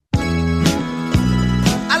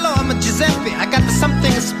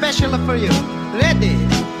special for you. Ready?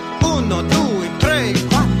 Uno, due, tre,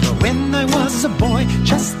 quattro. When I was a boy,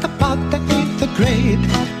 just about the 8th grade,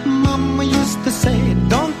 Mama used to say,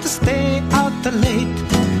 don't stay out late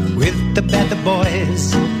with the bad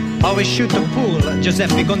boys. Always shoot the pool,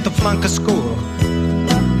 Giuseppe going to flunk a school.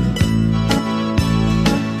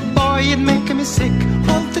 Boy, it make me sick,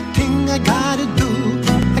 all the thing I gotta do.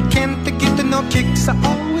 I can't get no kicks, I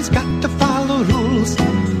always got to follow rules.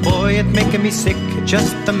 Boy, it make me sick,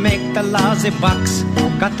 just to make the lousy bucks.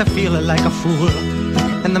 Got to feel like a fool.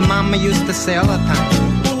 And the mama used to say all the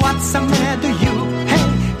time, what's the matter you?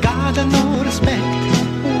 Hey, gotta no respect.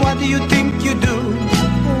 What do you think you do?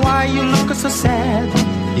 Why you look so sad?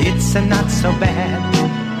 It's not so bad.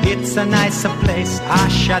 It's a nicer place. Ah,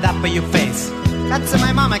 shut up your face. That's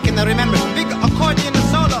my mom, I can remember. Big accordion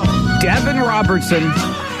solo. Devin Robertson,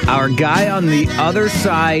 our guy on the other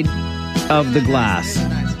side of the glass.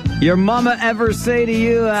 Your mama ever say to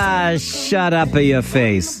you, shut up your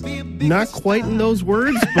face? Not quite in those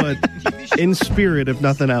words, but in spirit, if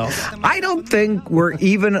nothing else. I don't think we're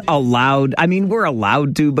even allowed. I mean, we're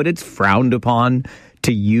allowed to, but it's frowned upon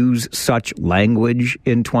to use such language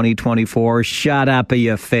in 2024. Shut up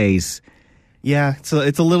your face. Yeah, it's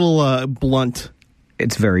a little blunt.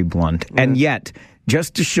 It's very blunt. Yeah. And yet,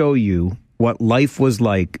 just to show you what life was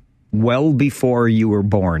like well before you were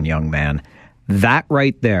born, young man, that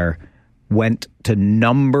right there went to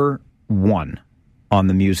number 1 on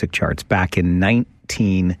the music charts back in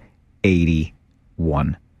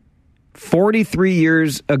 1981. 43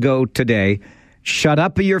 years ago today, Shut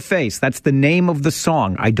Up Your Face. That's the name of the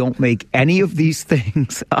song. I don't make any of these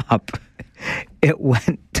things up. It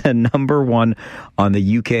went to number 1 on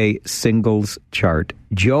the UK singles chart.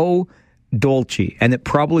 Joe Dolce. And it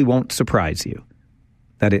probably won't surprise you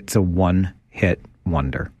that it's a one-hit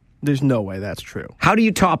wonder. There's no way that's true. How do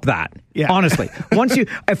you top that? Yeah. Honestly,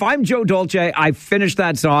 if I'm Joe Dolce, I finish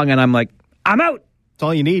that song and I'm like, I'm out. That's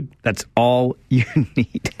all you need. That's all you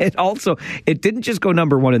need. It didn't just go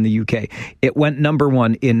number 1 in the UK. It went number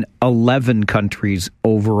 1 in 11 countries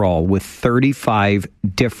overall with 35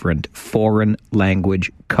 different foreign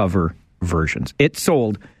language cover versions. It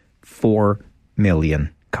sold 4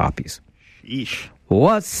 million copies. Sheesh.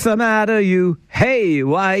 What's the matter, you? Hey,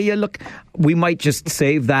 why you look? We might just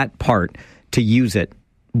save that part to use it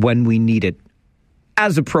when we need it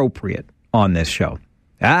as appropriate on this show.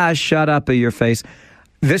 Shut up your face.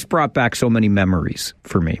 This brought back so many memories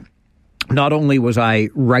for me. Not only was I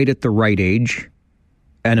right at the right age,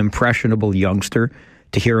 an impressionable youngster,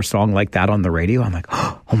 to hear a song like that on the radio, I'm like,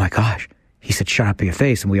 oh my gosh, he said, shut up your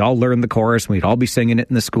face. And we all learned the chorus, and we'd all be singing it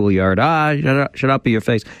in the schoolyard. Shut up your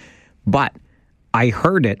face. But I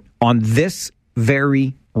heard it on this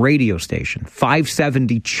very radio station,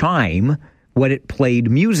 570 Chime, when it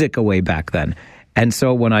played music away back then. And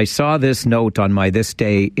so when I saw this note on my This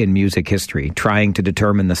Day in Music History, trying to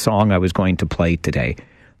determine the song I was going to play today,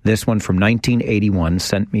 this one from 1981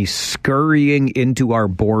 sent me scurrying into our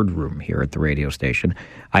boardroom here at the radio station.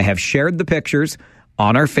 I have shared the pictures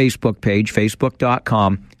on our Facebook page,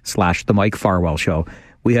 facebook.com/The Mike Farwell Show.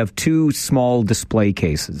 We have 2 small display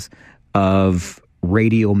cases of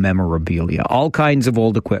radio memorabilia, all kinds of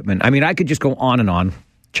old equipment. I mean, I could just go on and on.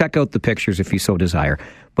 Check out the pictures if you so desire.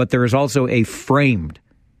 But there is also a framed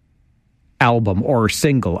album or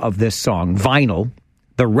single of this song, vinyl,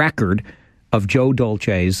 the record of Joe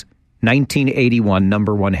Dolce's 1981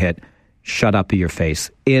 number 1 hit, Shut Up Your Face,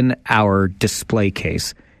 in our display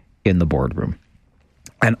case in the boardroom.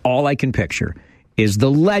 And all I can picture is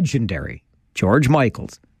the legendary George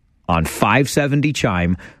Michaels on 570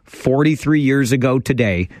 Chime 43 years ago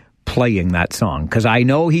today playing that song. Because I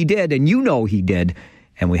know he did, and you know he did.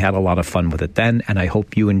 And we had a lot of fun with it then, and I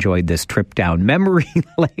hope you enjoyed this trip down memory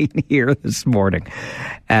lane here this morning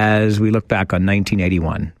as we look back on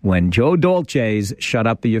 1981, when Joe Dolce's Shut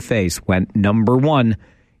Up Your Face went number 1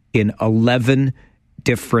 in 11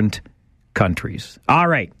 different countries. All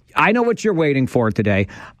right, I know what you're waiting for today.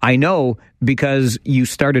 I know because you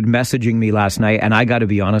started messaging me last night, and I got to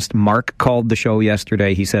be honest, Mark called the show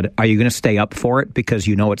yesterday. He said, are you going to stay up for it? Because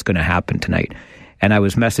you know it's going to happen tonight. And I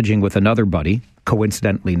was messaging with another buddy,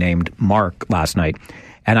 coincidentally named Mark, last night.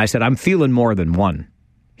 And I said, I'm feeling more than one.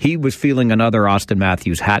 He was feeling another Austin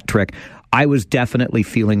Matthews hat trick. I was definitely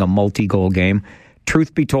feeling a multi-goal game.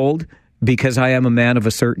 Truth be told, because I am a man of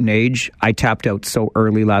a certain age, I tapped out so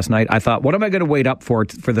early last night. I thought, what am I going to wait up for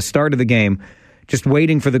the start of the game? Just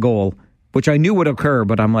waiting for the goal, which I knew would occur,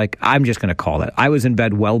 but I'm like, I'm just going to call it. I was in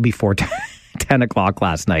bed well before 10 o'clock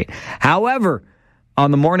last night. However,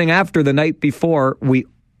 on the morning after, the night before, we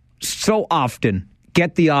so often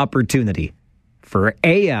get the opportunity for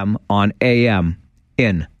AM on AM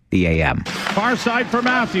in the AM. Far side for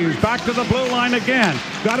Matthews. Back to the blue line again.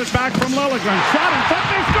 Got it back from Lilligren. Shot in front.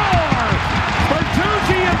 They score!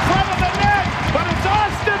 Bertuzzi in front of the net. But it's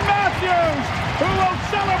Austin Matthews who will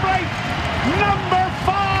celebrate number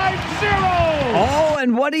 5-0. Oh,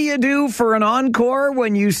 and what do you do for an encore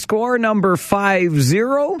when you score number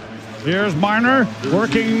 5-0? Here's Marner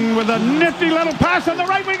working with a nifty little pass on the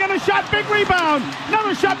right wing and a shot. Big rebound.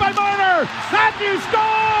 Another shot by Marner. Matthews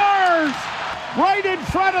scores! Right in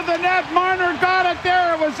front of the net. Marner got it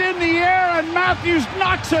there. It was in the air, and Matthews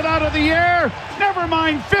knocks it out of the air. Never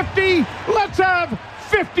mind 50. Let's have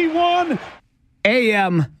 51.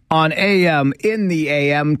 AM on AM in the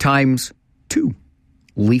AM times 2.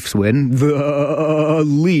 Leafs win. The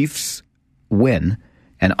Leafs win.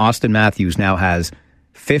 And Austin Matthews now has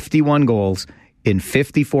 51 goals in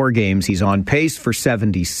 54 games. He's on pace for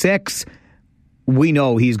 76. We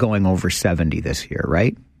know he's going over 70 this year,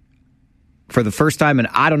 right? For the first time in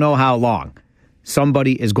I don't know how long,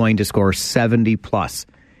 somebody is going to score 70 plus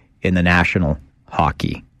in the National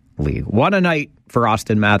Hockey League. What a night for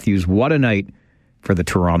Austin Matthews. What a night for the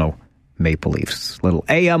Toronto Maple Leafs. Little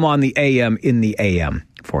AM on the AM in the AM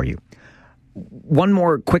for you. One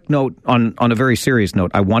more quick note on a very serious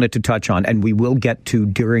note I wanted to touch on, and we will get to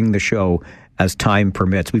during the show as time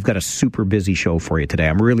permits. We've got a super busy show for you today.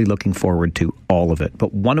 I'm really looking forward to all of it.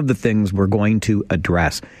 But one of the things we're going to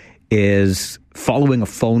address is following a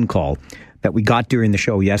phone call that we got during the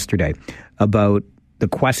show yesterday about the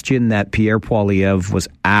question that Pierre Poilievre was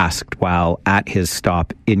asked while at his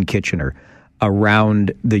stop in Kitchener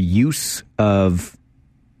around the use of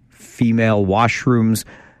female washrooms,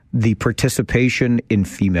 the participation in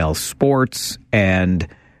female sports, and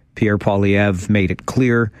Pierre Poilievre made it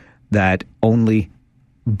clear that only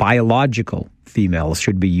biological females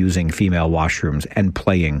should be using female washrooms and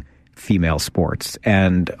playing female sports.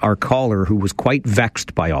 And our caller, who was quite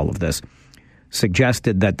vexed by all of this,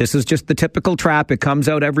 suggested that this is just the typical trap. It comes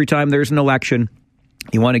out every time there's an election.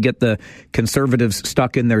 You want to get the conservatives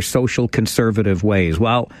stuck in their social conservative ways.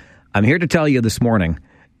 Well, I'm here to tell you this morning,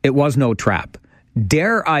 it was no trap.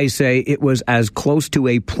 Dare I say it was as close to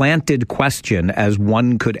a planted question as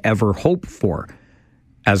one could ever hope for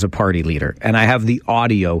as a party leader. And I have the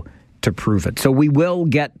audio to prove it. So we will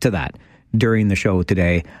get to that during the show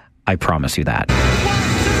today. I promise you that.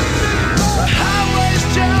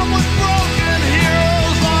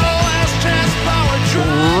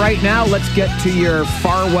 Right now, let's get to your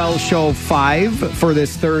Farwell Show 5 for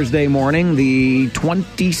this Thursday morning, the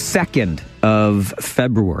 22nd of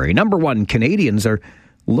February. Number one, Canadians are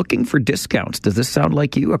looking for discounts. Does this sound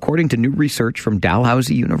like you? According to new research from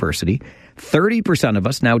Dalhousie University, 30% of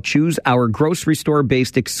us now choose our grocery store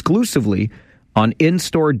based exclusively on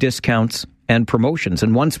in-store discounts and promotions.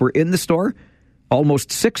 And once we're in the store, almost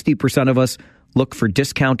 60% of us look for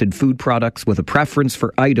discounted food products with a preference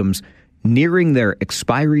for items nearing their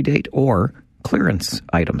expiry date or clearance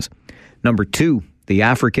items. Number two, the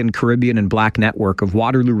African, Caribbean, and Black Network of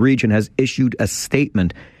Waterloo Region has issued a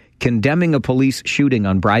statement condemning a police shooting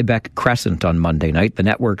on Brybeck Crescent on Monday night. The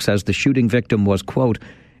network says the shooting victim was, quote,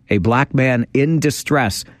 a black man in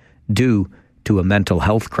distress due to a mental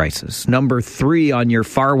health crisis. Number three on your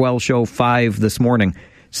Farwell Show 5 this morning,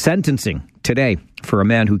 sentencing today for a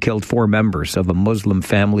man who killed 4 members of a Muslim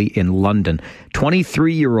family in London.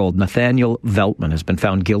 23-year-old Nathaniel Veltman has been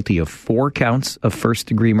found guilty of 4 counts of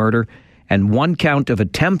first-degree murder and 1 count of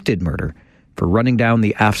attempted murder for running down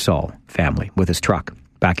the Afzal family with his truck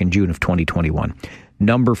back in June of 2021.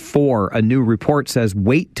 Number 4, a new report says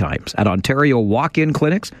wait times at Ontario walk-in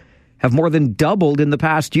clinics have more than doubled in the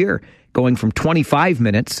past year, going from 25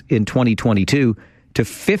 minutes in 2022 to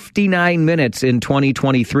 59 minutes in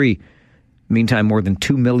 2023. Meantime, more than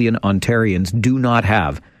 2 million Ontarians do not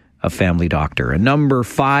have a family doctor. And number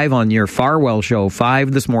 5 on your Farwell Show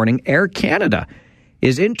 5 this morning, Air Canada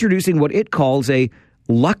is introducing what it calls a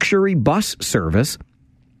luxury bus service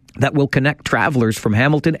that will connect travelers from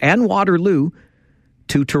Hamilton and Waterloo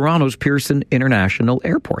to Toronto's Pearson International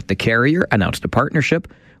Airport. The carrier announced a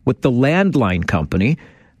partnership with the Landline Company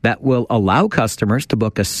that will allow customers to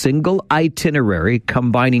book a single itinerary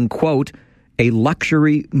combining, quote, a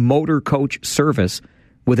luxury motor coach service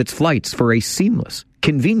with its flights for a seamless,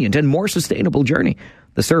 convenient, and more sustainable journey.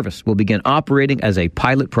 The service will begin operating as a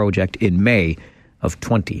pilot project in May of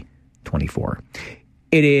 2024.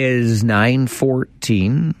 It is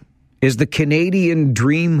 9:14. Is the Canadian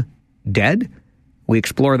dream dead? We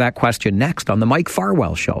explore that question next on the Mike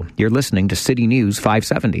Farwell Show. You're listening to City News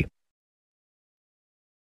 570.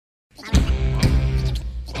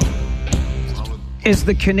 Is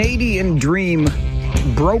the Canadian dream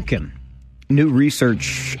broken? New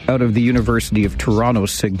research out of the University of Toronto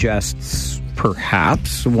suggests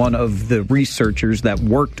perhaps one of the researchers that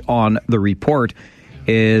worked on the report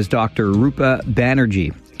is Dr. Rupa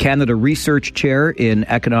Banerjee, Canada Research Chair in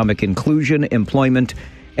Economic Inclusion, Employment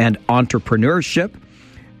and Entrepreneurship,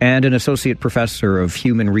 and an Associate Professor of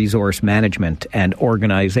Human Resource Management and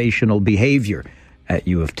Organizational Behavior at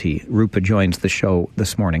U of T. Rupa joins the show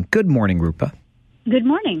this morning. Good morning, Rupa. Good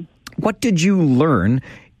morning. What did you learn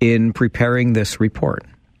in preparing this report?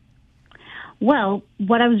 Well,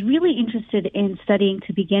 what I was really interested in studying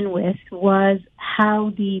to begin with was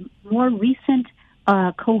how the more recent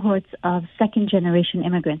cohorts of second-generation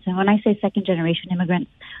immigrants, and when I say second-generation immigrants,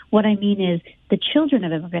 what I mean is the children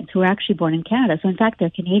of immigrants who are actually born in Canada, so in fact they're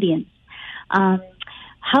Canadians,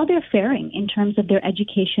 how they're faring in terms of their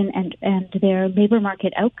education and their labor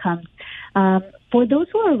market outcomes. For those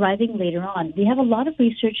who are arriving later on, we have a lot of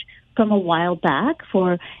research from a while back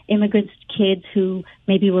for immigrants' kids who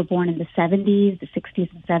maybe were born in the 70s, the 60s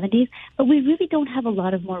and 70s, but we really don't have a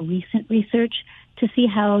lot of more recent research to see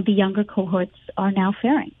how the younger cohorts are now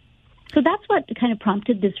faring. So that's what kind of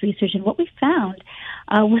prompted this research, and what we found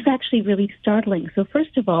was actually really startling. So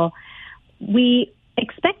first of all, we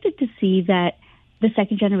expected to see that the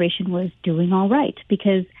second generation was doing all right,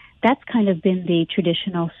 because that's kind of been the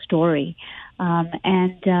traditional story.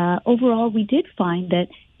 Overall, we did find that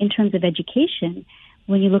in terms of education,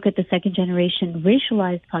 when you look at the second generation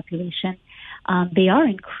racialized population, they are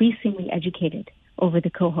increasingly educated over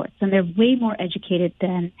the cohorts, and they're way more educated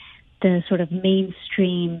than the sort of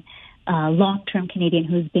mainstream long-term Canadian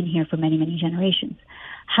who's been here for many, many generations.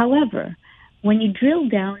 However, when you drill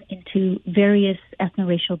down into various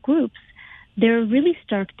ethno-racial groups, there are really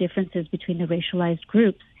stark differences between the racialized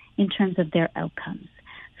groups in terms of their outcomes.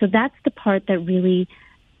 So that's the part that really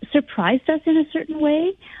surprised us in a certain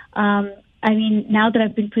way. I mean, now that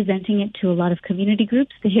I've been presenting it to a lot of community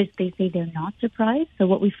groups, they say they're not surprised. So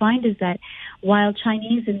what we find is that while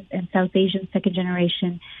Chinese and South Asian second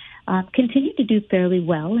generation continue to do fairly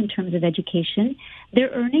well in terms of education, their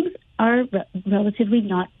earnings are relatively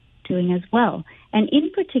not doing as well. And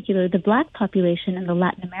in particular, the Black population and the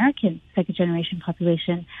Latin American second-generation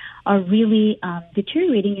population are really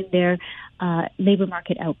deteriorating in their labor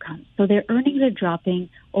market outcomes. So their earnings are dropping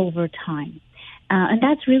over time. And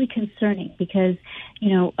that's really concerning because,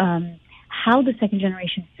 how the second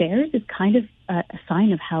generation fares is kind of a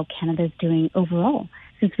sign of how Canada is doing overall,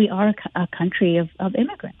 since we are a country of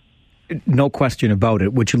immigrants. No question about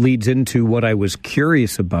it, which leads into what I was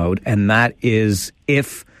curious about, and that is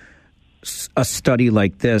if a study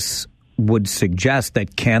like this would suggest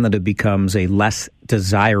that Canada becomes a less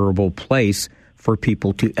desirable place for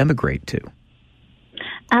people to immigrate to.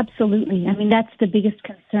 Absolutely. I mean, that's the biggest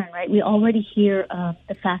concern, right? We already hear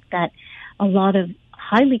the fact that a lot of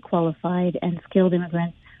highly qualified and skilled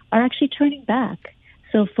immigrants are actually turning back.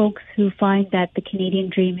 So folks who find that the Canadian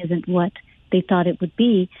dream isn't what they thought it would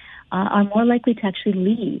be are more likely to actually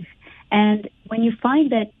leave. And when you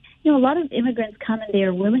find that a lot of immigrants come and they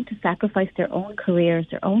are willing to sacrifice their own careers,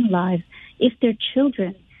 their own lives, if their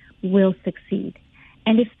children will succeed.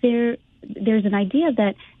 And if there's an idea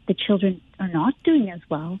that the children are not doing as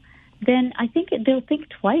well, then I think they'll think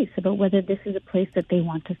twice about whether this is a place that they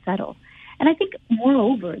want to settle. And I think,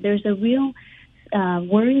 moreover, there's a real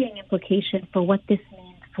worrying implication for what this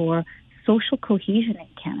means for social cohesion in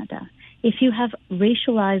Canada. If you have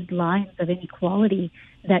racialized lines of inequality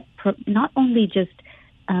that not only just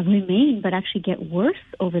remain, but actually get worse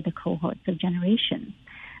over the cohorts of generations,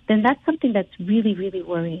 then that's something that's really, really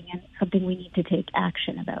worrying and something we need to take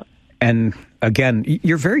action about. And again,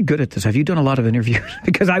 you're very good at this. Have you done a lot of interviews?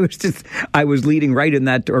 Because I was leading right in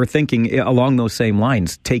that, or thinking along those same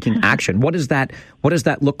lines, taking action. What does that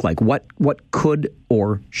look like? What could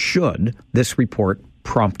or should this report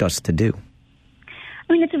prompt us to do?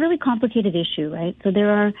 I mean, it's a really complicated issue, right? So there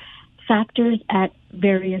are factors at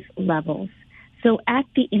various levels. So at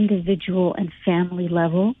the individual and family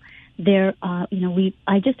level,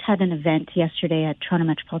 I just had an event yesterday at Toronto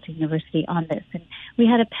Metropolitan University on this, and we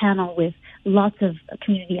had a panel with lots of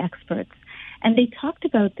community experts, and they talked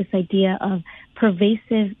about this idea of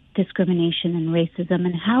pervasive discrimination and racism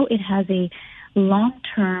and how it has a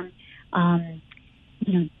long-term, kind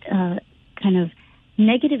of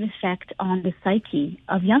negative effect on the psyche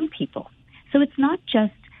of young people. So it's not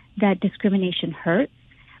just that discrimination hurts,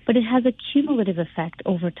 but it has a cumulative effect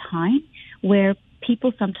over time where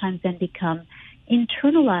people sometimes then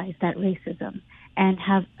internalize that racism and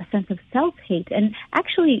have a sense of self-hate and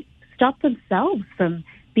actually stop themselves from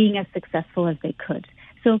being as successful as they could.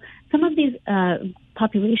 So some of these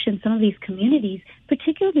populations, some of these communities,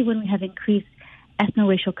 particularly when we have increased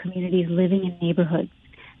ethno-racial communities living in neighborhoods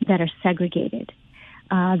that are segregated.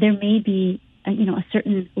 There may be, a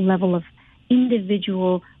certain level of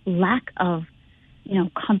individual lack of,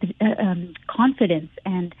 confidence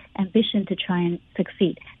and ambition to try and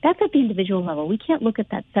succeed. That's at the individual level. We can't look at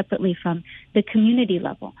that separately from the community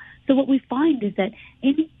level. So what we find is that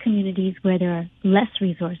in communities where there are less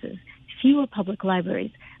resources, fewer public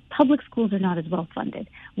libraries, public schools are not as well funded.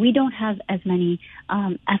 We don't have as many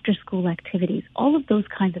after-school activities. All of those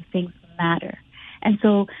kinds of things matter. And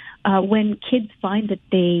so when kids find that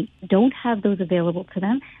they don't have those available to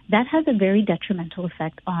them, that has a very detrimental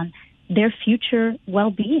effect on their future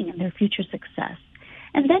well-being and their future success.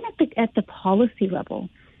 And then at the policy level,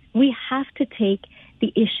 we have to take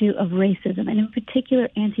the issue of racism, and in particular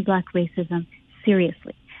anti-Black racism,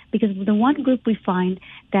 seriously. Because the one group we find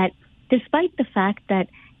that despite the fact that,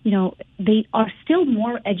 they are still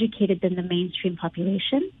more educated than the mainstream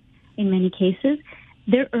population in many cases,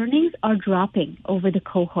 their earnings are dropping over the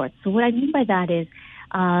cohorts. So what I mean by that is,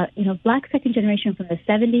 Black second generation from the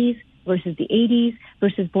 70s versus the 80s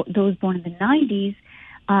versus those born in the 90s,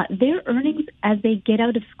 their earnings as they get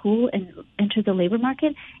out of school and enter the labor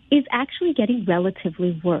market is actually getting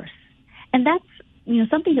relatively worse. And that's,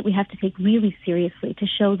 something that we have to take really seriously to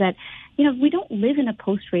show that, we don't live in a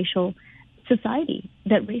post-racial society,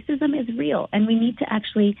 that racism is real, and we need to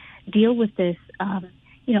actually deal with this,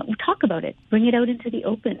 talk about it, bring it out into the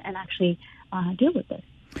open, and actually deal with this.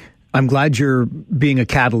 I'm glad you're being a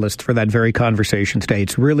catalyst for that very conversation today.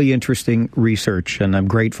 It's really interesting research, and I'm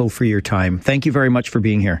grateful for your time. Thank you very much for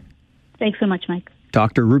being here. Thanks so much, Mike.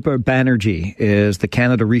 Dr. Rupa Banerjee is the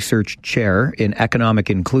Canada Research Chair in Economic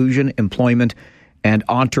Inclusion, Employment, and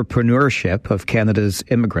Entrepreneurship of Canada's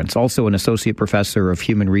Immigrants, also an Associate Professor of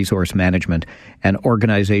Human Resource Management and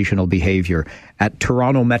Organizational Behavior at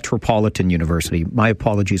Toronto Metropolitan University. My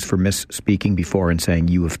apologies for misspeaking before and saying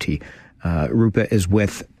U of T. Rupa is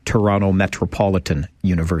with Toronto Metropolitan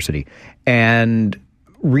University. And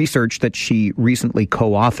research that she recently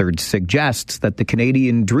co-authored suggests that the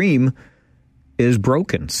Canadian dream is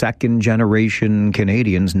broken. Second-generation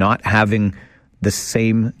Canadians not having the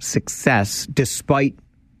same success despite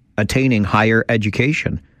attaining higher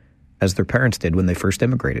education as their parents did when they first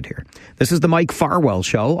immigrated here. This is the Mike Farwell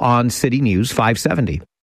Show on City News 570.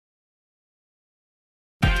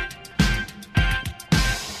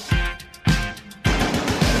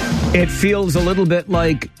 It feels a little bit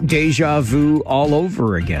like deja vu all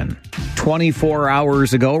over again. 24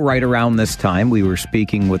 hours ago, right around this time, we were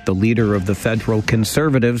speaking with the leader of the federal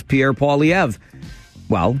Conservatives, Pierre Poilievre.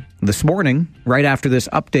 Well, this morning, right after this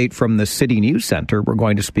update from the City News Centre, we're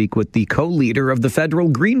going to speak with the co-leader of the Federal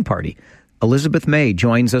Green Party. Elizabeth May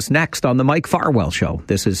joins us next on the Mike Farwell Show.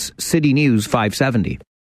 This is City News 570.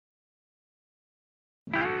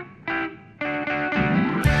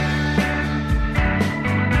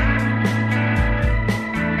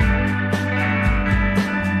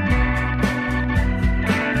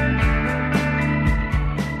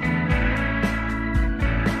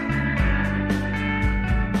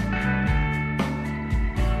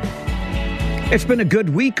 It's been a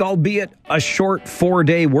good week, albeit a short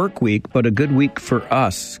 4-day work week, but a good week for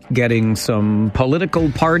us, getting some political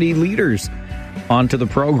party leaders onto the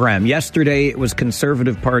program. Yesterday, it was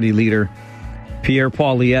Conservative Party leader Pierre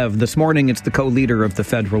Poilievre. This morning, it's the co-leader of the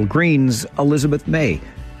Federal Greens, Elizabeth May,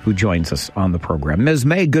 who joins us on the program. Ms.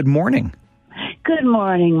 May, good morning. Good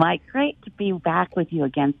morning, Mike. Great to be back with you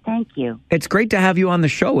again. Thank you. It's great to have you on the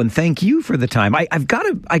show, and thank you for the time. I've got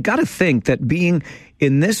to think that being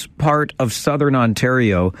in this part of Southern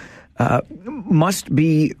Ontario must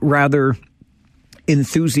be rather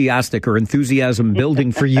enthusiastic or enthusiasm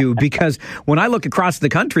building for you, because when I look across the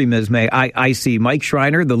country, Ms. May, I see Mike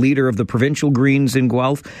Schreiner, the leader of the provincial Greens in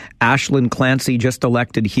Guelph, Ashlyn Clancy, just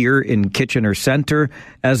elected here in Kitchener Centre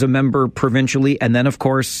as a member provincially, and then, of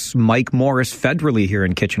course, Mike Morris federally here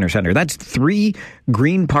in Kitchener Centre. That's three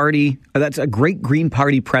Green Party, that's a great Green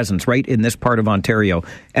Party presence right in this part of Ontario,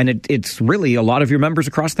 and it's really a lot of your members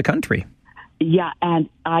across the country. Yeah, and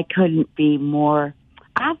I couldn't be more...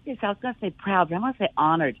 I was going to say proud, but I'm going to say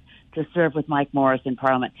honored to serve with Mike Morris in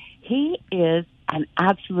Parliament. He is an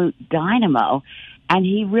absolute dynamo, and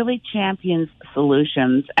he really champions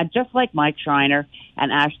solutions. And just like Mike Schreiner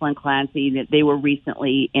and Ashlyn Clancy, they were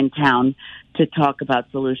recently in town to talk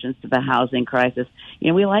about solutions to the housing crisis. You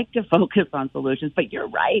know, we like to focus on solutions, but you're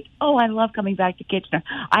right. Oh, I love coming back to Kitchener.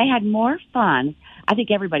 I had more fun. I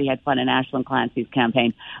think everybody had fun in Ashlyn Clancy's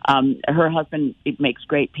campaign. Her husband makes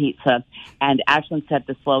great pizza, and Ashlyn said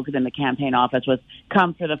the slogan in the campaign office was,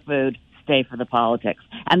 "Come for the food, stay for the politics.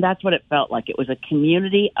 And that's what it felt like. It was a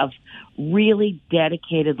community of really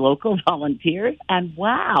dedicated local volunteers. And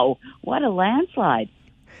wow, what a landslide.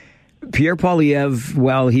 Pierre Poilievre,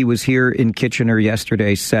 while he was here in Kitchener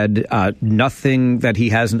yesterday, said nothing that he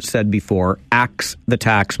hasn't said before, axed the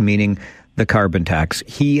tax, meaning the carbon tax.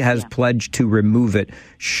 He has pledged to remove it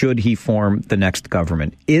should he form the next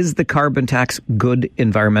government. Is the carbon tax good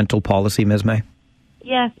environmental policy, Ms. May?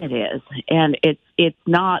 Yes, it is. And it's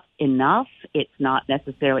not enough. It's not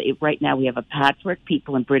necessarily. Right now we have a patchwork.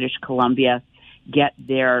 People in British Columbia get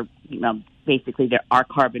their, basically our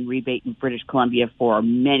carbon rebate in British Columbia for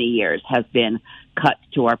many years has been cut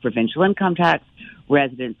to our provincial income tax.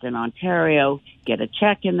 Residents in Ontario get a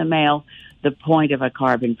check in the mail. The point of a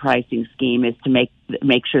carbon pricing scheme is to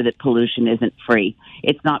make sure that pollution isn't free.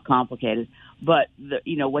 It's not complicated. But,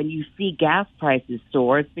 when you see gas prices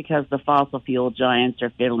soar, it's because the fossil fuel giants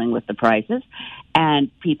are fiddling with the prices, and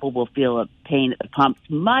people will feel a pain at the pumps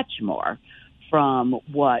much more from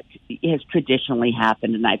what has traditionally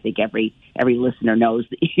happened. And I think every listener knows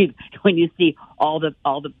that when you see all the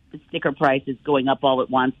sticker prices going up all at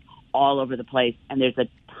once, all over the place, and there's a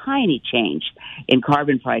tiny change in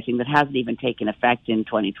carbon pricing that hasn't even taken effect in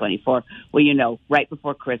 2024, well, right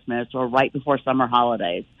before Christmas or right before summer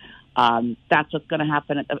holidays, that's what's going to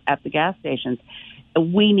happen at the gas stations.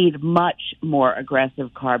 We need much more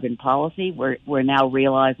aggressive carbon policy. We're now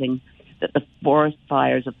realizing that the forest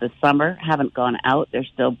fires of the summer haven't gone out. They're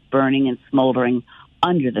still burning and smoldering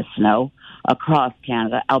under the snow across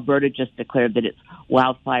Canada. Alberta just declared that its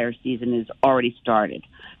wildfire season is already started.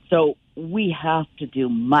 So we have to do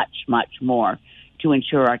much, much more to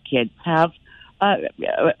ensure our kids have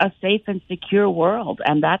a safe and secure world.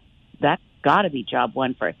 And that's got to be job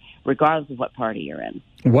one for, regardless of what party you're in.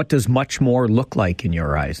 What does much more look like in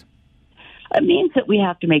your eyes? It means that we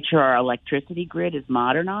have to make sure our electricity grid is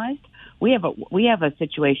modernized. We have a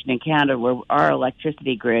situation in Canada where our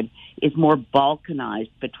electricity grid is more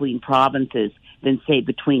balkanized between provinces than, say,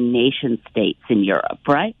 between nation states in Europe,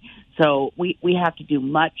 right? So we have to do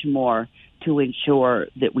much more to ensure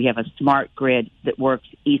that we have a smart grid that works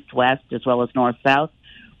east-west as well as north-south.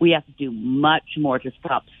 We have to do much more to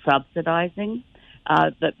stop subsidizing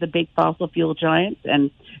the big fossil fuel giants.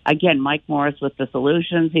 And again, Mike Morris with the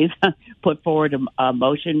solutions, he's put forward a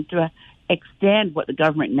motion to extend what the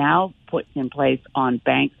government now puts in place on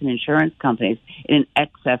banks and insurance companies in an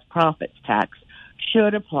excess profits tax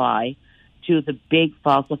should apply to the big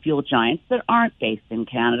fossil fuel giants that aren't based in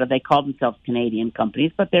Canada. They call themselves Canadian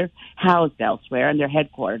companies, but they're housed elsewhere and they're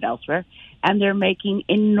headquartered elsewhere, and they're making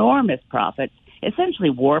enormous profits, essentially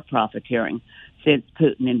war profiteering, since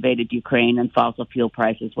Putin invaded Ukraine and fossil fuel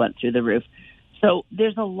prices went through the roof. So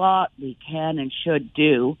there's a lot we can and should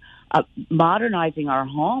do, modernizing our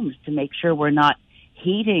homes to make sure we're not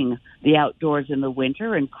heating the outdoors in the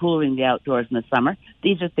winter and cooling the outdoors in the summer.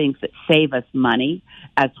 These are things that save us money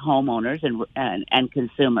as homeowners and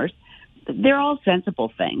consumers. They're all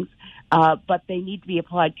sensible things, but they need to be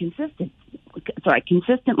applied consistently.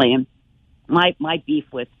 And my beef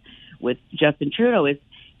with Justin Trudeau is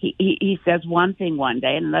he says one thing one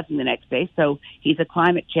day and nothing the next day. So he's a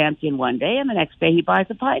climate champion one day, and the next day he buys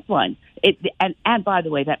a pipeline. And by the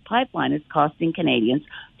way, that pipeline is costing Canadians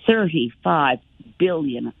 $35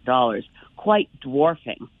 billion, quite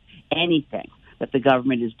dwarfing anything that the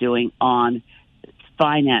government is doing on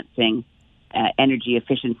financing energy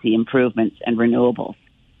efficiency improvements and renewables.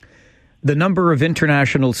 The number of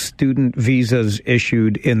international student visas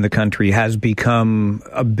issued in the country has become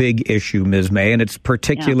a big issue, Ms. May, and it's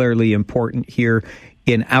particularly important here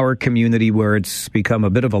in our community where it's become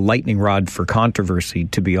a bit of a lightning rod for controversy,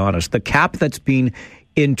 to be honest. The cap that's been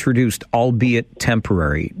introduced, albeit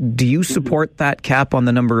temporary, do you support that cap on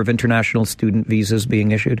the number of international student visas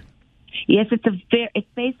being issued? Yes, it's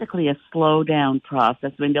basically a slow down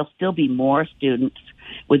process. I mean, there'll still be more students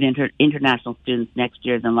with international students next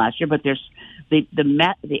year than last year, but there's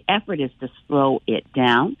the effort is to slow it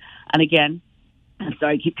down. And again, I'm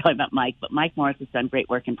sorry, I keep talking about Mike, but Mike Morris has done great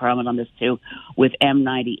work in Parliament on this too, with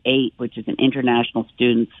M98, which is an international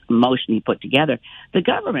students motion he put together. The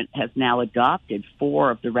government has now adopted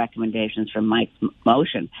 4 of the recommendations from Mike's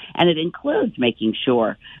motion, and it includes making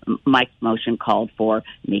sure Mike's motion called for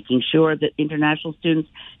making sure that international students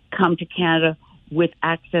come to Canada with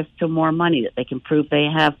access to more money, that they can prove they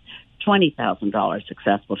have $20,000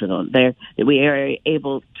 accessible to them. That we are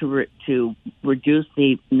able to reduce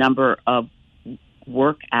the number of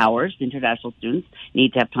work hours. International students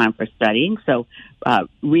need to have time for studying, so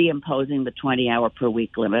reimposing the 20-hour per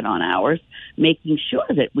week limit on hours, making sure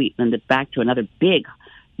that and back to another big,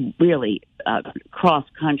 really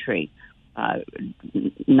cross-country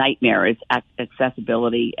nightmare is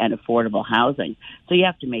accessibility and affordable housing. So you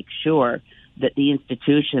have to make sure that the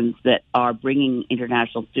institutions that are bringing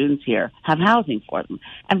international students here have housing for them.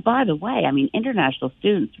 And by the way, I mean, international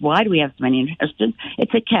students, why do we have so many international students?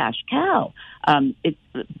 It's a cash cow. It's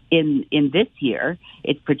in this year,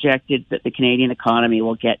 it's projected that the Canadian economy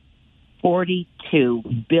will get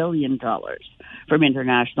 $42 billion from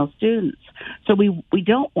international students. So we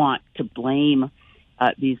don't want to blame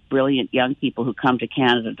these brilliant young people who come to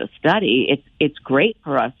Canada to study. It's great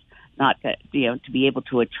for us not to, to be able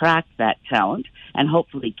to attract that talent and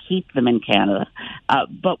hopefully keep them in Canada.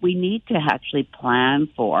 But we need to actually plan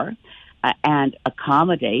for and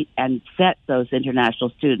accommodate and set those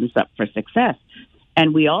international students up for success.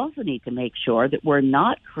 And we also need to make sure that we're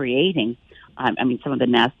not creating, some of the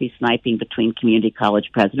nasty sniping between community college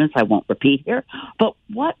presidents, I won't repeat here, but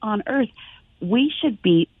what on earth? We should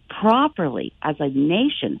be properly, as a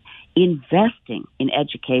nation, investing in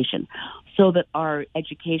education so that our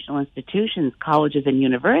educational institutions, colleges and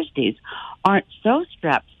universities, aren't so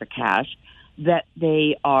strapped for cash that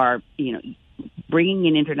they are, bringing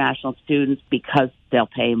in international students because they'll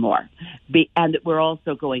pay more. And that we're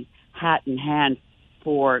also going hat in hand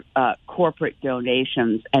for corporate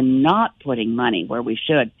donations and not putting money where we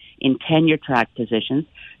should in tenure-track positions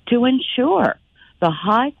to ensure the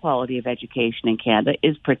high quality of education in Canada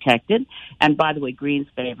is protected. And by the way, Greens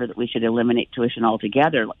favor that we should eliminate tuition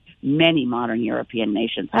altogether. Many modern European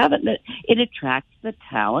nations haven't. That it attracts the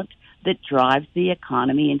talent that drives the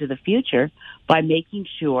economy into the future by making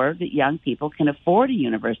sure that young people can afford a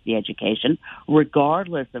university education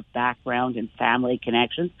regardless of background and family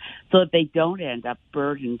connections so that they don't end up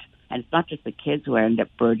burdened. And it's not just the kids who end up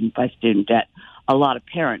burdened by student debt. A lot of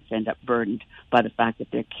parents end up burdened by the fact that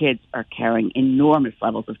their kids are carrying enormous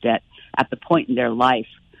levels of debt at the point in their life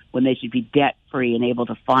when they should be debt-free and able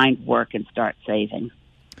to find work and start saving.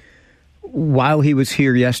 While he was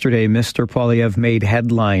here yesterday, Mr. Poilievre made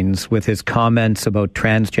headlines with his comments about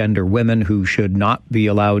transgender women who should not be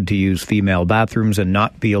allowed to use female bathrooms and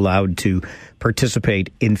not be allowed to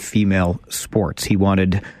participate in female sports. He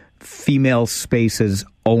wanted female spaces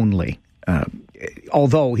only,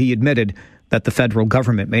 although he admitted that the federal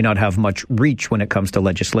government may not have much reach when it comes to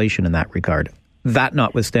legislation in that regard. That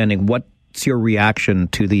notwithstanding, what's your reaction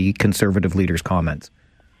to the Conservative leader's comments?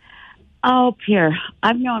 Oh, Pierre,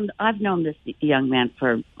 I've known this young man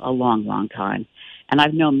for a long, long time, and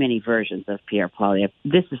I've known many versions of Pierre Poilievre.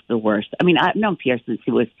 This is the worst. I mean, I've known Pierre since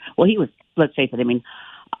he was, let's face it,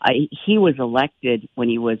 he was elected when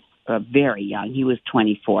he was very young. He was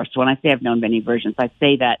 24. So when I say I've known many versions, I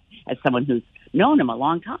say that as someone who's known him a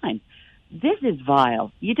long time. This is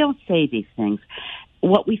vile. You don't say these things.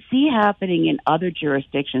 What we see happening in other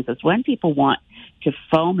jurisdictions is when people want to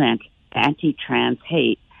foment anti-trans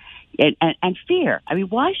hate and fear. I mean,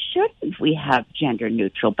 why shouldn't we have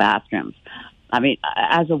gender-neutral bathrooms? I mean,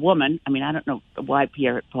 as a woman, I don't know why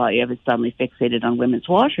Pierre Poilievre is suddenly fixated on women's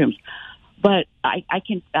washrooms, but I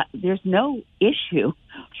can. There's no issue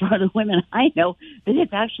for the women I know that it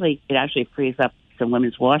actually frees up some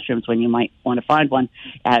women's washrooms when you might want to find one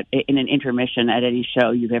in an intermission at any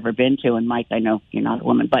show you've ever been to. And Mike, I know you're not a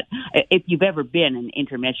woman, but if you've ever been in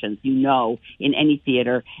intermissions, in any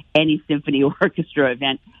theater, any symphony orchestra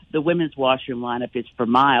event, the women's washroom lineup is for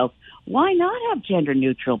miles. Why not have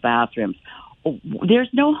gender-neutral bathrooms? There's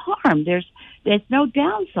no harm. There's no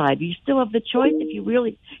downside. You still have the choice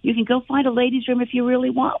you can go find a ladies' room if you really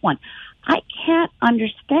want one. I can't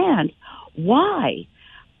understand why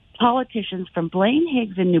politicians from Blaine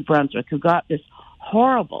Higgs in New Brunswick, who got this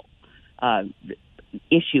horrible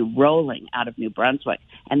issue rolling out of New Brunswick,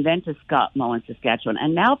 and then to Scott Moe in Saskatchewan,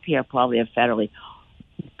 and now Pierre Poilievre federally,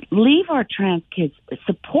 leave our trans kids,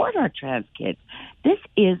 support our trans kids. This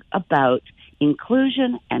is about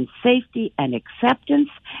inclusion and safety and acceptance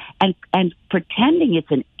and pretending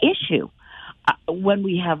it's an issue when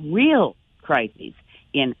we have real crises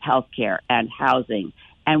in healthcare and housing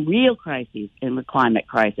and real crises in the climate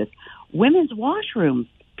crisis. Women's washrooms,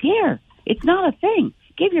 Pierre, it's not a thing.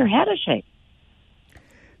 Give your head a shake.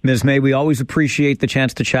 Ms. May, we always appreciate the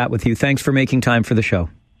chance to chat with you. Thanks for making time for the show.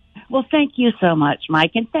 Well, thank you so much,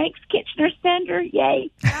 Mike. And thanks, Kitchener Center. Yay.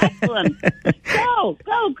 Excellent.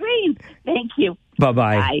 Go Greens. Thank you.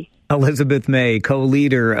 Bye-bye. Bye. Elizabeth May,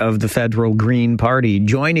 co-leader of the Federal Green Party,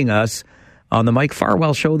 joining us on the Mike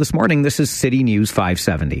Farwell Show this morning. This is City News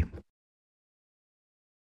 570.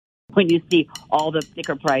 When you see all the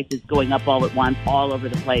sticker prices going up all at once, all over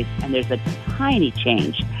the place, and there's a tiny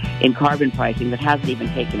change in carbon pricing that hasn't even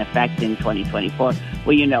taken effect in 2024.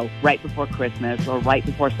 Well, right before Christmas or right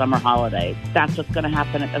before summer holidays. That's what's going to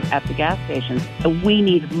happen at the gas stations. We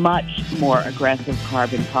need much more aggressive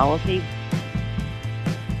carbon policy.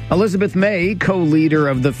 Elizabeth May, co-leader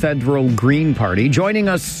of the Federal Green Party, joining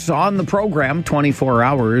us on the program 24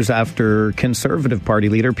 hours after Conservative Party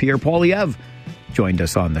leader Pierre Poilievre joined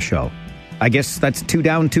us on the show. I guess that's 2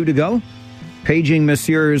 down, 2 to go. Paging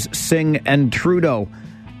Messieurs Singh and Trudeau.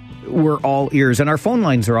 We're all ears, and our phone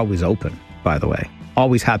lines are always open, by the way.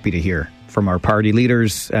 Always happy to hear from our party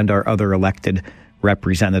leaders and our other elected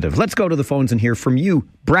representatives. Let's go to the phones and hear from you.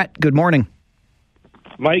 Brett, good morning.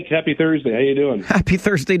 Mike, happy Thursday. How you doing? Happy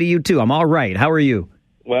Thursday to you, too. I'm all right. How are you?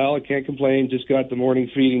 Well, I can't complain. Just got the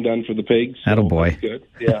morning feeding done for the pigs. So attaboy. That's good.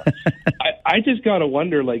 Yeah. I just got to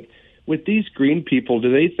wonder, with these green people,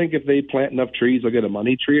 do they think if they plant enough trees, they'll get a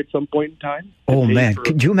money tree at some point in time? Oh, man.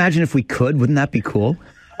 Could you imagine if we could? Wouldn't that be cool?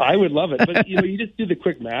 I would love it. But, you just do the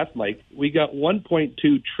quick math, Mike. We got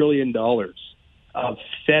 $1.2 trillion of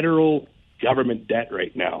federal government debt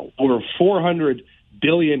right now, over $400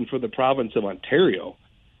 billion for the province of Ontario.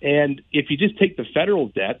 And if you just take the federal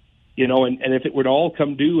debt, and if it would all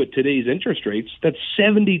come due at today's interest rates, that's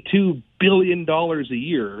 $72 billion a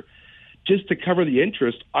year just to cover the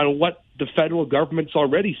interest on what the federal government's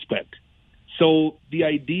already spent. So the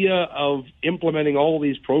idea of implementing all of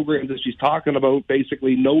these programs that she's talking about,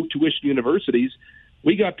 basically no tuition universities,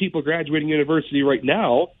 we got people graduating university right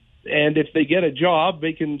now, and if they get a job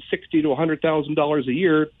making $60,000 to $100,000 a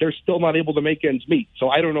year, they're still not able to make ends meet. So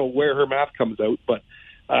I don't know where her math comes out, but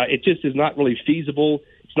it just is not really feasible.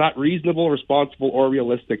 It's not reasonable, responsible, or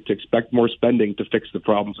realistic to expect more spending to fix the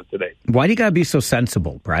problems of today. Why do you got to be so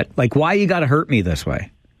sensible, Brett? Why you got to hurt me this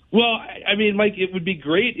way? Well, I mean, Mike, it would be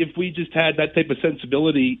great if we just had that type of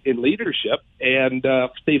sensibility in leadership and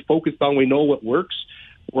stay focused on we know what works.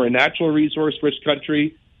 We're a natural resource-rich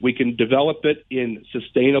country. We can develop it in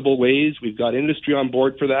sustainable ways. We've got industry on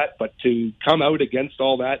board for that. But to come out against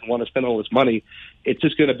all that and want to spend all this money, it's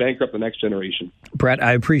just going to bankrupt the next generation. Brett,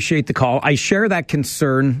 I appreciate the call. I share that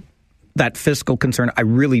concern, that fiscal concern. I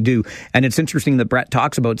really do. And it's interesting that Brett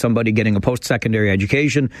talks about somebody getting a post-secondary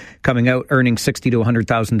education, coming out earning $60,000 to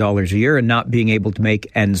 $100,000 a year and not being able to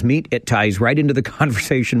make ends meet. It ties right into the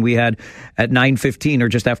conversation we had at 9:15 or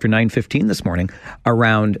just after 9:15 this morning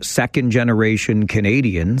around second-generation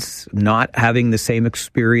Canadians not having the same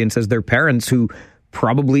experience as their parents who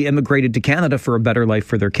probably immigrated to Canada for a better life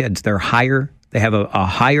for their kids. They have a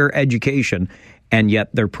higher education, and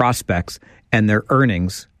yet their prospects and their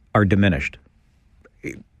earnings are diminished.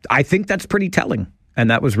 I think that's pretty telling. And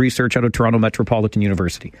that was research out of Toronto Metropolitan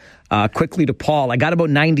University. Quickly to Paul. I got about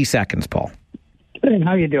 90 seconds, Paul. Hey,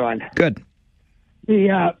 how you doing? Good.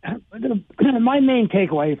 My main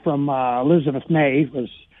takeaway from Elizabeth May was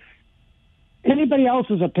anybody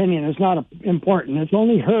else's opinion is not important. It's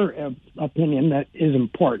only her opinion that is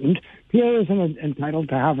important. Pierre isn't entitled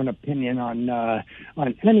to have an opinion on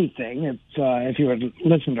anything if you would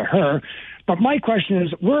listen to her. But my question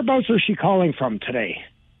is, whereabouts is she calling from today?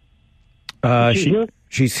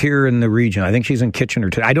 She's here in the region. I think she's in Kitchener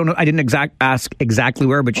today. I don't know. I didn't ask exactly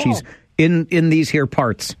where, but she's in these here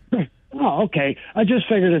parts. Oh, okay. I just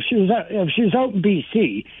figured if she was out in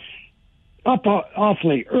BC, up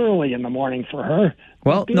awfully early in the morning for her.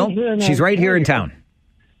 Well, no, she's right here in town.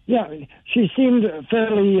 Yeah, she seemed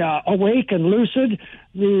fairly awake and lucid.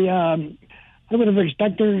 I would have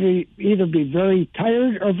expected her to either be very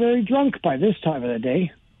tired or very drunk by this time of the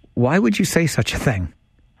day. Why would you say such a thing?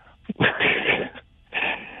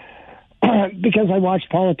 Because I watch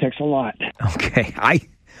politics a lot. Okay,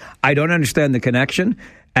 I don't understand the connection,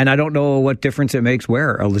 and I don't know what difference it makes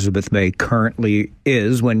where Elizabeth May currently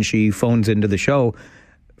is when she phones into the show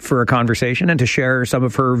for a conversation and to share some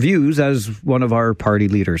of her views as one of our party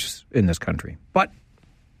leaders in this country. But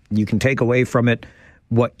you can take away from it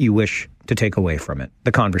what you wish to take away from it,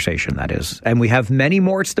 the conversation, that is. And we have many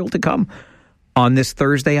more still to come on this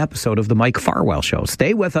Thursday episode of The Mike Farwell Show.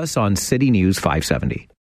 Stay with us on City News 570.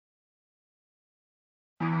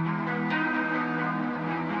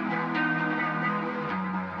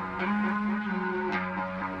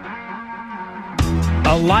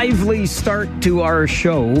 A lively start to our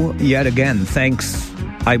show yet again, thanks,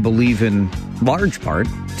 I believe, in large part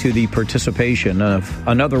to the participation of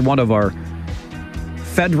another one of our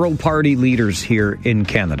federal party leaders here in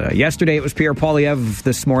Canada. Yesterday it was Pierre Poilievre.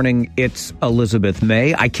 This morning it's Elizabeth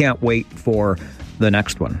May. I can't wait for the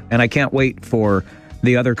next one. And I can't wait for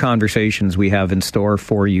the other conversations we have in store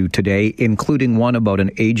for you today, including one about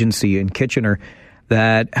an agency in Kitchener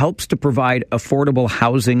that helps to provide affordable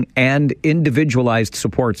housing and individualized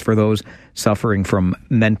supports for those suffering from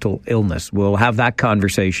mental illness. We'll have that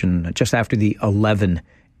conversation just after the 11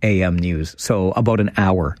 a.m. news, so about an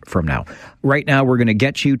hour from now. Right now, we're going to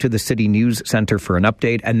get you to the City News Center for an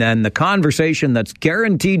update, and then the conversation that's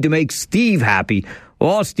guaranteed to make Steve happy.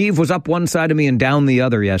 Oh, Steve was up one side of me and down the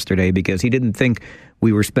other yesterday because he didn't think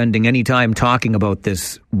we were spending any time talking about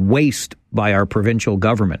this waste by our provincial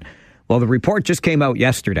government. Well, the report just came out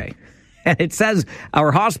yesterday, and it says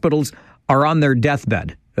our hospitals are on their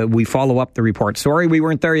deathbed. We follow up the report. Sorry we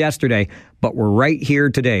weren't there yesterday, but we're right here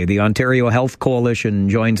today. The Ontario Health Coalition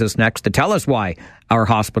joins us next to tell us why our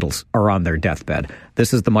hospitals are on their deathbed.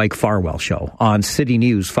 This is the Mike Farwell Show on City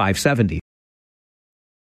News 570.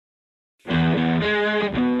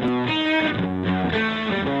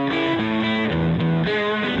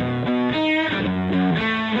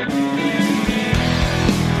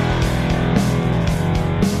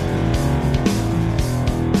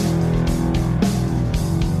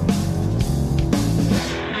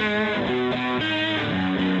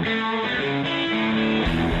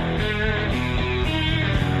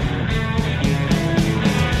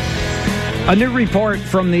 A new report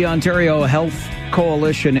from the Ontario Health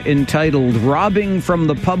Coalition entitled Robbing from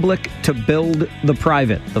the Public to Build the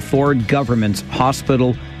Private, the Ford Government's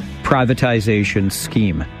Hospital Privatization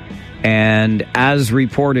Scheme. And as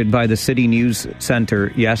reported by the City News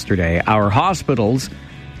Centre yesterday, our hospitals,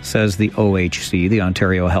 says the OHC, the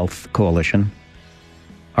Ontario Health Coalition,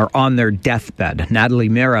 are on their deathbed. Natalie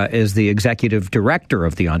Mira is the Executive Director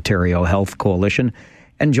of the Ontario Health Coalition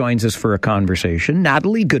and joins us for a conversation.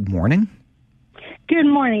 Natalie, good morning. Good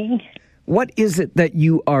morning. What is it that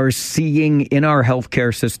you are seeing in our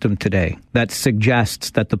healthcare system today that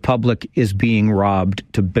suggests that the public is being robbed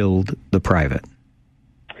to build the private?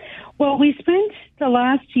 Well, we spent the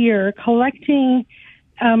last year collecting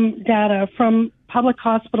data from public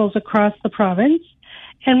hospitals across the province,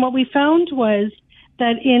 and what we found was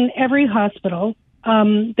that in every hospital,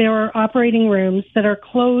 there are operating rooms that are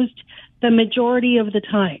closed the majority of the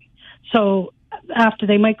time. So after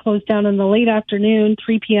they might close down in the late afternoon,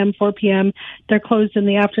 3 p.m., 4 p.m., they're closed in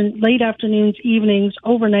the late afternoons, evenings,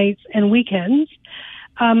 overnights, and weekends.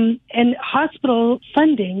 And hospital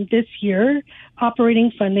funding this year,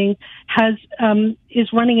 operating funding,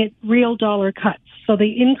 is running at real dollar cuts. So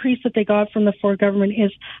the increase that they got from the Ford government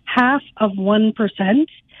is half of 1%.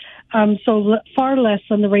 So far less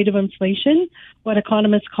than the rate of inflation, what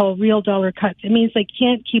economists call real dollar cuts. It means they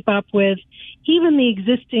can't keep up with even the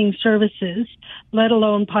existing services, let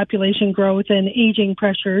alone population growth and aging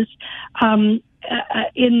pressures, at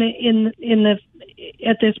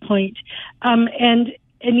this point.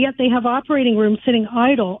 And yet they have operating rooms sitting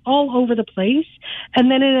idle all over the place.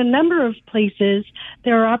 And then in a number of places,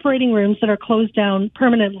 there are operating rooms that are closed down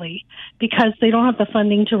permanently because they don't have the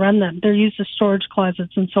funding to run them. They're used as storage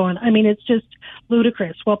closets and so on. I mean, it's just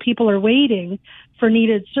ludicrous. While people are waiting for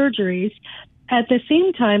needed surgeries, at the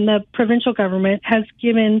same time, the provincial government has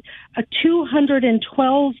given a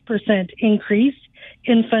 212% increase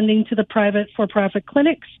in funding to the private for-profit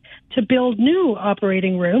clinics to build new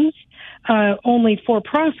operating rooms, only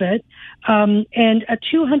for-profit, and a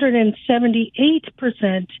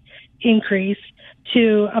 278% increase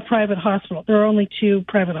to a private hospital. There are only 2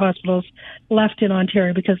 private hospitals left in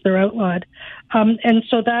Ontario because they're outlawed. And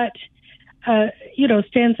so that,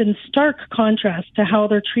 stands in stark contrast to how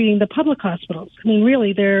they're treating the public hospitals. I mean,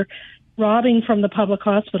 really, they're robbing from the public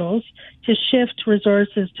hospitals to shift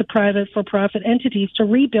resources to private for-profit entities to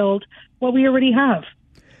rebuild what we already have.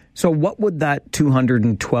 So what would that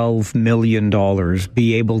 $212 million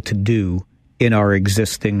be able to do in our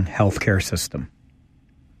existing healthcare system?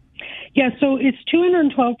 Yeah, so it's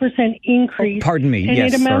 212% increase. Oh, pardon me. And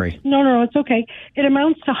yes, sorry. No, it's okay. It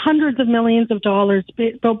amounts to hundreds of millions of dollars,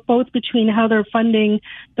 both between how they're funding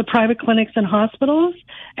the private clinics and hospitals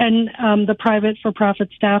and the private for-profit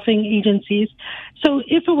staffing agencies. So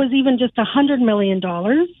if it was even just $100 million,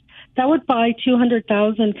 that would buy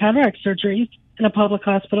 200,000 cataract surgeries in a public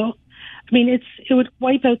hospital. I mean, it would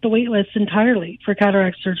wipe out the wait list entirely for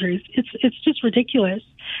cataract surgeries. It's just ridiculous.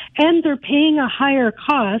 And they're paying a higher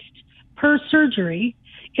cost per surgery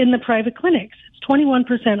in the private clinics. It's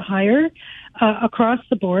 21% higher across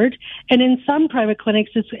the board. And in some private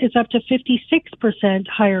clinics, it's up to 56%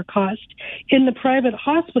 higher cost. In the private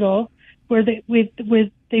hospital, where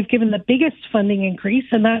they've given the biggest funding increase,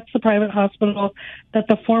 and that's the private hospital that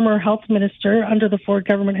the former health minister under the Ford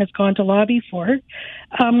government has gone to lobby for,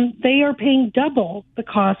 they are paying double the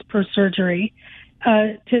cost per surgery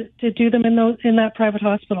to do them in that private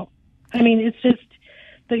hospital. I mean, it's just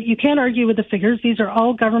You can't argue with the figures. These are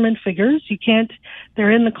all government figures.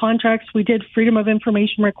 They're in the contracts. We did freedom of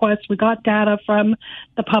information requests. We got data from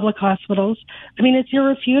the public hospitals. I mean, it's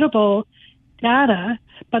irrefutable data,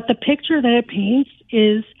 but the picture that it paints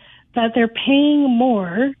is that they're paying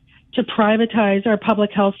more to privatize our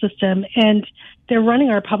public health system, and they're running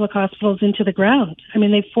our public hospitals into the ground. I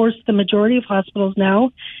mean, they've forced the majority of hospitals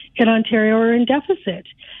now in Ontario are in deficit,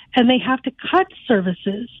 and they have to cut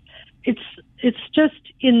services. It's just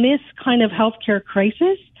in this kind of healthcare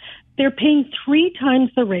crisis, they're paying 3 times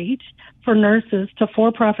the rate for nurses to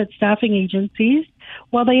for-profit staffing agencies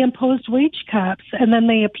while they imposed wage caps, and then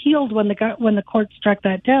they appealed when the court struck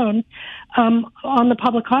that down on the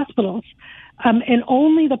public hospitals. And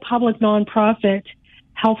only the public nonprofit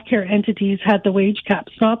healthcare entities had the wage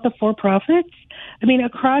caps, not the for-profits. I mean,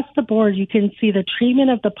 across the board, you can see the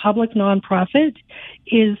treatment of the public nonprofit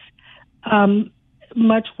is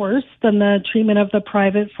much worse than the treatment of the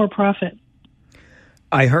private for-profit.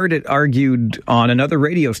 I heard it argued on another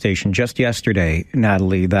radio station just yesterday,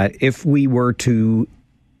 Natalie, that if we were to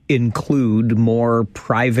include more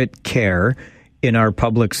private care in our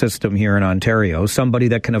public system here in Ontario, somebody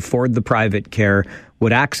that can afford the private care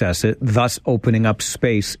would access it, thus opening up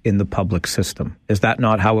space in the public system. Is that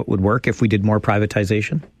not how it would work if we did more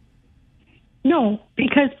privatization? No,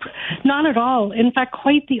 because not at all. In fact,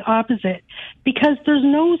 quite the opposite, because there's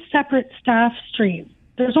no separate staff stream.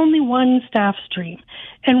 There's only one staff stream,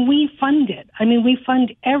 and we fund it. I mean, we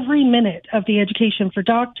fund every minute of the education for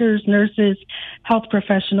doctors, nurses, health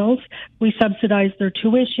professionals. We subsidize their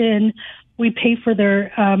tuition. We pay for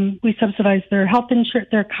we subsidize their health insurance,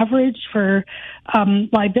 their coverage for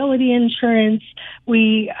liability insurance.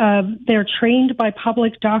 They're trained by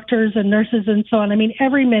public doctors and nurses and so on. I mean,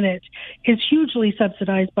 every minute is hugely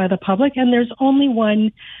subsidized by the public, and there's only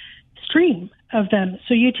one stream of them.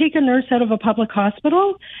 So you take a nurse out of a public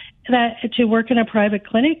hospital to work in a private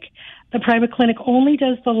clinic. The private clinic only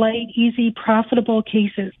does the light, easy, profitable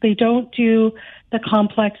cases. They don't do the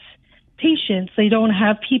complex patients. They don't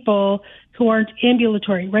have people who aren't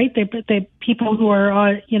ambulatory, right? They people who are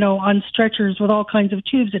on stretchers with all kinds of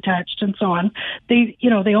tubes attached and so on. They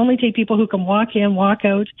only take people who can walk in, walk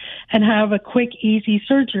out, and have a quick, easy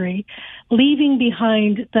surgery, leaving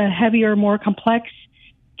behind the heavier, more complex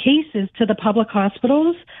cases to the public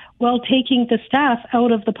hospitals while taking the staff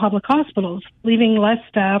out of the public hospitals, leaving less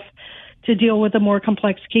staff to deal with the more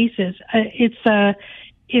complex cases. It's a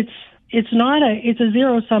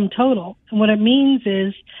zero-sum total. And what it means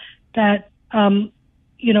is that,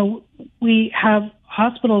 we have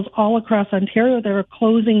hospitals all across Ontario that are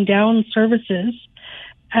closing down services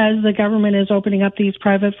as the government is opening up these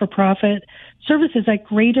private for-profit services at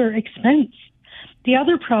greater expense. The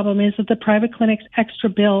other problem is that the private clinics extra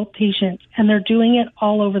bill patients, and they're doing it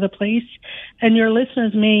all over the place. And your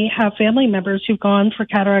listeners may have family members who've gone for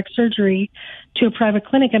cataract surgery to a private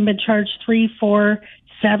clinic and been charged $3,000, $4,000,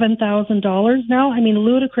 $7,000 now. I mean,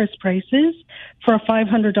 ludicrous prices for a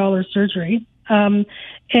 $500 surgery, and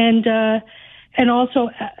also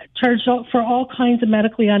charged for all kinds of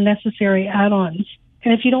medically unnecessary add-ons.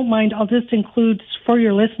 And if you don't mind, I'll just include for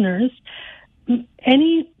your listeners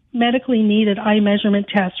any medically needed eye measurement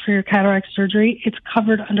test for your cataract surgery. It's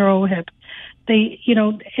covered under OHIP.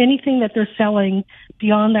 Anything that they're selling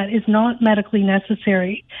beyond that is not medically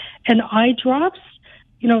necessary. And eye drops,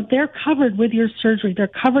 they're covered with your surgery. They're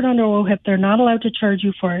covered under OHIP. They're not allowed to charge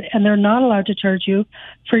you for it, and they're not allowed to charge you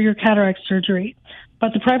for your cataract surgery.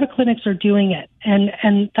 But the private clinics are doing it,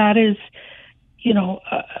 and that is,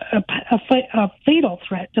 a fatal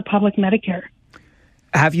threat to public Medicare.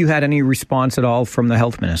 Have you had any response at all from the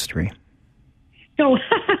health ministry? No.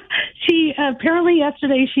 She apparently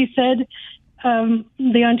yesterday she said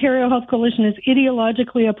the Ontario Health Coalition is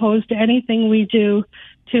ideologically opposed to anything we do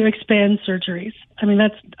to expand surgeries. I mean,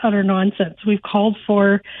 that's utter nonsense. We've called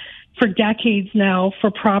for decades now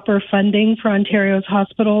for proper funding for Ontario's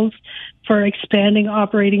hospitals, for expanding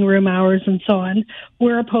operating room hours and so on.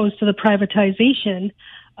 We're opposed to the privatization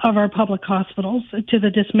of our public hospitals, to the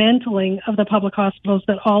dismantling of the public hospitals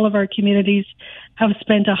that all of our communities have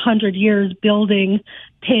spent 100 years building,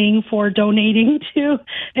 paying for, donating to,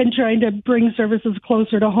 and trying to bring services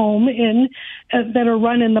closer to home that are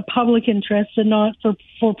run in the public interest and not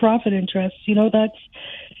for profit interests.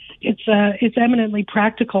 It's eminently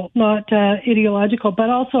practical, not ideological. But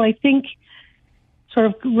also, I think sort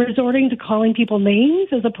of resorting to calling people names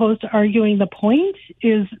as opposed to arguing the point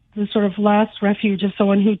is the sort of last refuge of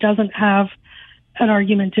someone who doesn't have an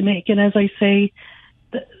argument to make. And as I say,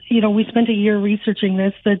 we spent a year researching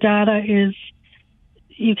this. The data is,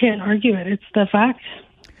 you can't argue it. It's the fact.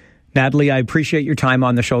 Natalie, I appreciate your time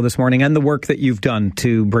on the show this morning and the work that you've done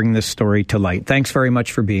to bring this story to light. Thanks very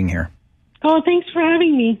much for being here. Oh, thanks for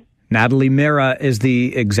having me. Natalie Mira is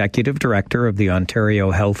the Executive Director of the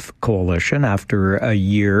Ontario Health Coalition. After a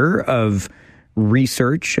year of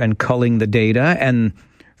research and culling the data and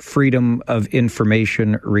Freedom of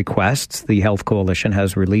Information requests, the Health Coalition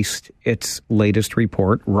has released its latest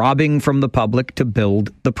report, Robbing from the Public to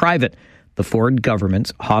Build the Private, the Ford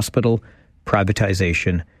government's hospital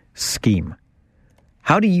privatization scheme.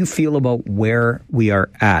 How do you feel about where we are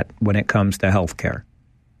at when it comes to healthcare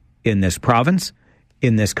in this province,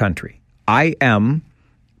 in this country? I am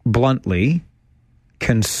bluntly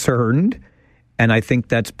concerned, and I think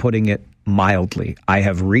that's putting it mildly. I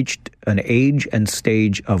have reached an age and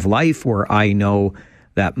stage of life where I know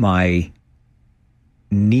that my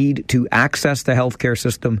need to access the healthcare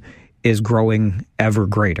system is growing ever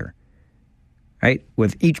greater. Right?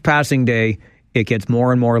 With each passing day, it gets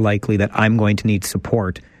more and more likely that I'm going to need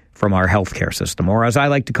support from our healthcare system, or as I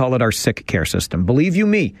like to call it, our sick care system. Believe you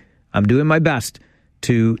me, I'm doing my best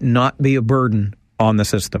to not be a burden on the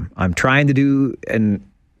system. I'm trying to do and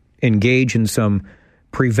engage in some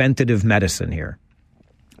preventative medicine here.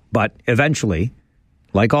 But eventually,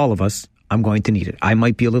 like all of us, I'm going to need it. I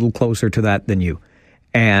might be a little closer to that than you.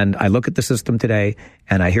 And I look at the system today,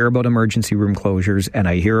 and I hear about emergency room closures, and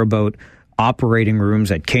I hear about operating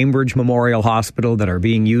rooms at Cambridge Memorial Hospital that are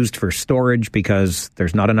being used for storage because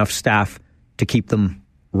there's not enough staff to keep them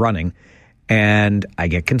running. And I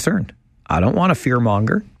get concerned. I don't want to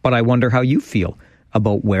fearmonger, but I wonder how you feel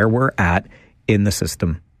about where we're at in the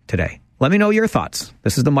system today. Let me know your thoughts.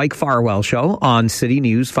 This is the Mike Farwell Show on City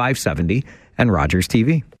News 570 and Rogers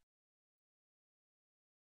TV.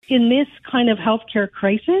 In this kind of healthcare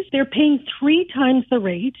crisis, they're paying 3 times the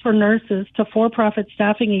rate for nurses to for-profit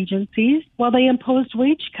staffing agencies while they imposed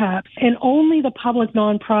wage caps. And only the public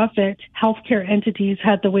nonprofit healthcare entities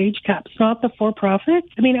had the wage caps, not the for-profit.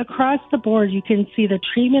 I mean, across the board, you can see the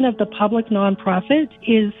treatment of the public nonprofit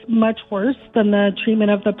is much worse than the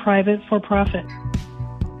treatment of the private for-profit.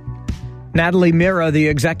 Natalie Mira, the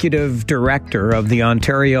Executive Director of the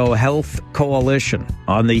Ontario Health Coalition,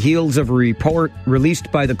 on the heels of a report released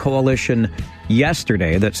by the Coalition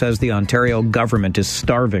yesterday that says the Ontario government is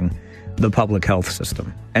starving the public health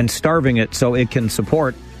system and starving it so it can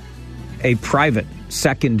support a private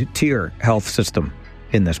second-tier health system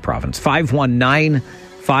in this province.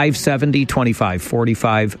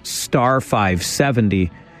 519-570-2545, star 570,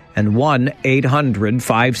 and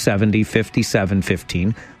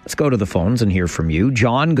 1-800-570-5715. Let's go to the phones and hear from you.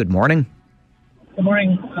 John, good morning. Good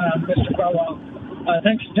morning, Mr. Farwell.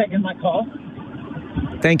 Thanks for taking my call.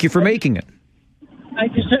 Thank you for making it. I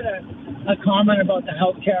just had a comment about the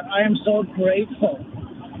healthcare. I am so grateful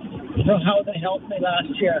for how they helped me last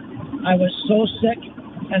year. I was so sick,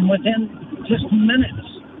 and within just minutes,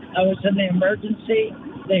 I was in the emergency.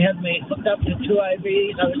 They had me hooked up to 2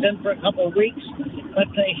 IVs. I was in for a couple of weeks, but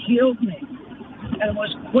they healed me. And it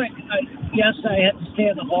was quick. Yes, I had to stay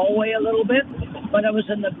in the hallway a little bit, but I was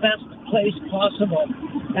in the best place possible.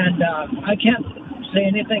 And I can't say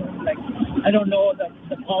anything, like, I don't know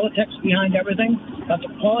the politics behind everything, but the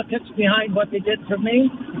politics behind what they did for me,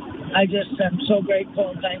 I just am so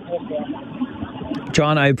grateful and thankful for.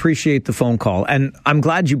 John, I appreciate the phone call. And I'm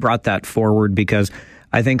glad you brought that forward because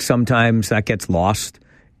I think sometimes that gets lost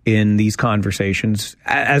in these conversations.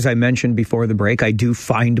 As I mentioned before the break, I do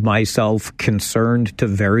find myself concerned to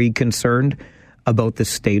very concerned about the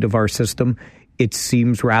state of our system. It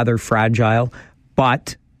seems rather fragile,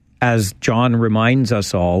 but as John reminds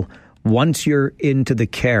us all, once you're into the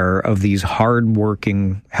care of these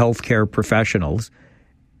hardworking healthcare professionals,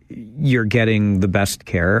 you're getting the best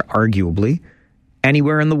care, arguably,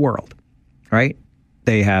 anywhere in the world, right?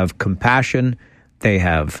 They have compassion, they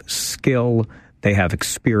have skill, they have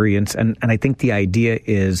experience. And I think the idea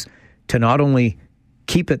is to not only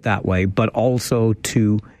keep it that way, but also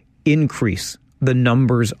to increase the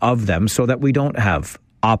numbers of them so that we don't have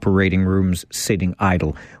operating rooms sitting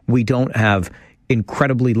idle. We don't have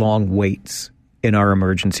incredibly long waits in our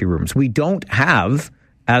emergency rooms. We don't have,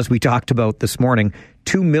 as we talked about this morning,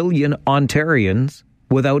 2 million Ontarians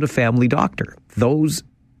without a family doctor. Those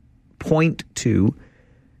point to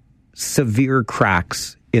severe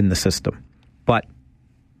cracks in the system. But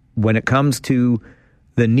when it comes to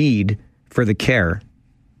the need for the care,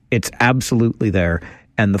 it's absolutely there,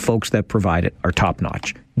 and the folks that provide it are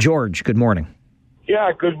top-notch. George, good morning.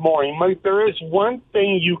 Yeah, good morning. Mike, there is one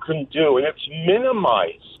thing you can do, and it's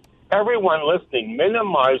minimize, everyone listening,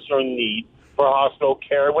 minimize your need for hospital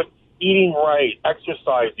care with eating right,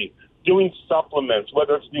 exercising, doing supplements,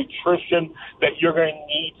 whether it's nutrition that you're going to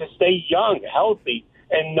need to stay young, healthy,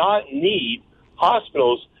 and not need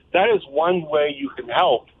hospitals, that is one way you can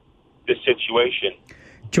help the situation.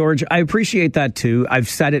 George, I appreciate that too. I've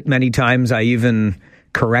said it many times. I even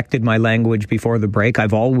corrected my language before the break.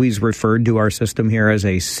 I've always referred to our system here as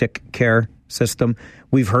a sick care system.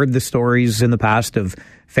 We've heard the stories in the past of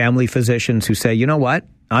family physicians who say, you know what,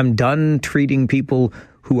 I'm done treating people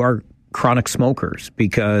who are chronic smokers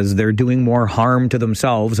because they're doing more harm to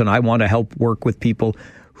themselves, and I want to help work with people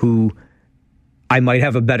who I might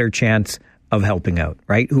have a better chance of helping out,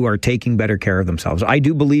 right? Who are taking better care of themselves. I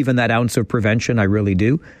do believe in that ounce of prevention. I really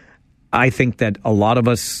do. I think that a lot of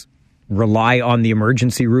us rely on the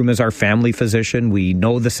emergency room as our family physician. We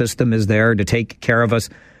know the system is there to take care of us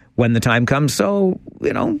when the time comes. So,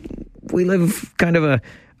 you know, we live kind of a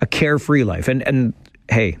carefree life. And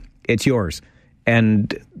hey, it's yours.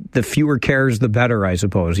 And the fewer cares, the better, I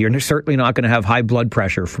suppose. You're certainly not going to have high blood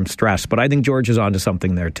pressure from stress. But I think George is onto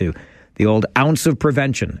something there too. The old ounce of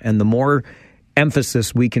prevention, and the more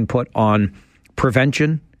emphasis we can put on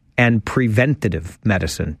prevention and preventative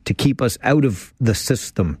medicine to keep us out of the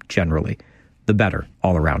system generally, the better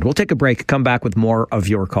all around. We'll take a break, come back with more of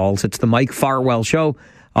your calls. It's the Mike Farwell Show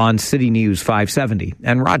on City News 570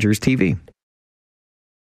 and Rogers TV.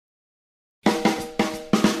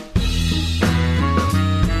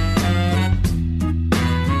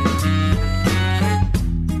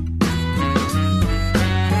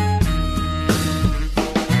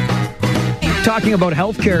 Talking about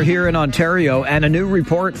healthcare here in Ontario, and a new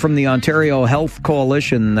report from the Ontario Health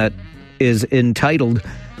Coalition that is entitled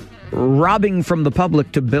Robbing from the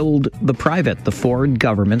Public to Build the Private, the Ford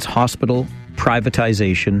Government's Hospital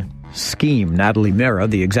Privatization Scheme. Natalie Mira,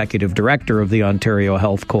 the Executive Director of the Ontario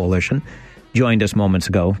Health Coalition, joined us moments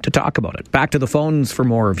ago to talk about it. Back to the phones for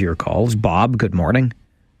more of your calls. Bob, good morning.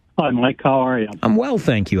 Hi, Mike. How are you? I'm well,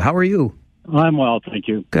 thank you. How are you? I'm well, thank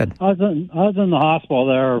you. Good. I was in the hospital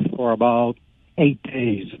there for about 8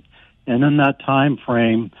 days, and in that time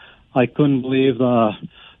frame, I couldn't believe the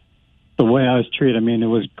way I was treated. I mean, it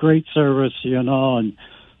was great service, you know, and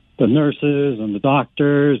the nurses and the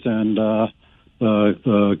doctors and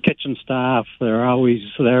the kitchen staff, they're always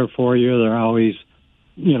there for you. They're always,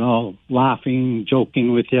 you know, laughing,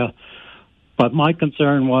 joking with you. But my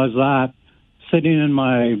concern was that sitting in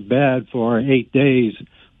my bed for 8 days,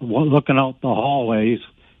 looking out the hallways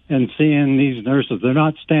and seeing these nurses, they're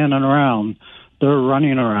not standing around. They're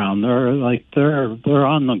running around. They're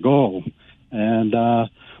on the go, and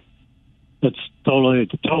it's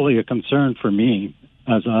totally a concern for me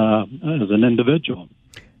as an individual.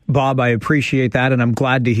 Bob, I appreciate that, and I'm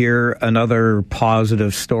glad to hear another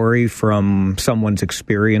positive story from someone's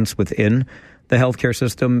experience within the healthcare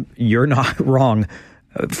system. You're not wrong,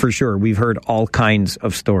 for sure. We've heard all kinds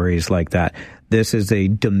of stories like that. This is a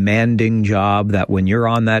demanding job that when you're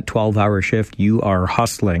on that 12-hour shift, you are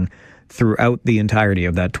hustling throughout the entirety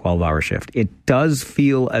of that 12-hour shift. It does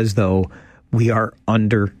feel as though we are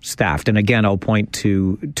understaffed. And again, I'll point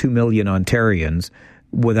to 2 million Ontarians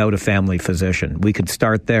without a family physician. We could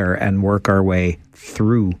start there and work our way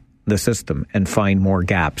through the system and find more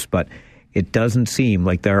gaps. But it doesn't seem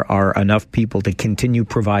like there are enough people to continue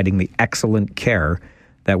providing the excellent care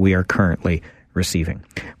that we are currently receiving.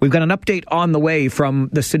 We've got an update on the way from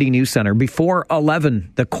the City News Centre. Before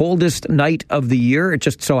 11, the coldest night of the year. It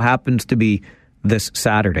just so happens to be this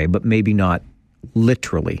Saturday, but maybe not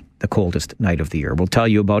literally the coldest night of the year. We'll tell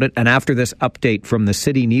you about it. And after this update from the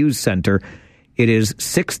City News Centre, it is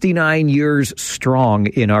 69 years strong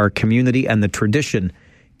in our community, and the tradition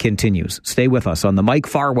continues. Stay with us on the Mike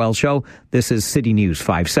Farwell Show. This is City News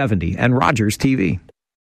 570 and Rogers TV.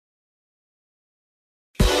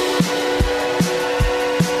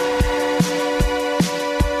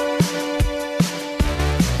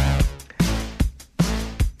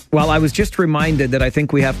 Well, I was just reminded that I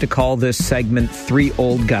think we have to call this segment Three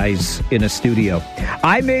Old Guys in a Studio.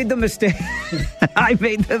 I made the mistake. I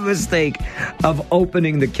made the mistake of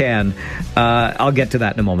opening the can. I'll get to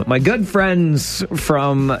that in a moment. My good friends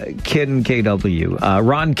from Kin KW,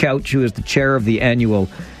 Ron Couch, who is the chair of the Annual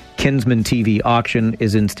Kinsmen TV Auction,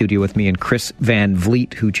 is in studio with me, and Chris Van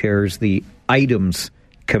Vliet, who chairs the Items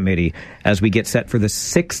Committee, as we get set for the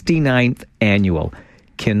 69th Annual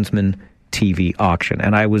Kinsmen TV Auction.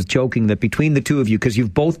 And I was joking that between the two of you, because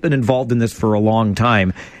you've both been involved in this for a long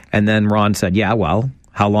time, and then Ron said, yeah, well,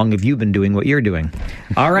 how long have you been doing what you're doing?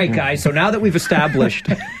 All right, guys, so now that we've established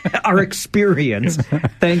our experience,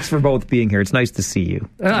 thanks for both being here. It's nice to see you.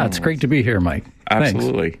 It's great to be here, Mike.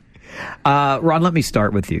 Absolutely. Ron, let me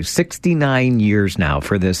start with you. 69 years now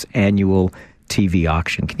for this annual TV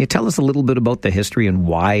auction. Can you tell us a little bit about the history and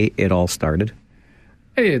why it all started?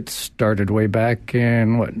 It started way back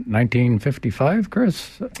in, 1955,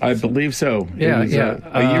 Chris? I believe so. Yeah, it was,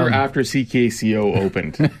 a year after CKCO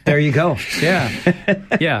opened. There you go. Yeah.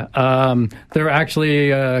 There were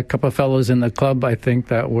actually a couple of fellows in the club, I think,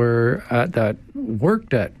 that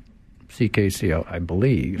worked at CKCO, I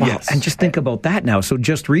believe. Wow. Yes. And just think about that now. So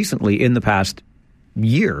just recently, in the past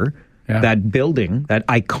year, that building, that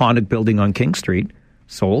iconic building on King Street,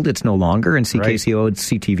 sold. It's no longer, and CKCO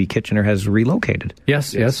CTV Kitchener has relocated.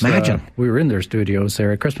 Yes. Imagine. We were in their studios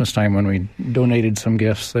there at Christmas time when we donated some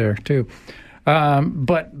gifts there, too.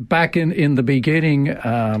 But back in the beginning,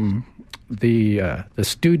 the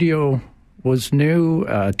studio was new.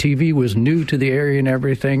 TV was new to the area and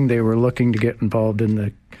everything. They were looking to get involved in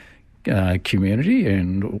the community,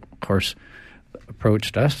 and, of course,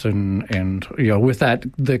 approached us, and with that,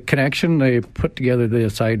 the connection, they put together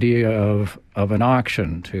this idea of an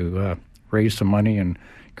auction to raise some money and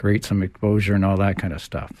create some exposure and all that kind of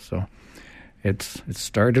stuff. So it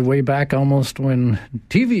started way back almost when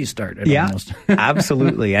TV started. Yeah, almost.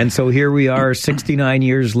 Absolutely. And so here we are 69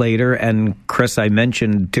 years later, and Chris, I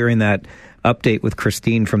mentioned during that update with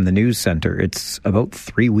Christine from the News Center, it's about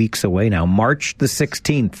 3 weeks away now. March the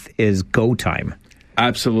 16th is go time.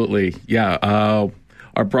 Absolutely, yeah.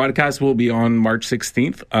 Our broadcast will be on March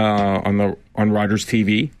 16th on Rogers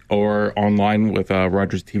TV or online with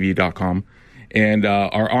rogerstv.com. And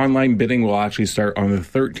our online bidding will actually start on the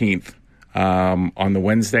 13th on the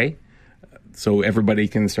Wednesday. So everybody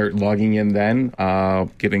can start logging in then,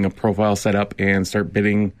 getting a profile set up, and start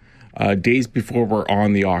bidding days before we're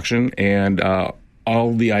on the auction. And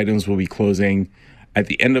all the items will be closing at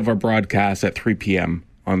the end of our broadcast at 3 p.m.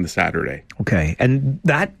 on the Saturday. Okay. And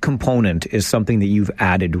that component is something that you've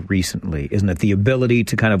added recently, isn't it? The ability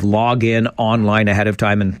to kind of log in online ahead of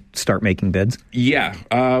time and start making bids?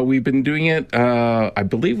 Yeah. We've been doing it, I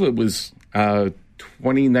believe it was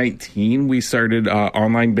 2019 we started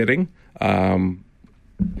online bidding.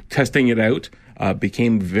 Testing it out.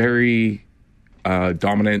 Became very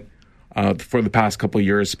dominant for the past couple of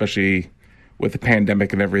years, especially with the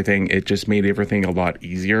pandemic and everything. It just made everything a lot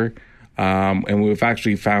easier. And we've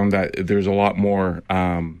actually found that there's a lot more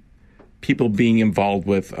people being involved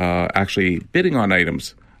with actually bidding on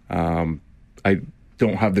items. I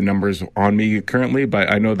don't have the numbers on me currently,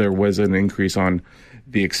 but I know there was an increase on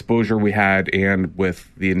the exposure we had and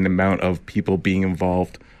with the amount of people being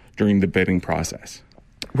involved during the bidding process.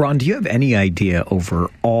 Ron, do you have any idea over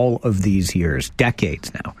all of these years,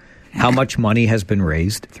 decades now, how much money has been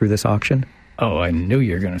raised through this auction? Oh, I knew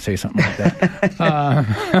you were going to say something like that.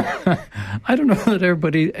 I don't know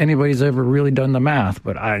that anybody's ever really done the math,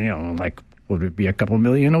 but would it be a couple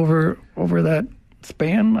million over that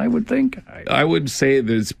span? I would think. I would say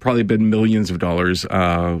there's probably been millions of dollars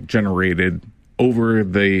generated over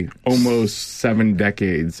the almost 7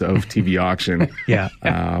 decades of TV auction. Yeah.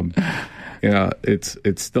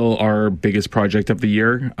 It's still our biggest project of the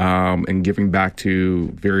year, and giving back to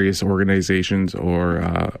various organizations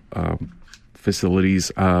or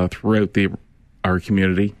facilities throughout our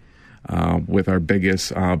community, with our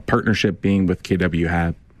biggest partnership being with KW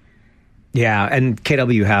Hab. Yeah, and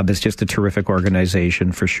KW Hab is just a terrific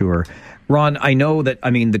organization for sure. Ron, I know that,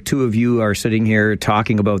 the two of you are sitting here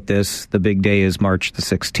talking about this. The big day is March the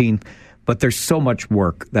 16th, but there's so much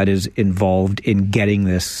work that is involved in getting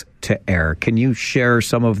this to air. Can you share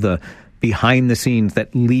some of the behind the scenes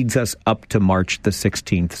that leads us up to March the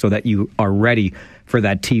 16th so that you are ready for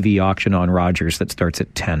that TV auction on Rogers that starts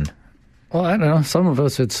at 10? Well, I don't know. Some of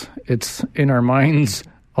us, it's in our minds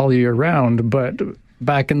all year round, but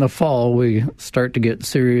back in the fall, we start to get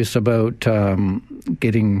serious about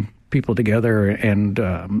getting people together and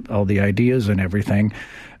all the ideas and everything.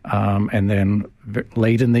 And then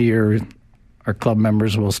late in the year, our club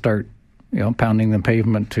members will start, pounding the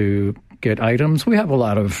pavement to get items. We have a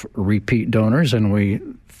lot of repeat donors, and we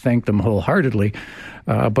thank them wholeheartedly.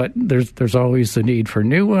 But there's always the need for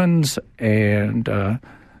new ones, and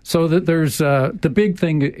so that there's the big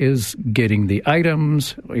thing is getting the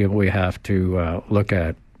items. We have to look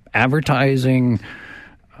at advertising,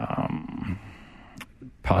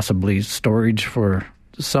 possibly storage for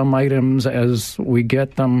some items as we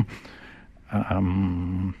get them.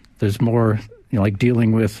 There's more, like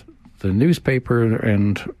dealing with the newspaper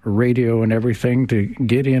and radio and everything to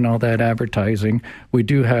get in all that advertising. We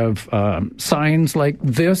do have signs like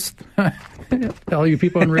this. All you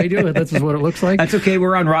people on radio, this is what it looks like. That's okay.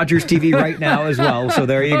 We're on Rogers TV right now as well, so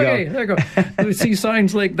there you go. Okay, there you go. We see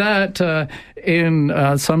signs like that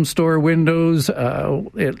in some store windows.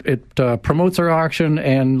 It promotes our auction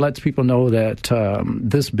and lets people know that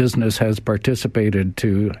this business has participated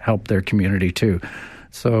to help their community too.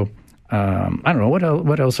 So I don't know,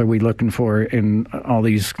 what else are we looking for in all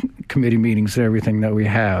these committee meetings and everything that we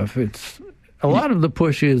have? It's a lot of the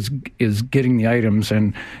push is getting the items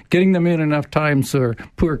and getting them in enough time so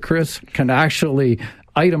poor Chris can actually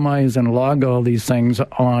itemize and log all these things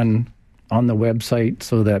on the website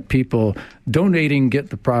so that people donating get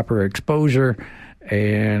the proper exposure,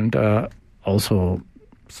 and also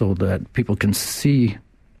so that people can see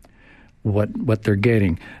what they're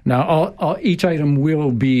getting. Now, each item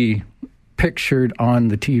will be pictured on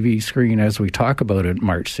the TV screen as we talk about it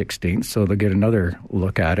March 16th, so they'll get another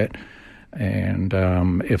look at it. And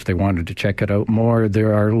if they wanted to check it out more,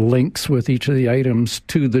 there are links with each of the items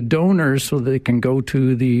to the donors so they can go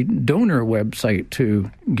to the donor website to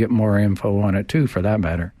get more info on it too, for that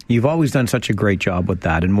matter. You've always done such a great job with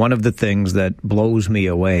that. And one of the things that blows me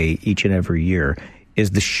away each and every year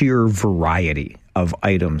is the sheer variety of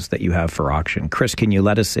items that you have for auction. Chris, can you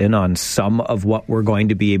let us in on some of what we're going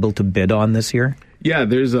to be able to bid on this year? Yeah,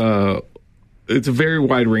 it's a very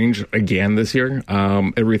wide range again this year.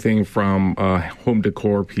 Everything from home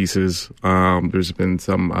decor pieces. There's been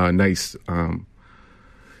some nice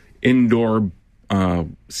indoor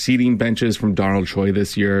seating benches from Donald Choi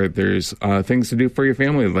this year. There's things to do for your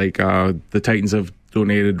family, like the Titans have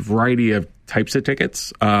donated a variety of types of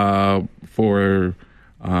tickets for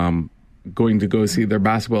going to go see their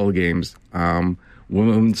basketball games.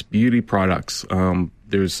 Women's beauty products.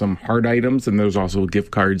 There's some hard items, and there's also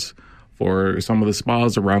gift cards for some of the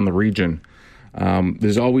spas around the region.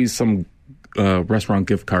 There's always some restaurant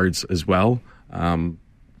gift cards as well,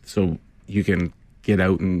 so you can get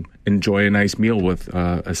out and enjoy a nice meal with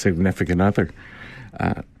a significant other.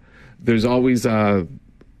 There's always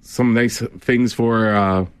some nice things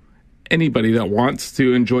for anybody that wants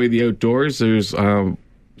to enjoy the outdoors. There's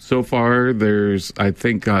so far, there's, I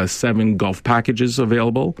think, 7 golf packages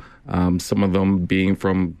available, some of them being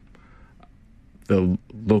from the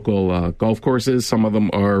local golf courses. Some of them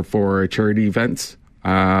are for charity events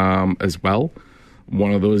as well.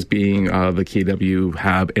 One of those being the KW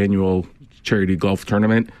Hab annual charity golf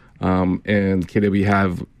tournament. And KW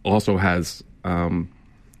Hab also has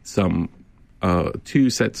some 2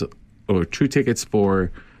 sets or 2 tickets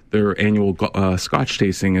for their annual Scotch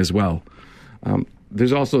tasting as well.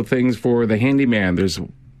 There's also things for the handyman. There's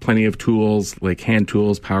plenty of tools like hand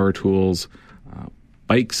tools, power tools,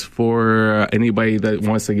 bikes for anybody that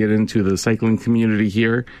wants to get into the cycling community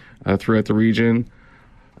here throughout the region.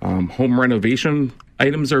 Home renovation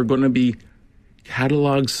items are going to be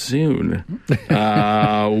cataloged soon.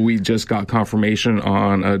 We just got confirmation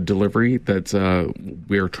on a delivery that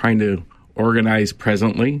we're trying to organize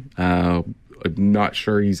presently. Not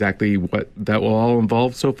sure exactly what that will all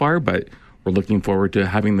involve so far, but we're looking forward to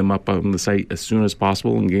having them up on the site as soon as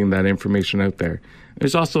possible and getting that information out there.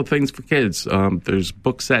 There's also things for kids. There's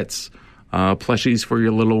book sets, plushies for your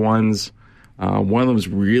little ones. One of them is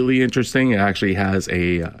really interesting. It actually has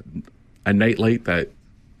a nightlight that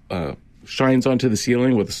shines onto the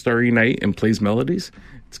ceiling with a starry night and plays melodies.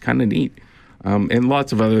 It's kind of neat. And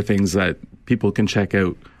lots of other things that people can check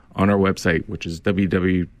out on our website, which is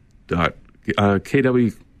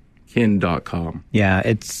www.kwkin.com. Yeah,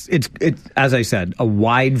 it's as I said, a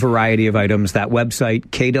wide variety of items. That website,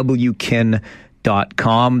 kwkin.com.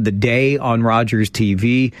 The day on Rogers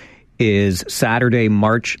TV is Saturday,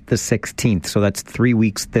 March the 16th. So that's 3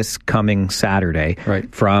 weeks this coming Saturday,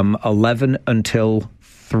 right, from 11 until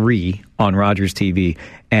 3 on Rogers TV.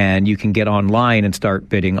 And you can get online and start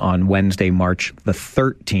bidding on Wednesday, March the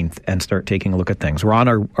 13th, and start taking a look at things. Ron,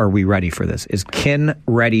 are we ready for this? Is Kin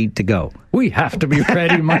ready to go? We have to be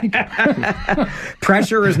ready, Mike.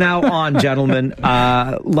 Pressure is now on, gentlemen.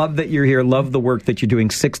 Love that you're here. Love the work that you're doing,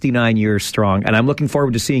 69 years strong. And I'm looking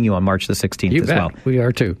forward to seeing you on March the 16th 'bet. Well. We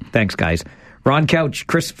are too. Thanks, guys. Ron Couch,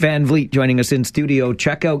 Chris Van Vliet joining us in studio.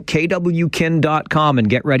 Check out kwkin.com and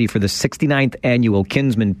get ready for the 69th Annual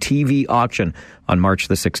Kinsmen TV Auction on March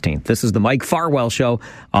the 16th. This is the Mike Farwell Show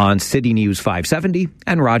on City News 570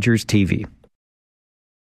 and Rogers TV.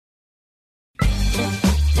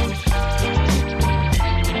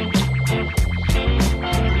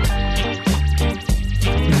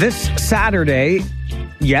 This Saturday,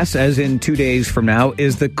 yes, as in 2 days from now,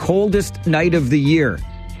 is the coldest night of the year.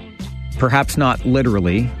 Perhaps not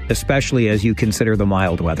literally, especially as you consider the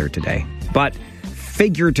mild weather today. But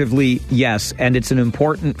figuratively, yes, and it's an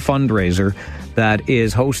important fundraiser that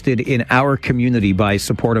is hosted in our community by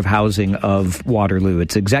Supportive Housing of Waterloo.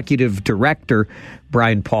 Its Executive Director,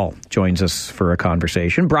 Brian Paul, joins us for a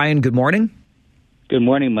conversation. Brian, good morning. Good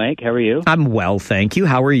morning, Mike. How are you? I'm well, thank you.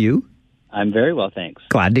 How are you? I'm very well, thanks.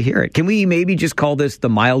 Glad to hear it. Can we maybe just call this the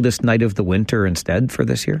mildest night of the winter instead for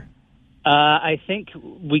this year? I think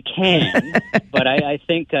we can, but I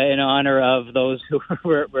think in honor of those who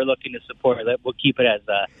we're looking to support, we'll keep it as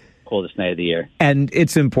the coldest night of the year. And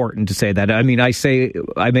it's important to say that. I mean, I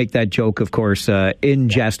make that joke, of course, in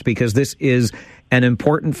jest, because this is an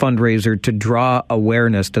important fundraiser to draw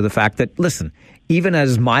awareness to the fact that, listen, even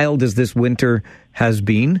as mild as this winter has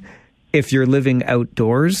been, if you're living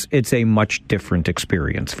outdoors, it's a much different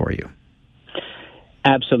experience for you.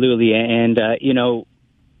 Absolutely. And,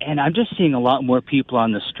 and I'm just seeing a lot more people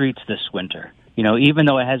on the streets this winter. Even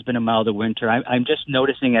though it has been a milder winter, I'm just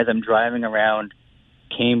noticing as I'm driving around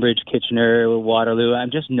Cambridge, Kitchener, Waterloo,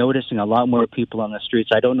 I'm just noticing a lot more people on the streets.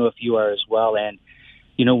 I don't know if you are as well. And,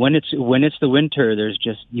 when it's the winter,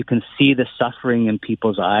 you can see the suffering in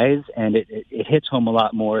people's eyes, and it hits home a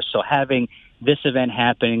lot more. So having this event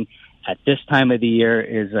happening at this time of the year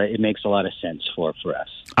it makes a lot of sense for us.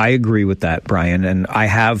 I agree with that, Brian, and I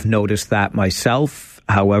have noticed that myself.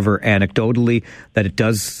 However, anecdotally, that it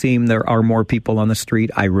does seem there are more people on the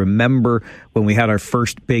street. I remember when we had our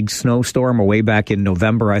first big snowstorm way back in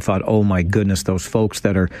November, I thought, oh my goodness, those folks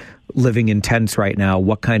that are living in tents right now,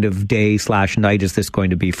 what kind of day/night is this going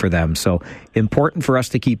to be for them? So important for us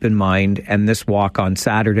to keep in mind, and this walk on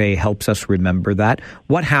Saturday helps us remember that.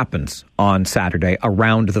 What happens on Saturday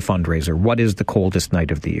around the fundraiser? What is the coldest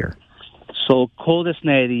night of the year? So coldest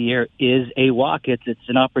night of the year is a walk. It's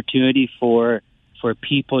an opportunity for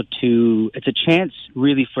people it's a chance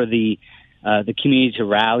really for the community to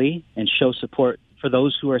rally and show support for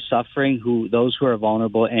those who are suffering, those who are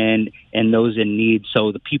vulnerable, and those in need.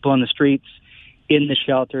 So the people on the streets, in the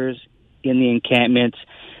shelters, in the encampments.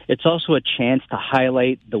 It's also a chance to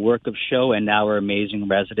highlight the work of SHOW and our amazing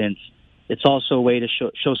residents. It's also a way to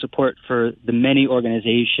show support for the many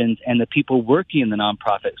organizations and the people working in the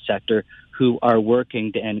nonprofit sector who are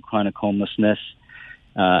working to end chronic homelessness.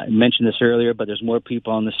 I mentioned this earlier, but there's more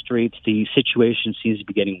people on the streets. The situation seems to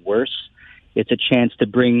be getting worse. It's a chance to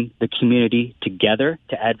bring the community together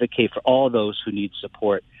to advocate for all those who need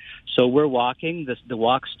support. So we're walking. The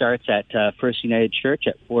walk starts at First United Church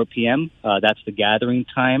at 4 p.m. That's the gathering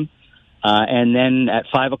time. And then at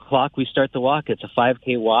 5 o'clock, we start the walk. It's a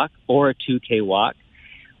 5K walk or a 2K walk.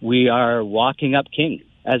 We are walking up King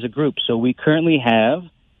as a group. So we currently have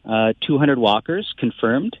 200 walkers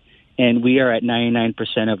confirmed, and we are at 99%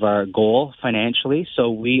 of our goal financially. So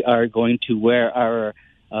we are going to wear our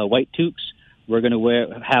white toques. We're going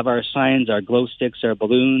to have our signs, our glow sticks, our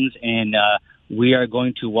balloons, and we are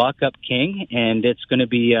going to walk up King, and it's going to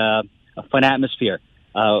be a fun atmosphere,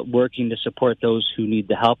 working to support those who need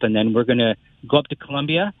the help. And then we're going to go up to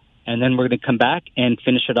Columbia, and then we're going to come back and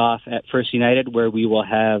finish it off at First United, where we will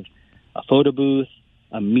have a photo booth,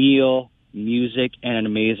 a meal, music, and an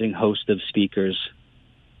amazing host of speakers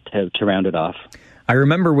to round it off. I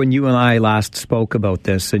remember when you and I last spoke about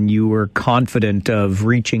this, and you were confident of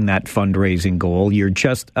reaching that fundraising goal. You're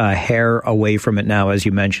just a hair away from it now, as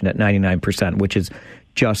you mentioned, at 99%, which is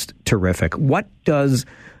just terrific. What does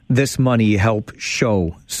this money help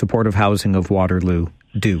SHOW, Supportive Housing of Waterloo,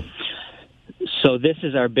 do? So this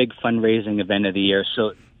is our big fundraising event of the year.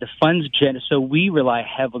 So the funds, so we rely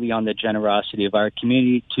heavily on the generosity of our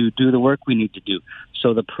community to do the work we need to do.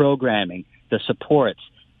 So the programming, the supports,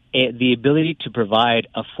 the ability to provide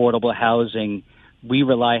affordable housing, we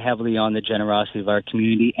rely heavily on the generosity of our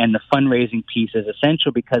community, and the fundraising piece is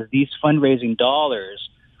essential because these fundraising dollars,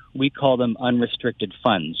 we call them unrestricted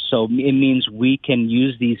funds. So it means we can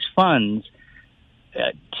use these funds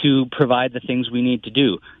to provide the things we need to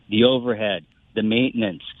do, the overhead, the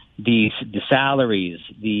maintenance, the salaries,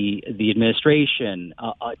 the administration,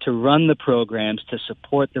 to run the programs, to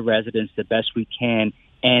support the residents the best we can,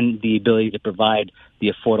 and the ability to provide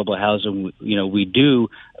the affordable housing, we do.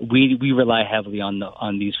 We rely heavily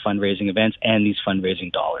on these fundraising events and these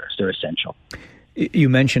fundraising dollars. They're essential. You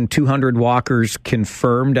mentioned 200 walkers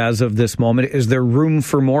confirmed as of this moment. Is there room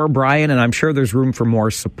for more, Brian? And I'm sure there's room for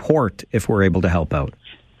more support if we're able to help out.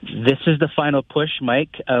 This is the final push,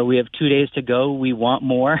 Mike. We have 2 days to go. We want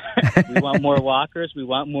more. We want more walkers. We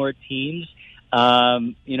want more teams.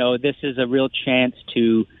 This is a real chance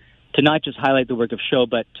to not just highlight the work of SHOW,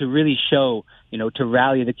 but to really show, to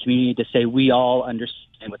rally the community to say we all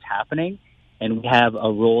understand what's happening and we have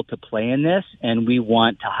a role to play in this, and we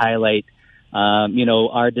want to highlight,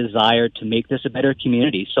 our desire to make this a better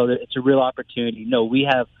community. So that it's a real opportunity. No, we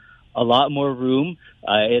have a lot more room.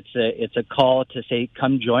 It's a call to say,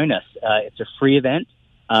 come join us. It's a free event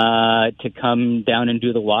to come down and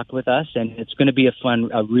do the walk with us, and it's going to be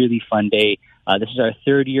a really fun day. This is our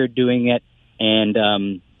third year doing it,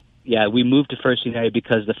 and we moved to First United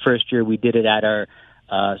because the first year we did it at our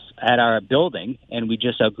at our building, and we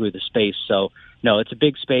just outgrew the space. So, no, it's a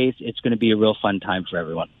big space. It's going to be a real fun time for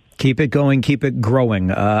everyone. Keep it going. Keep it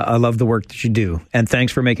growing. I love the work that you do. And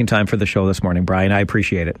thanks for making time for the show this morning, Brian. I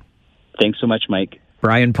appreciate it. Thanks so much, Mike.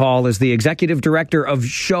 Brian Paul is the Executive Director of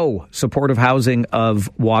SHOW, Supportive Housing of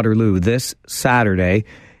Waterloo. This Saturday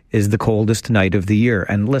is the coldest night of the year.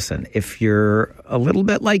 And listen, if you're a little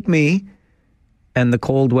bit like me and the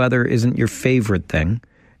cold weather isn't your favorite thing,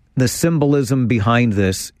 the symbolism behind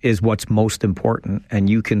this is what's most important. And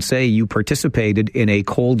you can say you participated in a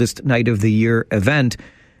coldest night of the year event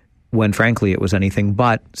when, frankly, it was anything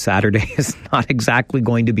but. Saturday is not exactly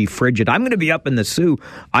going to be frigid. I'm going to be up in the Sioux.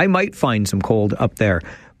 I might find some cold up there.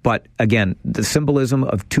 But again, the symbolism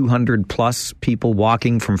of 200 plus people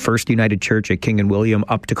walking from First United Church at King and William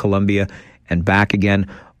up to Columbia and back again,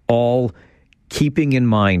 all keeping in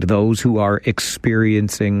mind those who are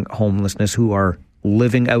experiencing homelessness, who are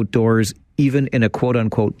living outdoors, even in a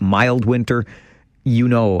quote-unquote mild winter. You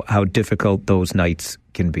know how difficult those nights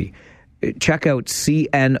can be. Check out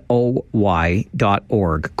cnoy.org,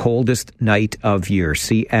 Coldest Night of Year,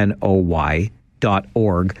 cnoy.org.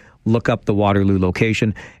 Look up the Waterloo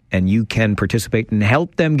location, and you can participate and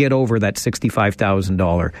help them get over that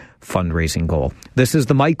 $65,000 fundraising goal. This is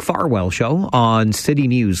the Mike Farwell Show on City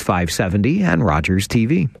News 570 and Rogers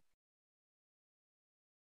TV.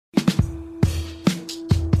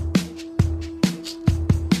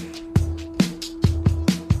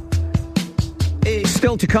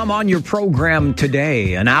 Still to come on your program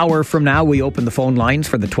today. An hour from now, we open the phone lines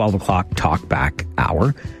for the 12 o'clock Talkback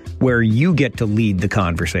Hour, where you get to lead the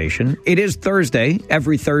conversation. It is Thursday.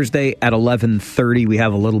 Every Thursday at 11:30, we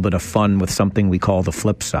have a little bit of fun with something we call the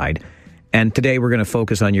Flipside. And today we're going to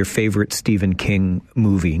focus on your favorite Stephen King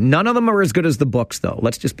movie. None of them are as good as the books, though.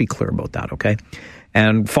 Let's just be clear about that, okay?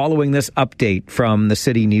 And following this update from the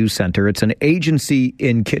City News Center, it's an agency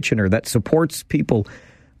in Kitchener that supports people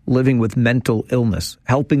living with mental illness,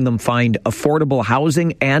 helping them find affordable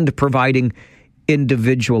housing and providing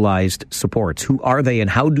individualized supports. Who are they and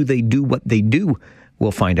how do they do what they do?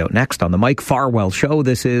 We'll find out next on the Mike Farwell Show.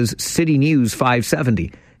 This is City News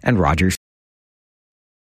 570 and Rogers.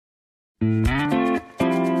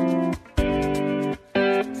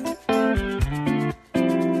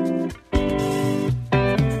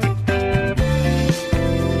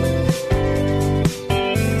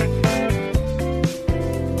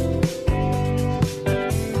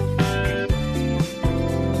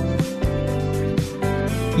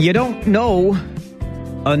 You don't know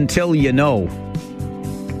until you know.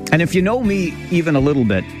 And if you know me even a little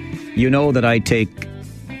bit, you know that I take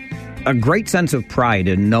a great sense of pride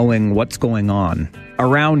in knowing what's going on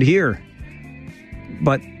around here.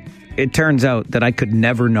 But it turns out that I could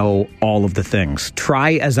never know all of the things.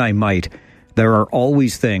 Try as I might, there are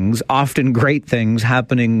always things, often great things,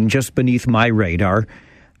 happening just beneath my radar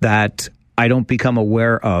that I don't become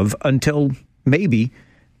aware of until maybe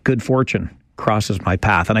good fortune crosses my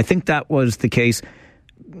path. And I think that was the case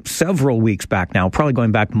several weeks back now, probably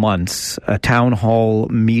going back months, a town hall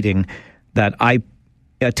meeting that I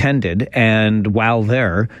attended, and while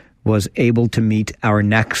there was able to meet our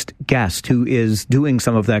next guest who is doing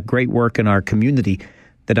some of that great work in our community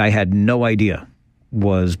that I had no idea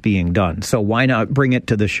was being done. So why not bring it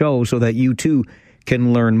to the show so that you too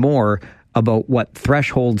can learn more about what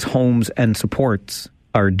Thresholds Homes and Supports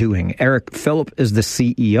are doing. Eric Phillip is the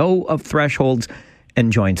CEO of Thresholds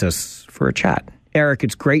and joins us for a chat. Eric,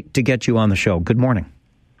 it's great to get you on the show. Good morning.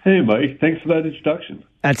 Hey, Mike. Thanks for that introduction.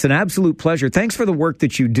 That's an absolute pleasure. Thanks for the work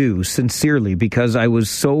that you do, sincerely, because I was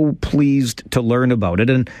so pleased to learn about it.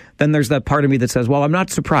 And then there's that part of me that says, well, I'm not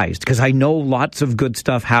surprised, because I know lots of good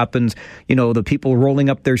stuff happens. You know, the people rolling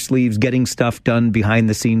up their sleeves, getting stuff done behind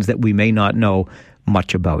the scenes that we may not know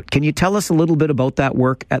much about. Can you tell us a little bit about that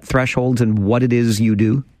work at Thresholds and what it is you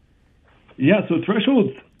do? Yeah, so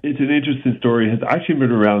Thresholds, it's an interesting story. It has actually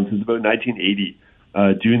been around since about 1980,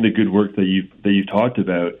 doing the good work that you've talked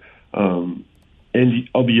about. And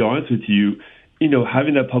I'll be honest with you, you know,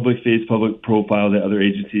 having that public face, public profile that other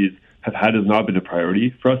agencies have had has not been a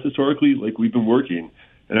priority for us historically. Like, we've been working,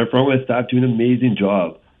 and our frontline staff do an amazing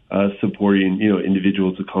job supporting, you know,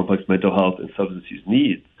 individuals with complex mental health and substance use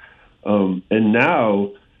needs. And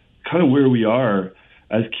now, kind of where we are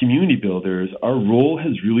as community builders, our role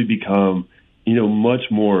has really become, you know, much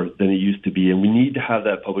more than it used to be. And we need to have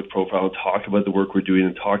that public profile and talk about the work we're doing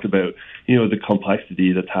and talk about, you know, the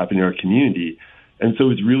complexity that's happening in our community. And so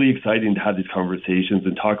it's really exciting to have these conversations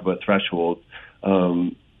and talk about Thresholds,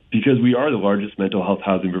 because we are the largest mental health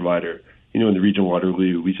housing provider in the region of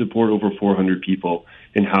Waterloo. We support over 400 people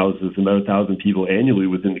in houses, about 1,000 people annually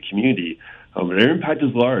within the community. Their impact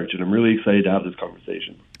is large, and I'm really excited to have this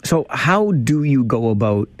conversation. So how do you go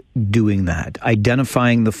about doing that,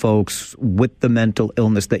 identifying the folks with the mental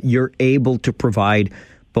illness that you're able to provide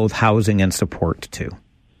both housing and support to?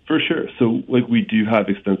 For sure. So we do have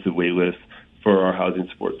extensive wait lists for our housing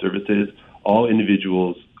support services. All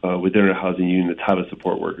individuals within our housing units have a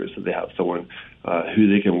support worker, so they have someone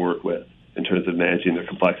who they can work with in terms of managing their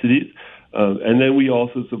complexities. And then we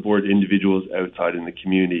also support individuals outside in the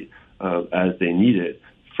community as they need it.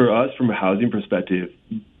 For us, from a housing perspective,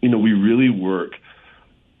 we really work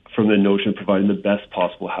from the notion of providing the best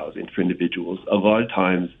possible housing for individuals. A lot of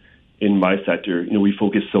times in my sector, we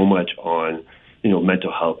focus so much on,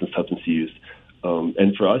 mental health and substance use.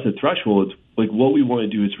 And for us at Threshold, what we want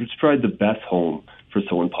to do is provide the best home for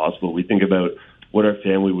someone possible. We think about what our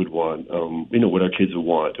family would want, what our kids would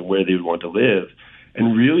want and where they would want to live.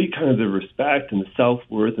 And really kind of the respect and the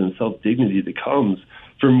self-worth and the self-dignity that comes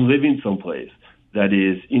from living someplace that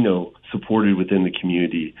is, supported within the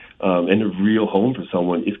community, and a real home for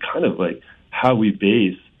someone is kind of how we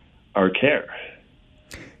base our care.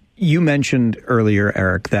 You mentioned earlier,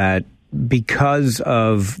 Eric, that because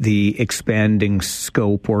of the expanding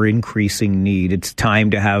scope or increasing need, it's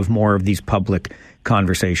time to have more of these public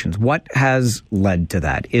conversations. What has led to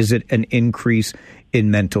that? Is it an increase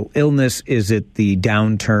in mental illness? Is it the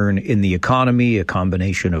downturn in the economy, a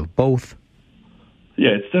combination of both? Yeah,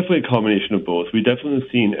 it's definitely a combination of both. We've definitely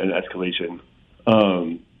seen an escalation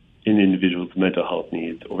in individuals' mental health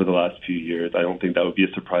needs over the last few years. I don't think that would be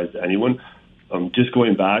a surprise to anyone. Just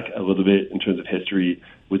going back a little bit in terms of history,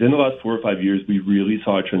 within the last 4 or 5 years, we really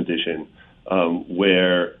saw a transition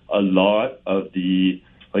where a lot of the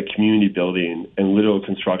community building and literal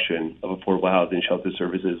construction of affordable housing and shelter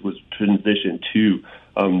services was transitioned to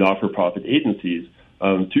not-for-profit agencies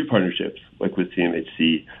through partnerships with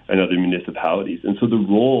CMHC and other municipalities. And so the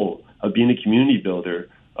role of being a community builder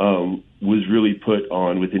was really put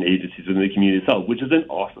on within agencies within the community itself, which is an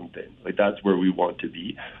awesome thing. That's where we want to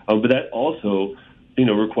be. But that also,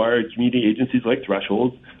 required community agencies like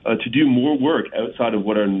Threshold to do more work outside of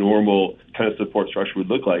what our normal kind of support structure would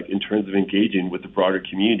look like in terms of engaging with the broader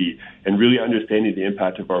community and really understanding the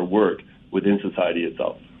impact of our work within society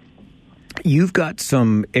itself. You've got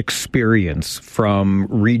some experience from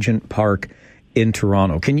Regent Park in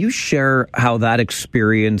Toronto. Can you share how that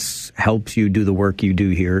experience helps you do the work you do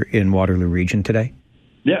here in Waterloo Region today?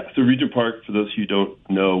 Yeah, so Regent Park, for those who don't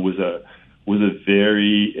know, was a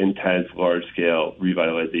very intense, large-scale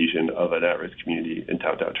revitalization of an at-risk community in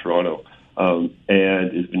downtown Toronto,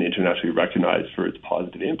 and has been internationally recognized for its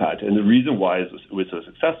positive impact. And the reason why it was so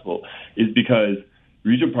successful is because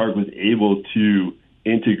Regent Park was able to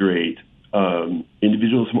integrate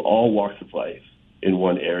individuals from all walks of life in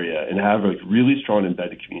one area and have really strong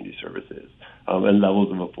embedded community services and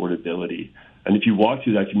levels of affordability. And if you walk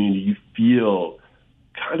through that community, you feel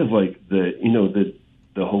kind of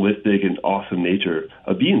the holistic and awesome nature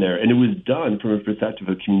of being there. And it was done from a perspective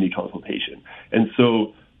of community consultation. And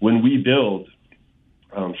so when we build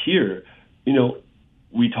here,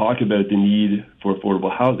 we talk about the need for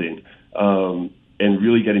affordable housing and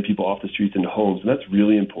really getting people off the streets into homes. And that's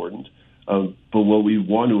really important. But what we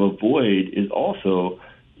want to avoid is also,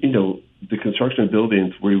 the construction of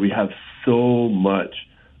buildings where we have so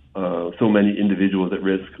many individuals at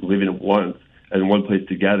risk living at once and in one place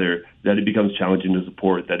together that it becomes challenging to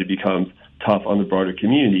support, that it becomes tough on the broader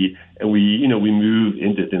community, and we move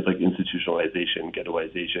into things like institutionalization,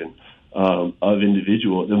 ghettoization of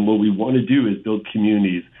individuals. And what we want to do is build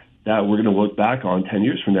communities that we're going to look back on 10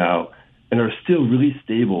 years from now and are still really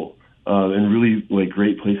stable and really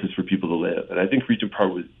great places for people to live. And I think Regent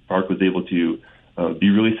Park was able to be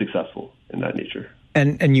really successful in that nature.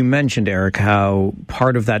 And you mentioned, Eric, how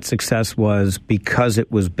part of that success was because it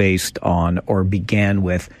was based on or began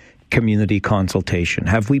with community consultation.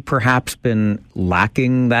 Have we perhaps been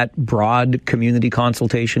lacking that broad community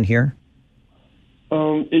consultation here?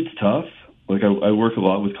 It's tough. I work a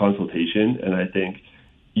lot with consultation, and I think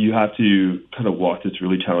you have to kind of walk this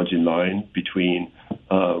really challenging line between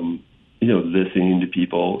listening to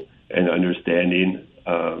people and understanding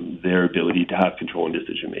their ability to have control in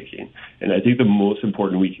decision making. And I think the most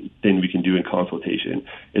important thing we can do in consultation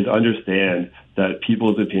is understand that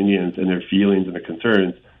people's opinions and their feelings and their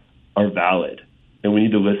concerns are valid. And we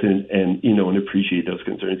need to listen and appreciate those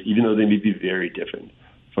concerns, even though they may be very different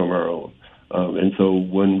from our own. And so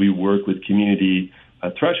when we work with community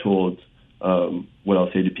thresholds, what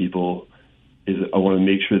I'll say to people is I want to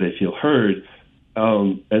make sure they feel heard.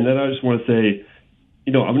 And then I just want to say,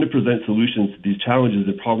 I'm going to present solutions to these challenges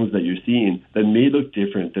and problems that you're seeing that may look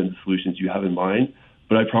different than the solutions you have in mind,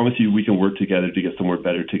 but I promise you we can work together to get somewhere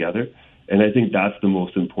better together. And I think that's the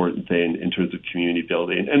most important thing in terms of community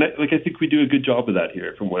building. And I think we do a good job of that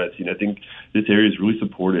here from what I've seen. I think this area is really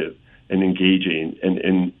supportive and engaging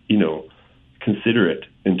and considerate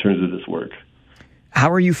in terms of this work.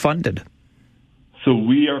 How are you funded? So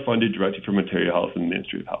we are funded directly from Ontario Health and the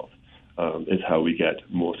Ministry of Health. Is how we get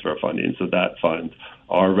most of our funding. So that funds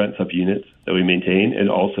our rent sub units that we maintain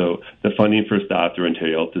and also the funding for staff through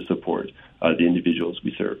Ontario Health to support the individuals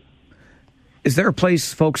we serve. Is there a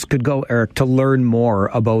place folks could go, Eric, to learn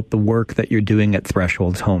more about the work that you're doing at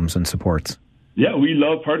Thresholds Homes and Supports? Yeah, we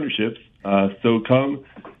love partnerships. So come,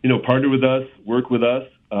 partner with us, work with us.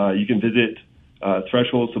 You can visit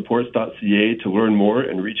thresholdsupports.ca to learn more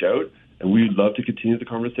and reach out. And we'd love to continue the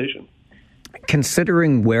conversation.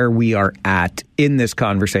 Considering where we are at in this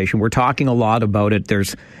conversation, we're talking a lot about it.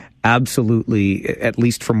 There's absolutely, at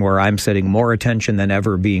least from where I'm sitting, more attention than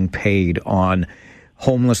ever being paid on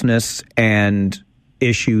homelessness and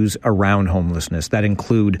issues around homelessness that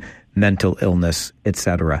include mental illness,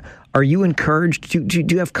 etc. Are you encouraged? Do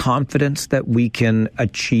you have confidence that we can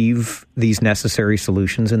achieve these necessary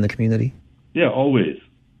solutions in the community? Yeah, always.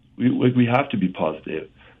 We have to be positive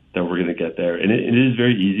that we're going to get there. And it is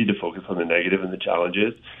very easy to focus on the negative and the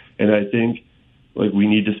challenges. And I think we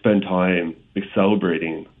need to spend time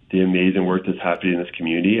celebrating the amazing work that's happening in this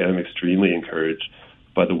community. And I'm extremely encouraged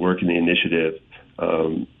by the work and the initiative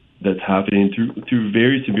that's happening through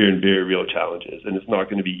very severe and very real challenges. And it's not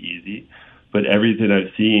going to be easy. But everything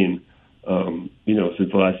I've seen,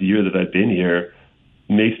 since the last year that I've been here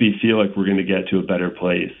makes me feel like we're going to get to a better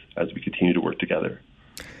place as we continue to work together.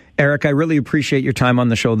 Eric, I really appreciate your time on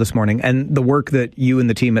the show this morning and the work that you and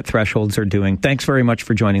the team at Thresholds are doing. Thanks very much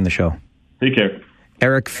for joining the show. Take care.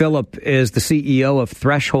 Eric Phillip is the CEO of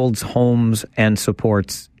Thresholds Homes and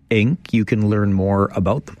Supports, Inc. You can learn more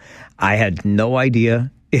about them. I had no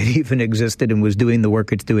idea it even existed and was doing the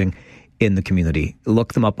work it's doing in the community.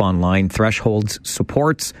 Look them up online,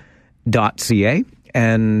 thresholdssupports.ca,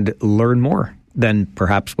 and learn more than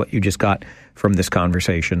perhaps what you just got from this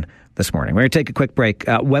conversation this morning. We're going to take a quick break.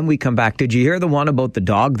 When we come back, did you hear the one about the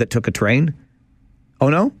dog that took a train? Oh,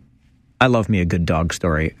 no? I love me a good dog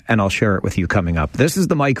story, and I'll share it with you coming up. This is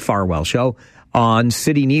the Mike Farwell Show on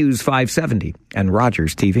City News 570 and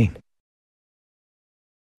Rogers TV.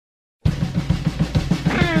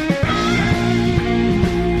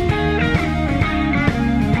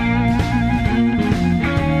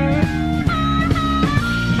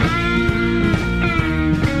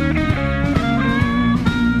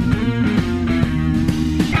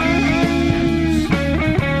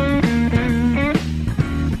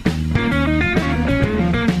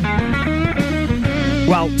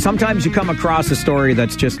 Well, sometimes you come across a story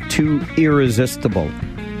that's just too irresistible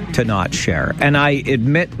to not share. And I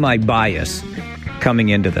admit my bias coming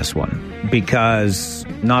into this one, because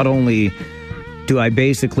not only do I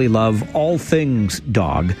basically love all things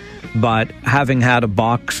dog, but having had a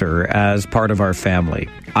boxer as part of our family,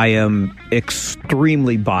 I am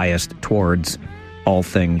extremely biased towards all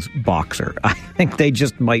things boxer. I think they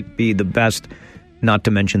just might be the best, not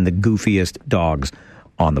to mention the goofiest dogs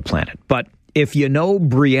on the planet. But if you know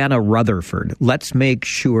Brianna Rutherford, let's make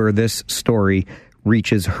sure this story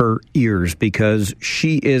reaches her ears, because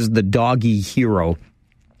she is the doggy hero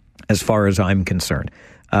as far as I'm concerned.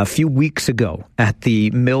 A few weeks ago at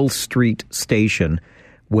the Mill Street station,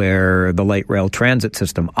 where the light rail transit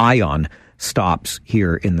system, ION, stops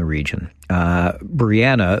here in the region,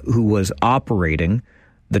 Brianna, who was operating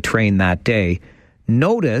the train that day,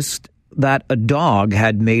 noticed that a dog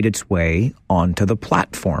had made its way onto the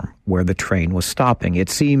platform where the train was stopping. It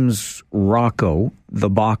seems Rocco, the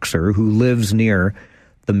boxer who lives near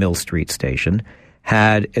the Mill Street station,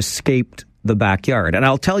 had escaped the backyard. And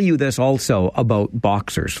I'll tell you this also about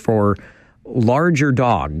boxers. For larger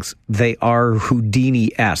dogs, they are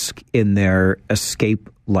Houdini-esque in their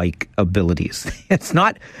escape-like abilities. It's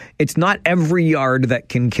not every yard that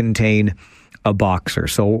can contain a boxer.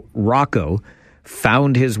 So Rocco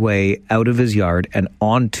found his way out of his yard and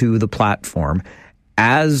onto the platform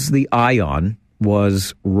as the ION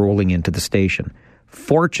was rolling into the station.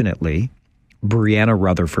 Fortunately, Brianna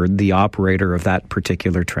Rutherford, the operator of that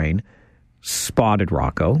particular train, spotted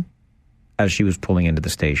Rocco as she was pulling into the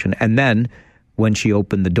station. And then when she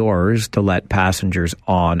opened the doors to let passengers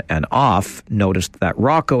on and off, noticed that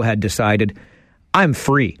Rocco had decided, I'm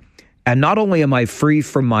free. And not only am I free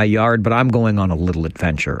from my yard, but I'm going on a little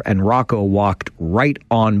adventure. And Rocco walked right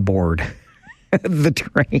on board the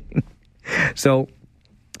train. So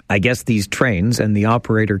I guess these trains and the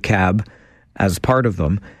operator cab as part of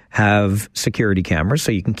them, have security cameras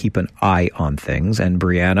so you can keep an eye on things. And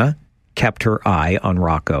Brianna kept her eye on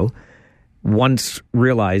Rocco. Once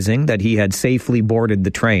realizing that he had safely boarded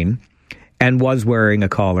the train and was wearing a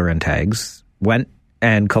collar and tags, went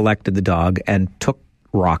and collected the dog and took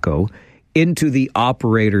Rocco into the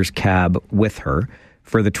operator's cab with her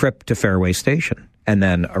for the trip to Fairway Station. And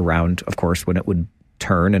then around, of course, when it would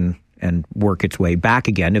turn and work its way back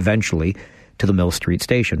again, eventually to the Mill Street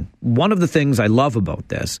Station. One of the things I love about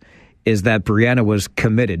this is that Brianna was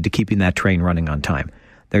committed to keeping that train running on time.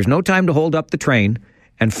 There's no time to hold up the train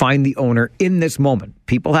and find the owner in this moment.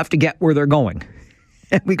 People have to get where they're going.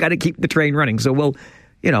 And we got to keep the train running. So we'll,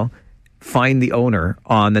 find the owner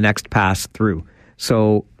on the next pass through.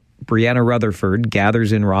 So Brianna Rutherford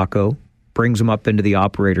gathers in Rocco, brings him up into the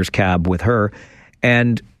operator's cab with her,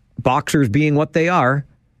 and boxers being what they are,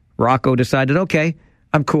 Rocco decided, okay,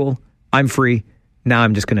 I'm cool, I'm free, now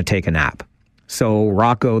I'm just going to take a nap. So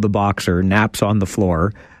Rocco, the boxer, naps on the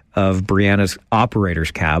floor of Brianna's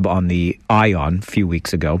operator's cab on the Ion a few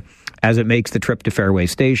weeks ago. As it makes the trip to Fairway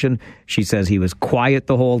Station, she says he was quiet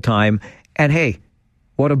the whole time, and hey,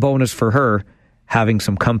 what a bonus for her having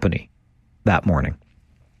some company that morning.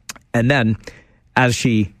 And then, as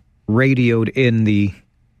she radioed in the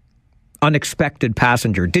unexpected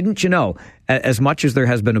passenger, didn't you know, as much as there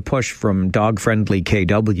has been a push from dog-friendly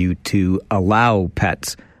KW to allow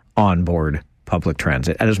pets on board public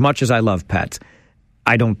transit, and as much as I love pets,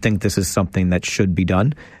 I don't think this is something that should be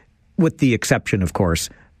done, with the exception, of course,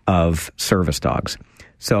 of service dogs.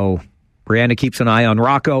 So Brianna keeps an eye on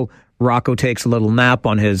Rocco. Rocco takes a little nap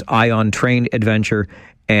on his Ion train adventure,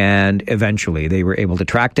 and eventually they were able to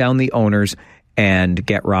track down the owners and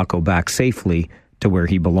get Rocco back safely to where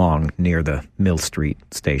he belonged, near the Mill Street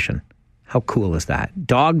Station. How cool is that?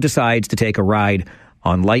 Dog decides to take a ride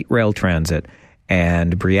on light rail transit,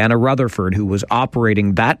 and Brianna Rutherford, who was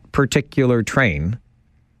operating that particular train,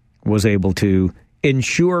 was able to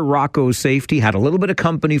ensure Rocco's safety, had a little bit of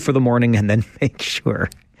company for the morning, and then make sure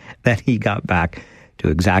that he got back to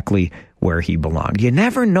exactly where he belonged. You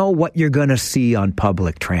never know what you're going to see on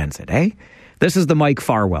public transit, eh? This is the Mike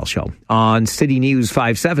Farwell Show on City News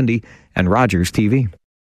 570 and Rogers TV.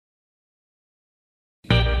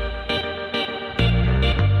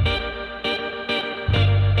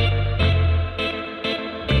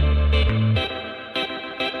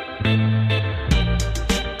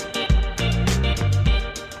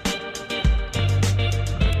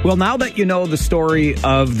 Well, now that you know the story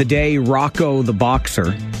of the day Rocco the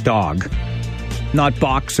boxer, dog, not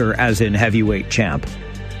boxer as in heavyweight champ,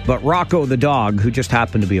 but Rocco the dog, who just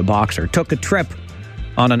happened to be a boxer, took a trip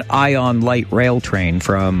on an Ion light rail train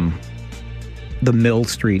from the Mill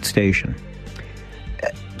Street Station.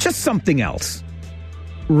 Just something else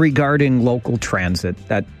regarding local transit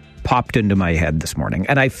that popped into my head this morning.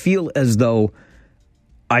 And I feel as though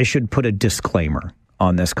I should put a disclaimer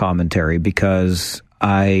on this commentary because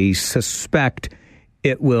I suspect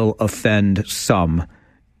it will offend some,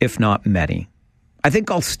 if not many. I think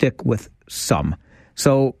I'll stick with some.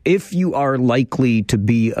 So if you are likely to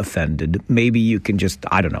be offended, maybe you can just,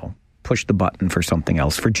 I don't know, push the button for something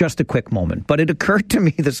else for just a quick moment. But it occurred to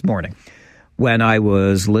me this morning when I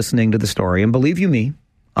was listening to the story, and believe you me,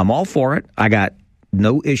 I'm all for it. I got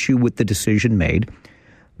no issue with the decision made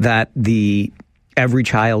that the Every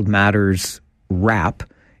Child Matters rap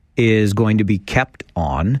is going to be kept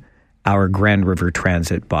on our Grand River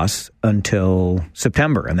Transit bus until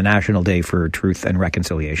September and the National Day for Truth and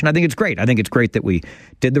Reconciliation. I think it's great. I think it's great that we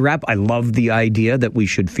did the rap. I love the idea that we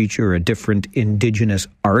should feature a different Indigenous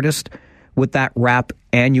artist with that rap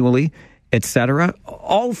annually, etc.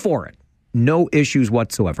 All for it. No issues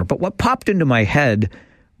whatsoever. But what popped into my head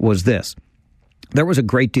was this. There was a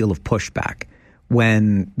great deal of pushback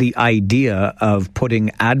when the idea of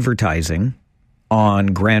putting advertising on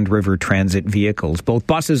Grand River Transit vehicles, both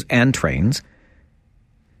buses and trains,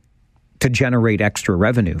 to generate extra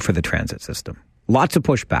revenue for the transit system. Lots of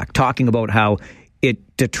pushback, talking about how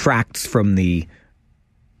it detracts from the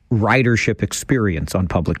ridership experience on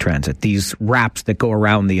public transit, these wraps that go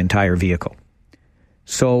around the entire vehicle.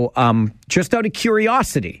 So just out of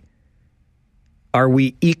curiosity, are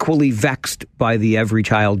we equally vexed by the Every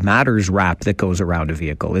Child Matters wrap that goes around a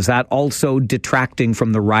vehicle? Is that also detracting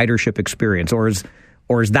from the ridership experience? Or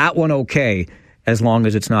is that one okay as long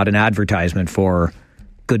as it's not an advertisement for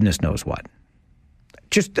goodness knows what?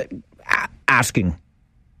 Just asking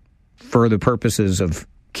for the purposes of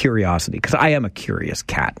curiosity, because I am a curious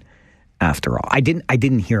cat after all. I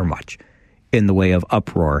didn't hear much in the way of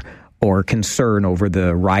uproar or concern over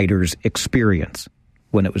the rider's experience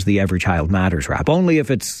when it was the Every Child Matters rap, only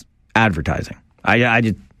if it's advertising. I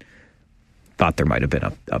just thought there might have been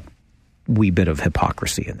a wee bit of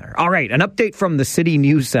hypocrisy in there. All right, an update from the City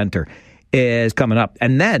News Center is coming up.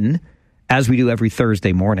 And then, as we do every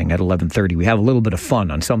Thursday morning at 11:30, we have a little bit of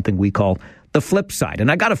fun on something we call the Flipside.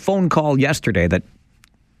 And I got a phone call yesterday that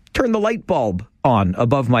turned the light bulb on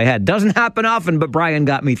above my head. Doesn't happen often, but Brian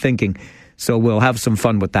got me thinking. So we'll have some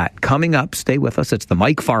fun with that. Coming up, stay with us. It's the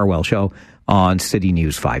Mike Farwell Show on City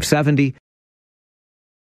News 570.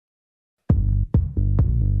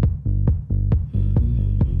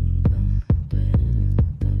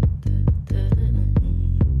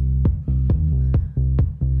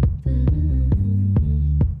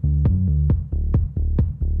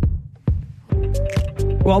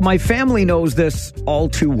 Well, my family knows this all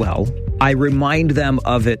too well. I remind them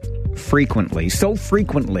of it frequently, so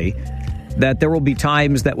frequently that there will be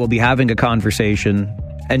times that we'll be having a conversation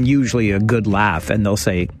and usually a good laugh, and they'll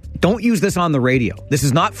say, don't use this on the radio. This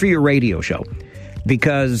is not for your radio show.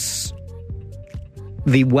 Because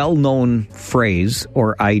the well-known phrase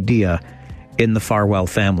or idea in the Farwell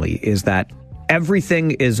family is that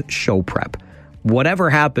everything is show prep.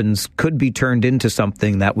 Whatever happens could be turned into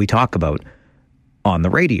something that we talk about on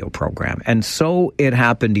the radio program. And so it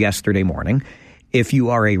happened yesterday morning. If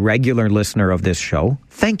you are a regular listener of this show,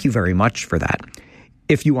 thank you very much for that.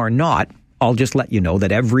 If you are not, I'll just let you know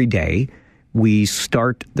that every day we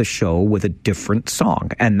start the show with a different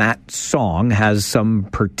song, and that song has some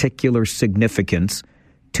particular significance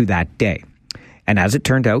to that day. And as it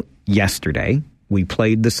turned out, yesterday we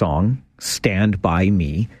played the song Stand By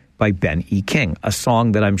Me by Ben E. King, a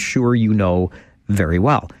song that I'm sure you know very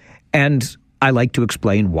well. And I like to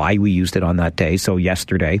explain why we used it on that day. So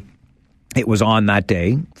yesterday, it was on that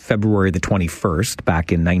day, February the 21st,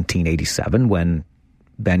 back in 1987, when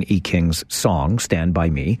Ben E. King's song, Stand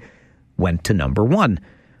By Me, went to number one.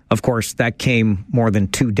 Of course, that came more than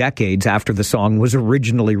 2 decades after the song was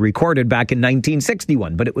originally recorded back in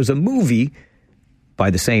 1961. But it was a movie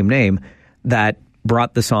by the same name that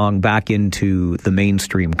brought the song back into the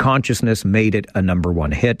mainstream consciousness, made it a number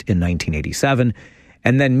one hit in 1987.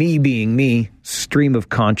 And then me being me, stream of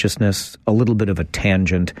consciousness, a little bit of a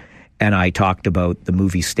tangent, and I talked about the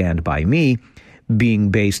movie Stand By Me being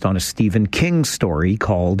based on a Stephen King story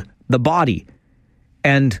called The Body.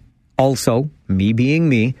 And also, me being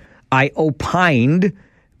me, I opined,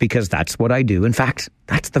 because that's what I do. In fact,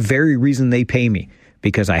 that's the very reason they pay me,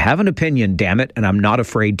 because I have an opinion, damn it, and I'm not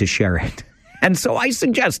afraid to share it. And so I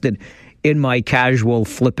suggested, in my casual,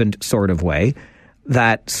 flippant sort of way,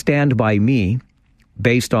 that Stand By Me,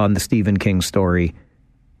 based on the Stephen King story,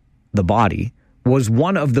 The Body, was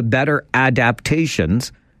one of the better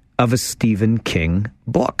adaptations of a Stephen King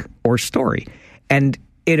book or story. And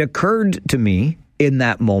it occurred to me in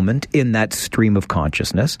that moment, in that stream of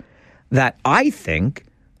consciousness, that I think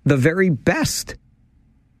the very best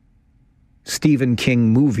Stephen King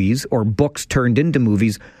movies or books turned into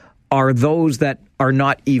movies are those that are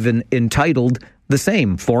not even entitled the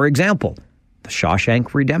same. For example, The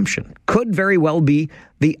Shawshank Redemption could very well be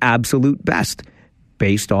the absolute best,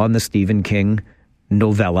 based on the Stephen King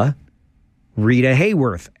novella Rita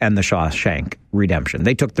Hayworth and The Shawshank Redemption.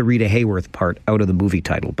 They took the Rita Hayworth part out of the movie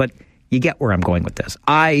title, but you get where I'm going with this.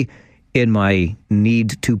 I, in my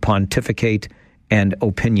need to pontificate and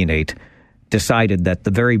opinionate, decided that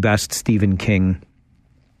the very best Stephen King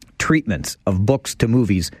treatments of books to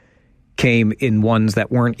movies came in ones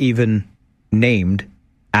that weren't even named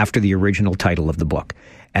after the original title of the book.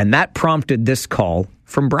 And that prompted this call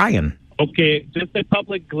from Brian. Okay, just a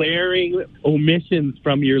couple of glaring omissions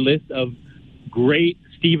from your list of great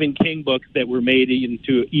Stephen King books that were made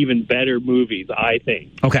into even better movies, I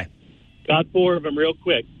think. Okay. Got 4 of them real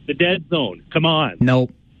quick. The Dead Zone, come on. No.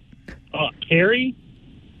 Carrie?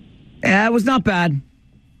 It was not bad.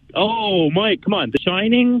 Oh, Mike, come on. The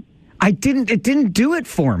Shining? It didn't do it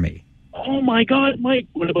for me. Oh, my God, Mike.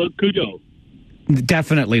 What about Cujo?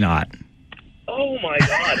 Definitely not. Oh my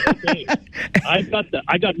God! Okay.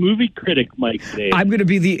 I got movie critic Mike today. I'm going to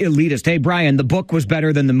be the elitist. Hey, Brian, the book was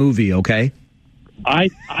better than the movie. Okay. I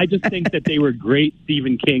just think that they were great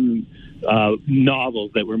Stephen King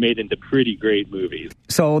novels that were made into pretty great movies.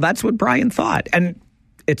 So that's what Brian thought, and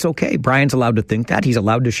it's okay. Brian's allowed to think that. He's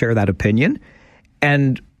allowed to share that opinion.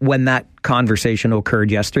 And when that conversation occurred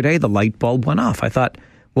yesterday, the light bulb went off. I thought,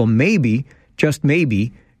 well, maybe, just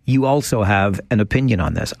maybe, you also have an opinion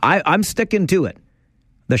on this. I'm sticking to it.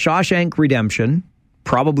 The Shawshank Redemption,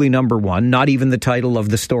 probably number one, not even the title of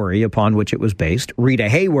the story upon which it was based. Rita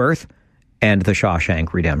Hayworth and The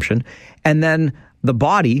Shawshank Redemption. And then The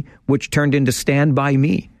Body, which turned into Stand By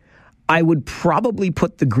Me. I would probably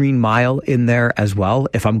put The Green Mile in there as well.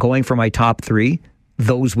 If I'm going for my top 3,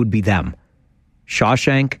 those would be them.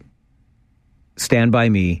 Shawshank, Stand By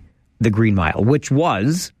Me, The Green Mile, which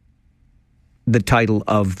was the title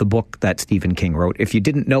of the book that Stephen King wrote. If you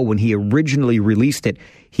didn't know, when he originally released it,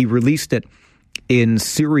 he released it in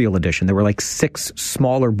serial edition. There were like 6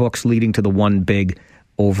 smaller books leading to the one big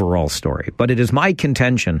overall story. But it is my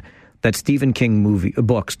contention that Stephen King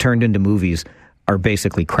books turned into movies are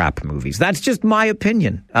basically crap movies. That's just my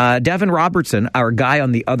opinion. Devin Robertson, our guy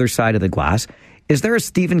on the other side of the glass, is there a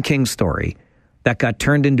Stephen King story that got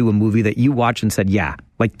turned into a movie that you watched and said, yeah,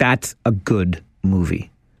 like that's a good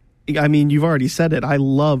movie? I mean, you've already said it. I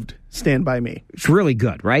loved Stand By Me. It's really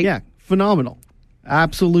good, right? Yeah, phenomenal.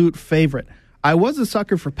 Absolute favorite. I was a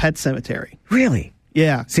sucker for Pet Sematary. Really?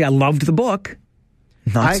 Yeah. See, I loved the book.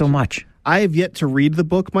 Not so much. I have yet to read the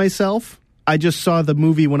book myself. I just saw the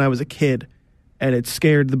movie when I was a kid, and it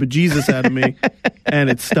scared the bejesus out of me, and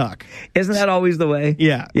it stuck. Isn't that always the way?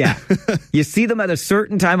 Yeah. Yeah. You see them at a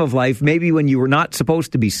certain time of life, maybe when you were not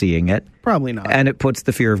supposed to be seeing it. Probably not. And it puts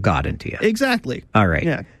the fear of God into you. Exactly. All right.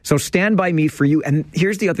 Yeah. So Stand By Me for you. And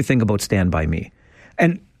here's the other thing about Stand By Me.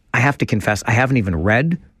 And I have to confess, I haven't even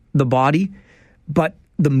read The Body, but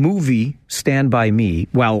the movie Stand By Me,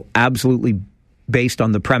 while absolutely based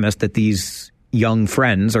on the premise that these young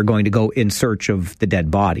friends are going to go in search of the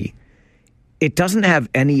dead body, it doesn't have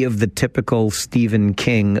any of the typical Stephen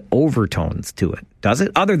King overtones to it, does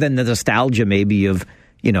it? Other than the nostalgia maybe of,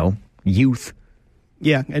 youth.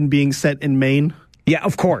 Yeah, and being set in Maine. Yeah,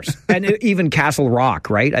 of course. And even Castle Rock,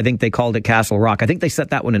 right? I think they called it Castle Rock. I think they set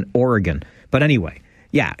that one in Oregon. But anyway,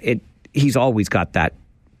 yeah, he's always got that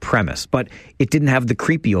premise. But it didn't have the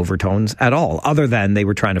creepy overtones at all, other than they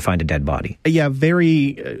were trying to find a dead body. Yeah,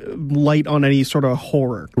 very light on any sort of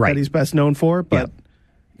horror that he's best known for. But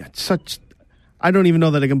it's such... I don't even know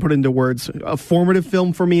that I can put into words. A formative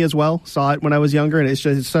film for me as well. Saw it when I was younger, and it's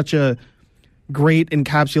such a great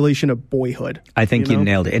encapsulation of boyhood. I think you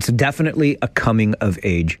nailed it. It's definitely a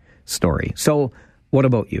coming-of-age story. So what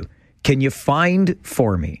about you? Can you find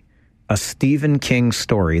for me a Stephen King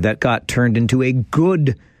story that got turned into a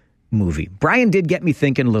good movie? Brian did get me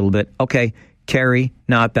thinking a little bit. Okay, Carrie,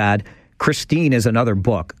 not bad. Christine is another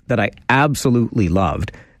book that I absolutely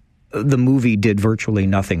loved. The movie did virtually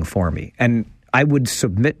nothing for me. And I would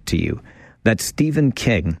submit to you that Stephen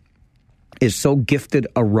King is so gifted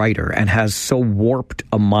a writer and has so warped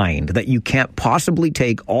a mind that you can't possibly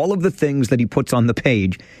take all of the things that he puts on the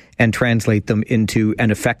page and translate them into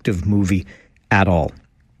an effective movie at all.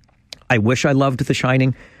 I wish I loved The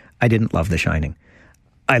Shining. I didn't love The Shining.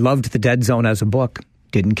 I loved The Dead Zone as a book.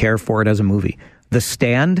 Didn't care for it as a movie. The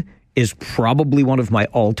Stand is probably one of my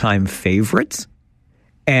all-time favorites.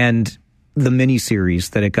 And the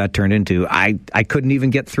miniseries that it got turned into, I couldn't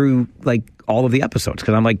even get through like all of the episodes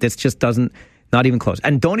because I'm like, this just doesn't, not even close.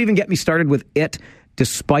 And don't even get me started with it,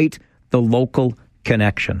 despite the local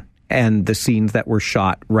connection and the scenes that were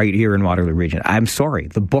shot right here in Waterloo region. I'm sorry,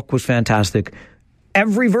 the book was fantastic.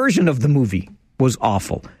 Every version of the movie was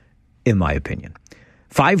awful, in my opinion.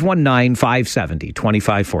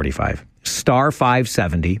 519-570-2545, star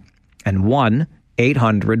 570, and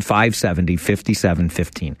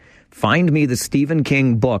 1-800-570-5715. Find me the Stephen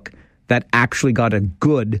King book that actually got a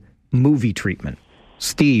good movie treatment.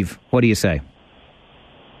 Steve, what do you say?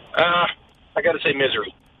 I got to say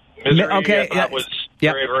Misery. Misery, okay, I thought was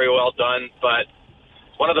very, very well done, but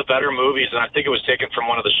one of the better movies, and I think it was taken from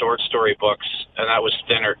one of the short story books, and that was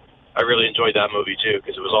Thinner. I really enjoyed that movie, too,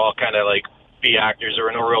 because it was all kind of like B actors. There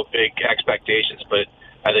were no real big expectations, but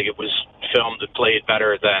I think it was filmed and played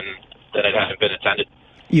better than it had been intended.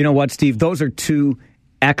 You know what, Steve? Those are two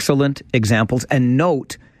excellent examples. And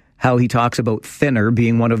note how he talks about Thinner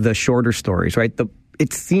being one of the shorter stories, right?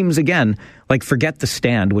 It seems, again, like forget The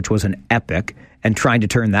Stand, which was an epic, and trying to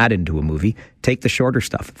turn that into a movie. Take the shorter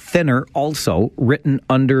stuff. Thinner, also written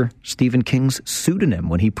under Stephen King's pseudonym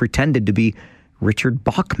when he pretended to be Richard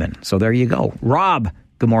Bachman. So there you go. Rob,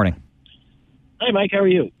 good morning. Hi, Mike. How are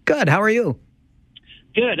you? Good. How are you?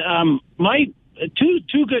 Good. My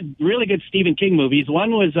two good, really good Stephen King movies. One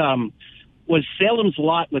was Salem's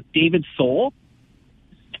Lot with David Soul.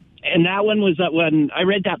 And that one was when I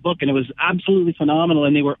read that book, and it was absolutely phenomenal.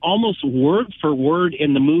 And they were almost word for word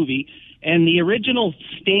in the movie. And the original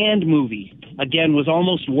Stand movie, again, was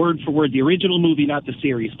almost word for word. The original movie, not the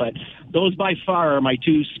series. But those by far are my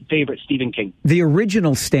two favorite Stephen King. The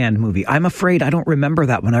original Stand movie, I'm afraid I don't remember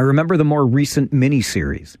that one. I remember the more recent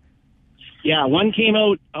miniseries. Yeah, one came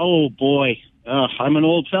out, oh boy, I'm an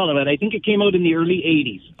old fella, but I think it came out in the early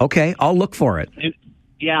 80s. Okay, I'll look for it.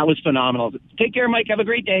 Yeah, it was phenomenal. Take care, Mike. Have a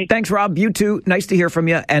great day. Thanks, Rob. You too. Nice to hear from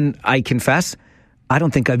you. And I confess, I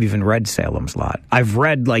don't think I've even read Salem's Lot. I've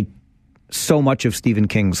read, so much of Stephen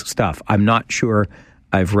King's stuff. I'm not sure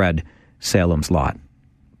I've read Salem's Lot.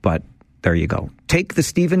 But there you go. Take the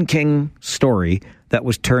Stephen King story that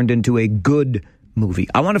was turned into a good movie.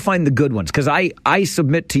 I want to find the good ones, because I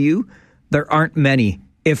submit to you, there aren't many,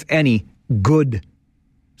 if any, good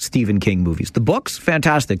Stephen King movies. The books,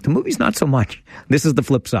 fantastic. The movies, not so much. This is The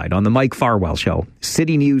Flipside on the Mike Farwell Show,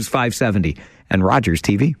 City News 570 and Rogers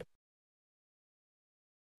TV.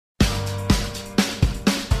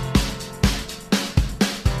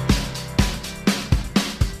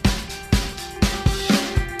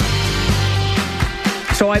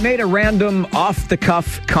 So I made a random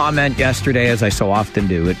off-the-cuff comment yesterday, as I so often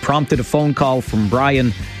do. It prompted a phone call from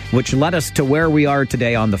Brian, which led us to where we are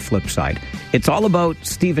today on The Flip Side. It's all about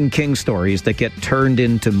Stephen King stories that get turned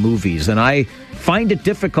into movies, and I find it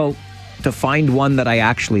difficult to find one that I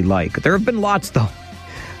actually like. There have been lots, though.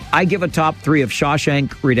 I give a top 3 of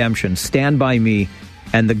Shawshank Redemption, Stand By Me,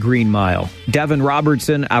 and The Green Mile. Devin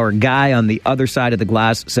Robertson, our guy on the other side of the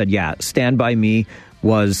glass, said, yeah, Stand By Me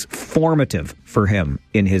was formative for him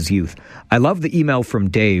in his youth. I love the email from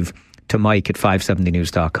Dave to Mike at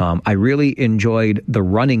 570news.com. I really enjoyed The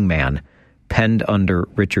Running Man, penned under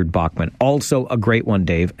Richard Bachman. Also a great one,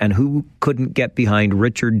 Dave. And who couldn't get behind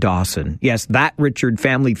Richard Dawson? Yes, that Richard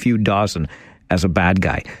Family Feud Dawson as a bad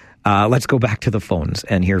guy. Let's go back to the phones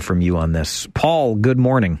and hear from you on this. Paul, good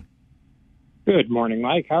morning. Good morning,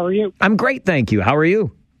 Mike. How are you? I'm great, thank you. How are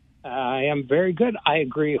you? I am very good. I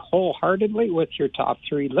agree wholeheartedly with your top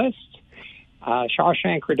 3 list.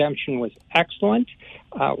 Shawshank Redemption was excellent.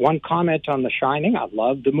 One comment on The Shining. I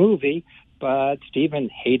loved the movie, but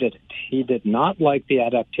Stephen hated it. He did not like the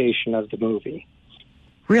adaptation of the movie.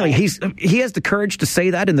 Really? He has the courage to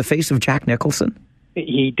say that in the face of Jack Nicholson?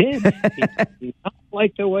 He did. He did not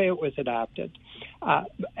like the way it was adapted.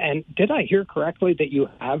 And did I hear correctly that you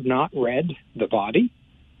have not read The Body?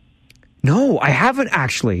 No, I haven't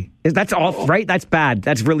actually. That's all right? That's bad.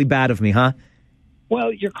 That's really bad of me, huh?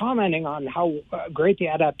 Well, you're commenting on how great the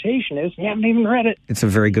adaptation is, and you haven't even read it. It's a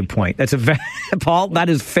very good point. That's Paul, that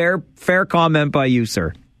is fair comment by you,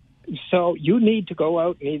 sir. So you need to go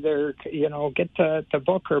out and either, get the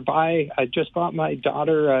book or buy. I just bought my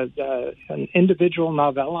daughter an individual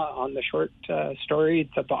novella on the short story,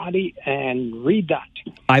 The Body, and read that.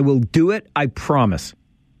 I will do it, I promise.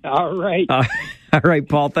 All right. All right,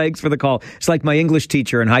 Paul, thanks for the call. It's like my English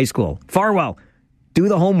teacher in high school. Farwell, do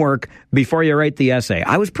the homework before you write the essay.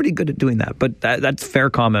 I was pretty good at doing that, but that's fair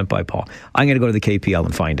comment by Paul. I'm going to go to the KPL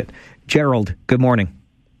and find it. Gerald, good morning.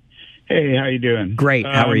 Hey, how you doing? Great.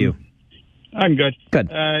 How are you? I'm good.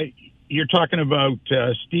 Good. You're talking about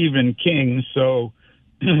Stephen King, so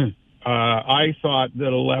I thought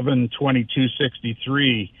that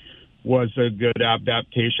 11/22/63 was a good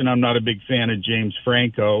adaptation. I'm not a big fan of James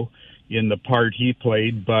Franco in the part he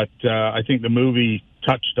played, but I think the movie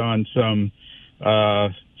touched on some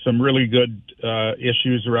really good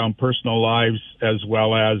issues around personal lives, as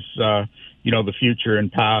well as the future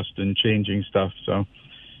and past and changing stuff. So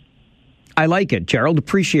I like it, Gerald.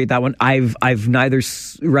 Appreciate that one. I've neither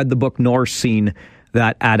read the book nor seen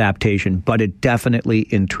that adaptation, but it definitely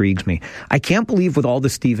intrigues me. I can't believe with all the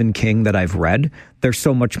Stephen King that I've read, there's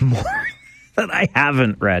so much more that I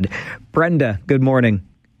haven't read. Brenda, good morning.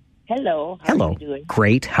 Hello. Hello. How are you doing?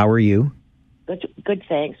 Great. How are you? Good,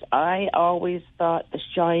 thanks. I always thought The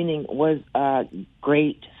Shining was a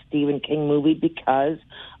great Stephen King movie because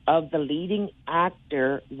of the leading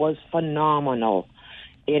actor was phenomenal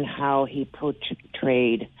in how he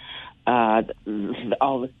portrayed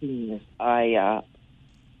all the scenes.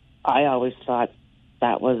 I always thought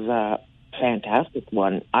that was a fantastic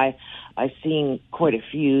one. I seen quite a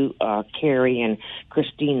few, Carrie and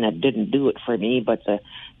Christine, that didn't do it for me, but the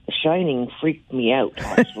Shining freaked me out,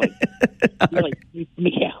 actually. Really freaked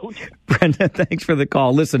me out. Brenda, thanks for the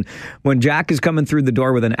call. Listen, when Jack is coming through the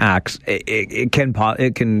door with an axe, it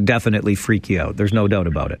can definitely freak you out. There's no doubt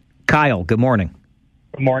about it. Kyle, good morning.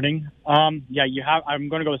 Good morning. I'm going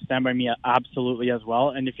to go with Stand By Me absolutely as well.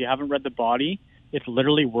 And if you haven't read The Body, it's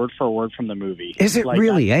literally word for word from the movie. Is it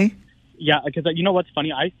really, eh? Yeah, because you know what's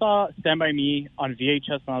funny? I saw Stand By Me on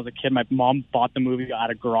VHS when I was a kid. My mom bought the movie at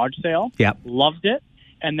a garage sale. Yeah. Loved it.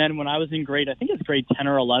 And then when I was in grade 10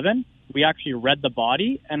 or 11, we actually read The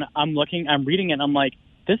Body. And I'm reading it, and I'm like,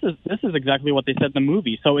 this is exactly what they said in the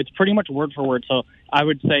movie. So it's pretty much word for word. So I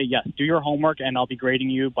would say, yes, do your homework, and I'll be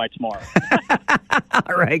grading you by tomorrow.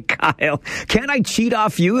 All right, Kyle. Can I cheat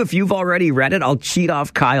off you? If you've already read it, I'll cheat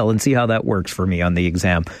off Kyle and see how that works for me on the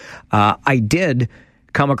exam. I did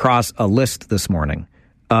come across a list this morning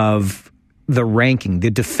of the ranking,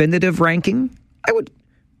 the definitive ranking. I would...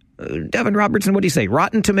 Devin Robertson, what do you say?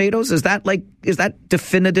 Rotten Tomatoes? Is that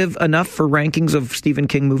definitive enough for rankings of Stephen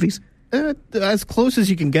King movies? As close as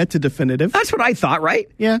you can get to definitive. That's what I thought, right?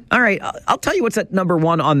 Yeah. All right. I'll tell you what's at number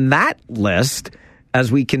 1 on that list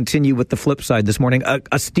as we continue with the flip side this morning.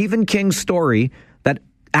 A Stephen King story that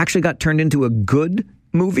actually got turned into a good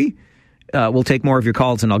movie. We'll take more of your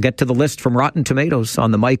calls, and I'll get to the list from Rotten Tomatoes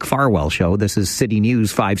on the Mike Farwell Show. This is City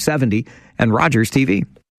News 570 and Rogers TV.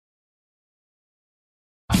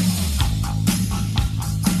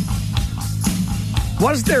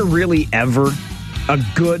 Was there really ever a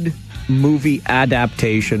good movie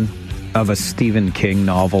adaptation of a Stephen King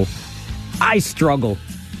novel? I struggle.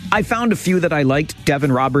 I found a few that I liked.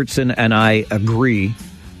 Devin Robertson and I agree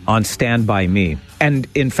on Stand By Me. And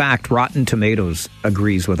in fact, Rotten Tomatoes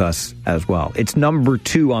agrees with us as well. It's number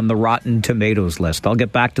 2 on the Rotten Tomatoes list. I'll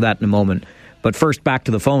get back to that in a moment. But first, back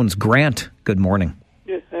to the phones. Grant, good morning.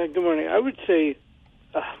 Yeah, good morning. I would say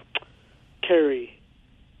Carrie.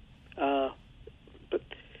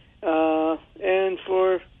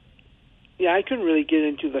 And I couldn't really get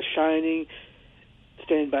into The Shining,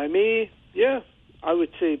 Stand By Me. Yeah, I would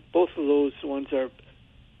say both of those ones are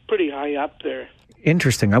pretty high up there.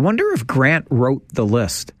 Interesting. I wonder if Grant wrote the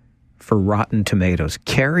list for Rotten Tomatoes.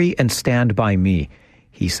 Carrie and Stand By Me,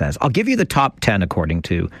 he says. I'll give you the top 10 according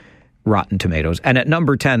to Rotten Tomatoes. And at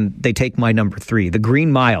number 10, they take my number 3. The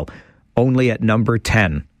Green Mile, only at number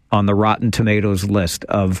 10 on the Rotten Tomatoes list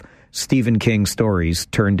of Stephen King stories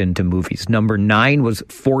turned into movies. Number 9 was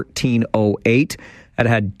 1408. It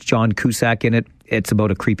had John Cusack in it. It's about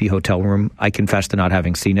a creepy hotel room. I confess to not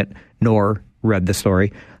having seen it, nor read the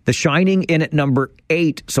story. The Shining in at number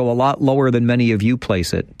 8, so a lot lower than many of you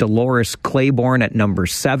place it. Dolores Claiborne at number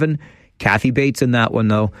 7. Kathy Bates in that one,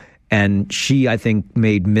 though. And she, I think,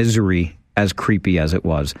 made Misery as creepy as it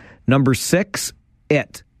was. Number 6,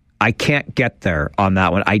 It. I can't get there on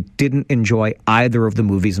that one. I didn't enjoy either of the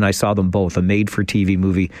movies, and I saw them both, a made-for-TV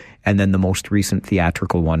movie and then the most recent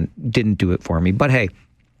theatrical one. Didn't do it for me. But hey,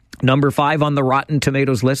 number 5 on the Rotten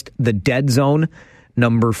Tomatoes list, The Dead Zone.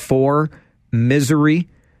 Number 4, Misery.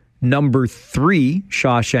 Number 3,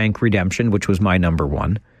 Shawshank Redemption, which was my number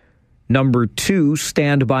 1. Number 2,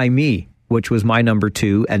 Stand By Me, which was my number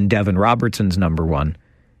 2 and Devin Robertson's number 1.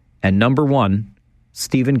 And number 1,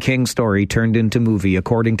 Stephen King story turned into movie,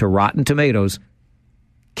 according to Rotten Tomatoes,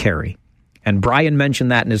 Carrie. And Brian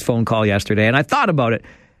mentioned that in his phone call yesterday, and I thought about it.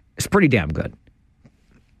 It's pretty damn good.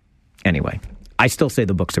 Anyway, I still say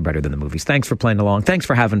the books are better than the movies. Thanks for playing along. Thanks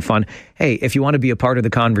for having fun. Hey, if you want to be a part of the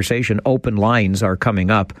conversation, open lines are coming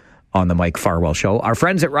up on the Mike Farwell Show. Our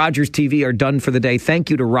friends at Rogers TV are done for the day. Thank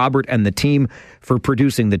you to Robert and the team for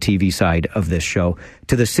producing the TV side of this show.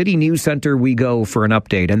 To the City News Center we go for an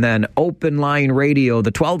update. And then Open Line Radio.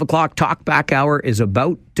 The 12 o'clock Talkback Hour is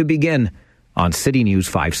about to begin on City News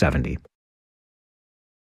 570.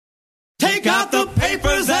 Take out the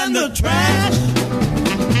papers and the trash,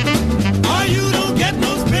 or you don't get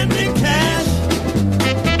no spending cash.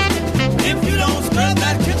 If you don't scrub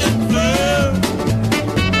that kitchen floor,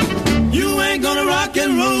 you ain't gonna rock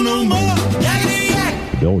and roll no more. Yakety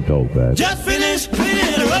yak. Don't talk back. Just finish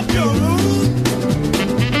cleaning up your room.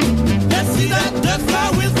 Let's see that dust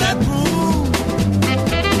fly with that broom.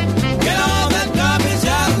 Get all that garbage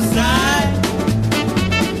out of sight,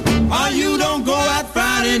 or you don't go out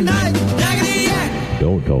Friday night. Yakety yak.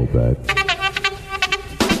 Don't talk back.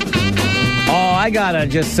 Oh, I gotta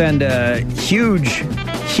just send a huge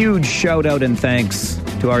shout out and thanks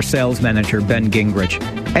to our sales manager, Ben Gingrich.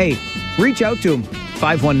 Hey, reach out to him,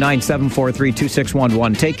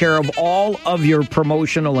 519-743-2611. Take care of all of your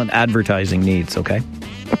promotional and advertising needs, okay?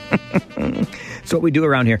 That's what we do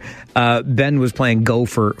around here. Ben was playing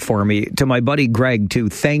Gopher for me. To my buddy Greg, too,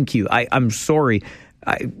 thank you. I'm sorry.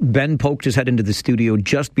 Ben poked his head into the studio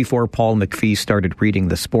just before Paul McPhee started reading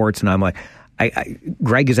the sports, and I'm like,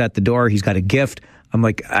 Greg is at the door. He's got a gift. I'm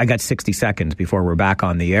like, I got 60 seconds before we're back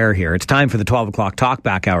on the air here. It's time for the 12 o'clock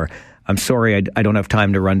Talkback Hour. I'm sorry, I don't have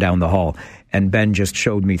time to run down the hall. And Ben just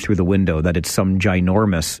showed me through the window that it's some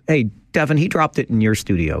ginormous. Hey, Devin, he dropped it in your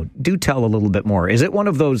studio. Do tell a little bit more. Is it one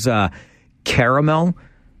of those caramel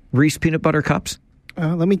Reese peanut butter cups?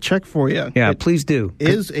 Let me check for you. Yeah, please do. It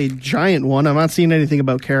is a giant one. I'm not seeing anything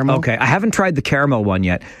about caramel. Okay, I haven't tried the caramel one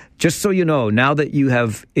yet. Just so you know, now that you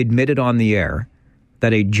have admitted on the air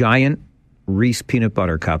that a giant Reese peanut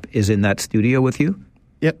butter cup is in that studio with you.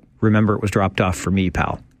 Yep. Remember, it was dropped off for me,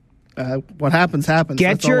 pal. What happens. Get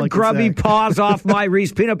That's your grubby paws off my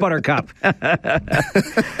Reese peanut butter cup.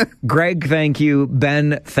 Greg, thank you.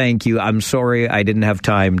 Ben, thank you. I'm sorry I didn't have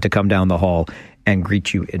time to come down the hall and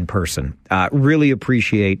greet you in person. Really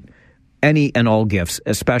appreciate any and all gifts,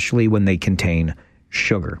 especially when they contain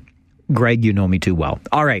sugar. Greg, you know me too well.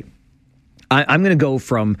 All right. I'm going to go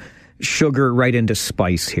from sugar right into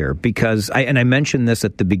spice here, because I mentioned this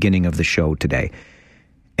at the beginning of the show today,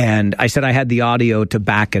 and I said I had the audio to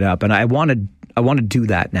back it up, and I want to do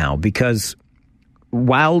that now, because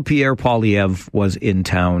while Pierre Poilievre was in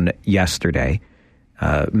town yesterday,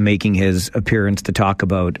 making his appearance to talk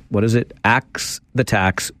about, what is it? Axe the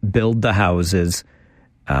tax, build the houses.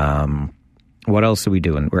 What else are we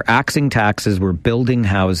doing? We're axing taxes, we're building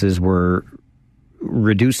houses, we're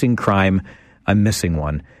reducing crime. I'm missing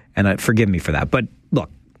one, and forgive me for that. But look,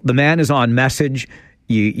 the man is on message.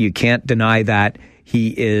 You can't deny that.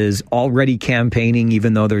 He is already campaigning,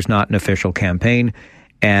 even though there's not an official campaign,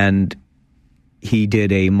 and he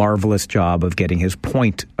did a marvelous job of getting his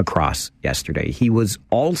point across yesterday. He was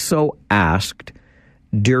also asked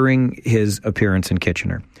during his appearance in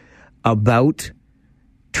Kitchener about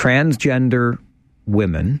transgender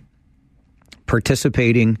women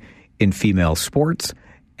participating in female sports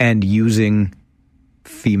and using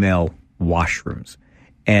female washrooms.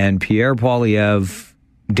 And Pierre Poilievre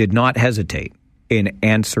did not hesitate in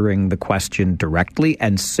answering the question directly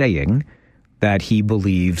and saying that he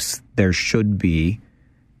believes there should be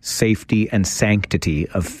safety and sanctity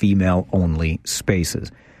of female-only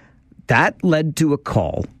spaces. That led to a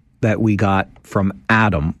call that we got from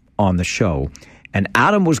Adam on the show, and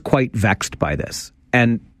Adam was quite vexed by this.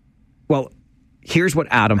 And, well, here's what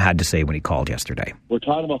Adam had to say when he called yesterday. We're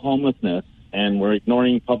talking about homelessness, and we're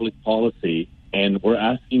ignoring public policy, and we're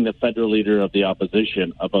asking the federal leader of the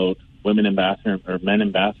opposition about women in bathrooms or men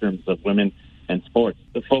in bathrooms of women and sports.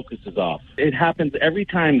 The focus is off. It happens every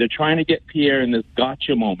time. They're trying to get Pierre in this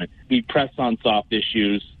gotcha moment. We press on soft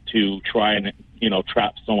issues to try and,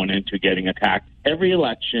 trap someone into getting attacked. Every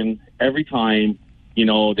election, every time,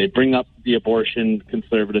 they bring up the abortion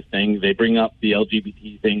conservative thing. They bring up the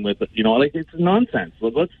LGBT thing with, it's nonsense.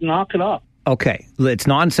 Let's knock it off. Okay, it's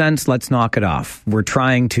nonsense. Let's knock it off. We're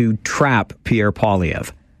trying to trap Pierre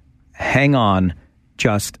Poilievre. Hang on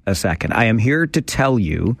just a second. I am here to tell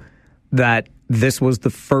you that this was the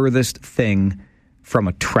furthest thing from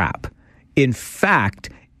a trap. In fact,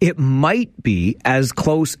 it might be as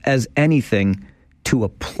close as anything to a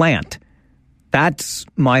plant. That's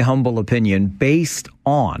my humble opinion based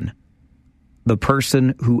on the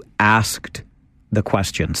person who asked the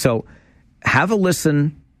question. So have a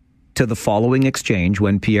listen to the following exchange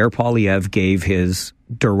when Pierre Poilievre gave his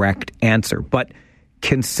direct answer. But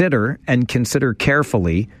consider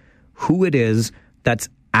carefully who it is that's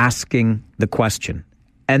asking the question.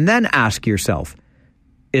 And then ask yourself,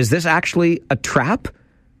 is this actually a trap?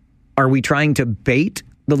 Are we trying to bait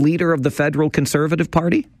the leader of the federal Conservative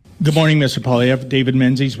Party? Good morning, Mr. Poilievre. David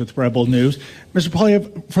Menzies with Rebel News. Mr.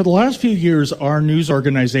 Poilievre, for the last few years, our news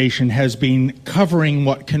organization has been covering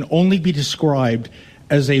what can only be described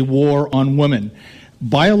as a war on women.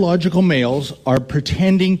 Biological males are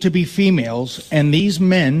pretending to be females, and these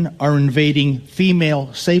men are invading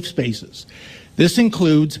female safe spaces. This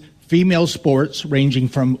includes female sports ranging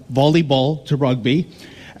from volleyball to rugby.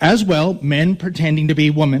 As well, men pretending to be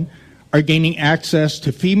women are gaining access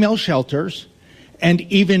to female shelters and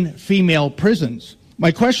even female prisons.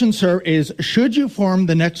 My question, sir, is should you form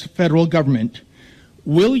the next federal government,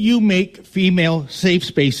 will you make female safe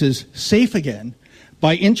spaces safe again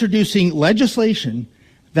by introducing legislation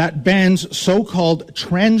that bans so-called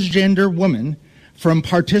transgender women from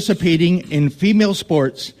participating in female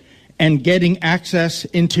sports and getting access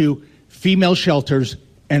into female shelters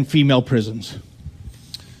and female prisons?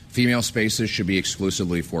 Female spaces should be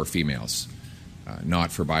exclusively for females,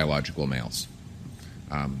 not for biological males.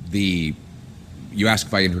 You asked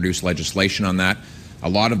if I introduced legislation on that. A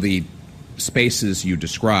lot of the spaces you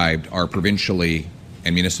described are provincially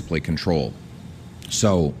and municipally controlled.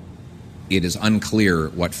 So it is unclear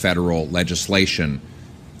what federal legislation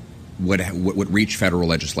what reach federal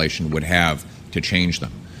legislation would have to change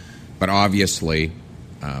them. But obviously,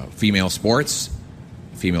 female sports,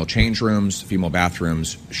 female change rooms, female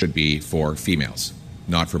bathrooms should be for females,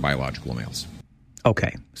 not for biological males.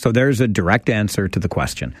 Okay, so there's a direct answer to the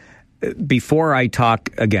question. Before I talk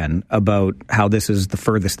again about how this is the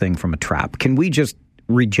furthest thing from a trap, can we just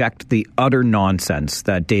reject the utter nonsense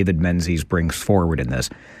that David Menzies brings forward in this,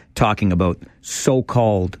 talking about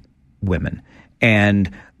so-called women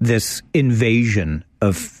and this invasion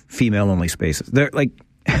of female-only spaces? They're like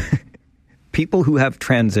people who have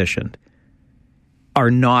transitioned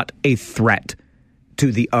are not a threat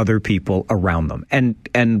to the other people around them.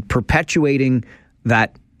 And perpetuating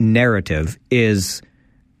that narrative is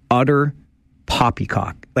utter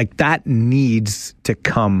poppycock. Like, that needs to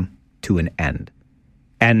come to an end.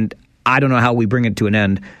 And I don't know how we bring it to an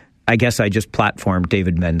end. I guess I just platformed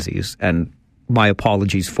David Menzies, and my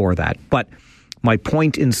apologies for that. But My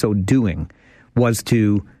point in so doing was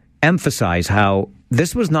to emphasize how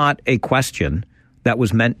this was not a question that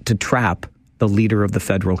was meant to trap the leader of the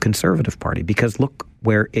federal Conservative Party, because look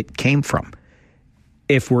where it came from.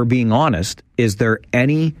 If we're being honest, is there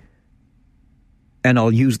any, and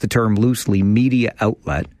I'll use the term loosely, media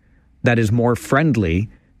outlet that is more friendly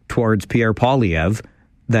towards Pierre Poilievre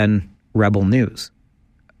than Rebel News?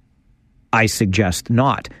 I suggest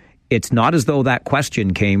not. It's not as though that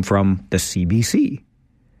question came from the CBC.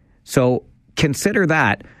 So consider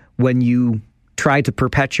that when you try to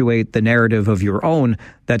perpetuate the narrative of your own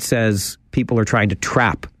that says people are trying to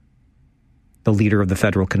trap the leader of the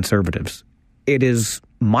federal Conservatives. It is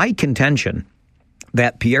my contention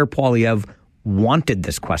that Pierre Poilievre wanted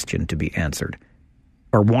this question to be answered,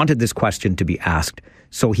 or wanted this question to be asked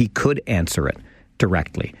so he could answer it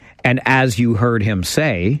directly. And as you heard him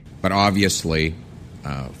say... But obviously,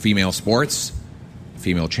 female sports,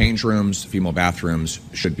 female change rooms, female bathrooms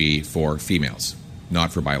should be for females,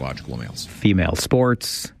 not for biological males. Female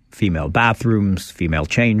sports, female bathrooms, female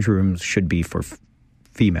change rooms should be for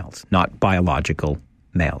females, not biological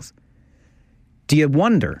males. Do you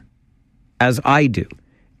wonder, as I do,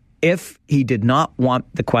 if he did not want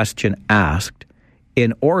the question asked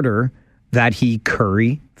in order that he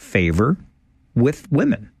curry favor with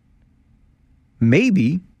women?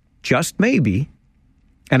 Maybe, just maybe,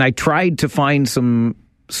 and I tried to find some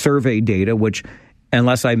survey data, which,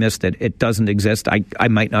 unless I missed it, it doesn't exist. I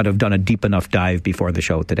might not have done a deep enough dive before the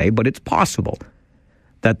show today, but it's possible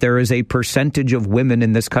that there is a percentage of women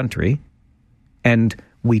in this country, and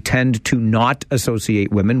we tend to not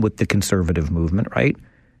associate women with the conservative movement, right?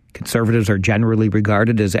 Conservatives are generally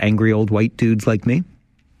regarded as angry old white dudes like me.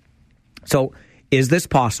 So is this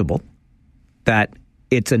possible that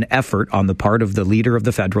it's an effort on the part of the leader of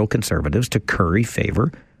the federal Conservatives to curry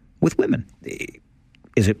favor with women?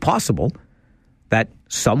 Is it possible that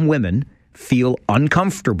some women feel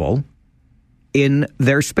uncomfortable in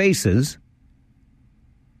their spaces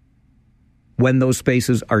when those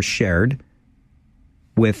spaces are shared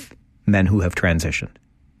with men who have transitioned?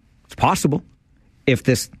 It's possible. If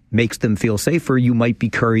this makes them feel safer, you might be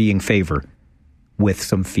currying favor with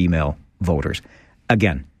some female voters.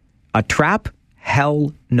 Again, a trap?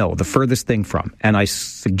 Hell no, the furthest thing from. And I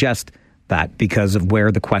suggest that because of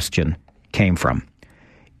where the question came from.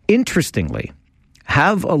 Interestingly,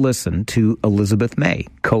 have a listen to Elizabeth May,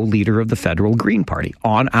 co-leader of the federal Green Party,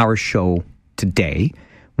 on our show today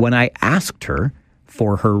when I asked her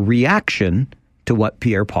for her reaction to what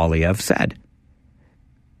Pierre Poilievre said.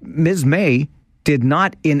 Ms. May did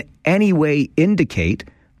not in any way indicate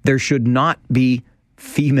there should not be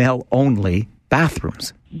female-only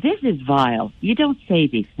bathrooms. This is vile. You don't say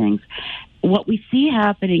these things. What we see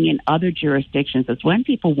happening in other jurisdictions is when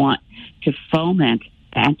people want to foment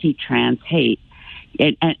anti-trans hate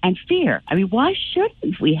and fear. I mean, why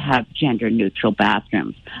shouldn't we have gender-neutral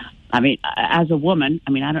bathrooms? I mean, as a woman,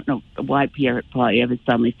 I don't know why Pierre Poilievre is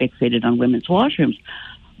suddenly fixated on women's washrooms,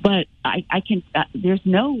 but I can. There's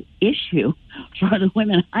no issue for the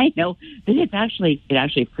women I know that it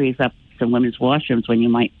actually frees up some women's washrooms when you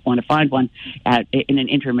might want to find one in an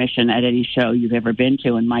intermission at any show you've ever been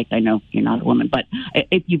to. And Mike, I know you're not a woman, but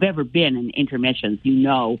if you've ever been in intermissions, you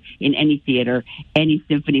know, in any theater, any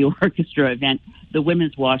symphony orchestra event, the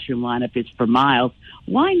women's washroom lineup is for miles.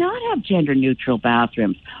 Why not have gender-neutral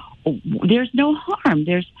bathrooms? There's no harm.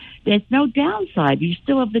 There's no downside. You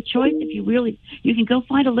still have the choice you can go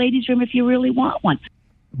find a ladies' room if you really want one.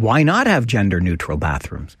 Why not have gender-neutral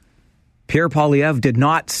bathrooms? Pierre Poilievre did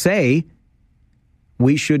not say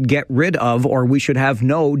we should get rid of or we should have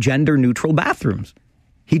no gender-neutral bathrooms.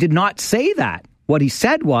 He did not say that. What he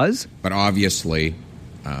said was... But obviously,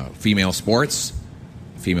 female sports,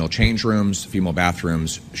 female change rooms, female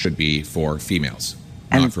bathrooms should be for females,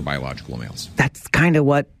 not for biological males. That's kind of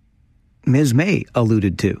what Ms. May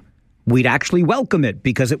alluded to. We'd actually welcome it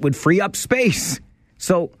because it would free up space.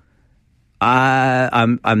 So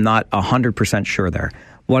I'm not 100% sure there.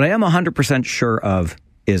 What I am 100% sure of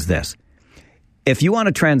is this. If you want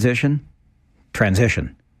to transition.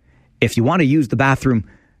 If you want to use the bathroom,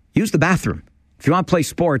 use the bathroom. If you want to play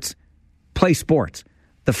sports, play sports.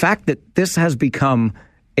 The fact that this has become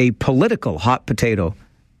a political hot potato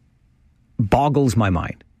boggles my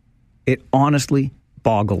mind. It honestly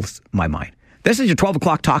boggles my mind. This is your 12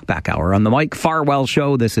 o'clock Talkback Hour on the Mike Farwell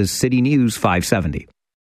Show. This is City News 570.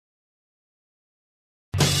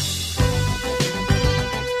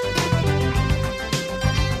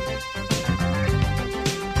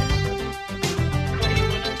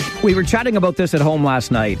 We were chatting about this at home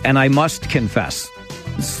last night, and I must confess,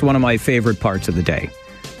 this is one of my favorite parts of the day.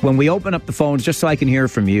 when we open up the phones, just so I can hear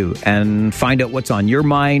from you and find out what's on your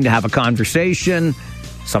mind, have a conversation.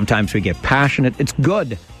 Sometimes we get passionate. It's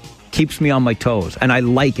good. Keeps me on my toes, and I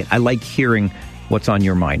like it. I like hearing what's on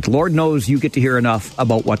your mind. Lord knows you get to hear enough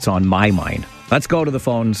about what's on my mind. Let's go to the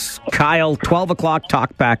phones. Kyle, 12 o'clock,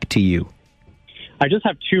 talk back to you. I just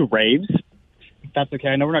have two raves. That's okay.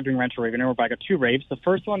 I know we're not doing rant or rave anymore, but I got two raves. The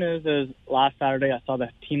first one is last Saturday I saw the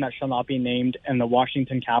team that shall not be named and the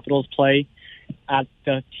Washington Capitals play at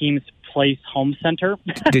the team's place home center.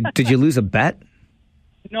 Did you lose a bet?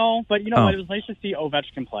 No, but you know what? It was nice to see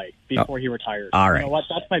Ovechkin play before he retired. All right. You know what?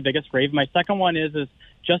 That's my biggest rave. My second one is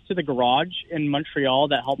just to the garage in Montreal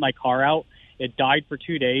that helped my car out. It died for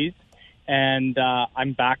 2 days, and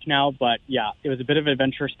I'm back now. But yeah, it was a bit of an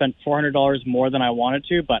adventure. Spent $400 more than I wanted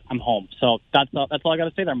to, but I'm home. So that's all I got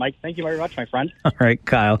to say there, Mike. Thank you very much, my friend. All right,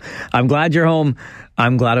 Kyle. I'm glad you're home.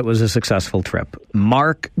 I'm glad it was a successful trip.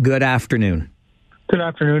 Mark, good afternoon. Good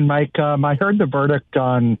afternoon, Mike. I heard the verdict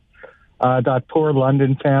on that poor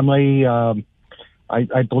London family.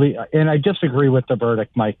 I believe, and I disagree with the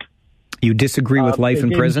verdict, Mike. You disagree with life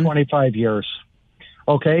in prison? 25 years.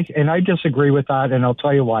 Okay, and I disagree with that, and I'll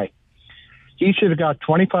tell you why. He should have got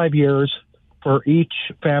 25 years for each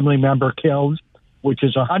family member killed, which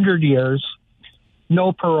is 100 years,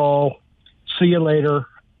 no parole, see you later,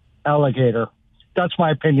 alligator. That's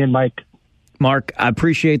my opinion, Mike. Mark, I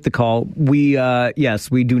appreciate the call. We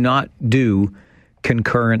do not do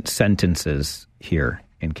concurrent sentences here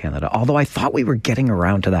in Canada, although I thought we were getting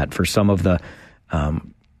around to that for some of the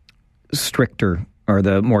stricter or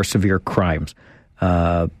the more severe crimes.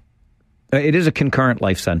 It is a concurrent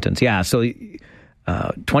life sentence. Yeah, so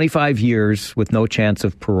 25 years with no chance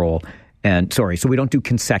of parole. So we don't do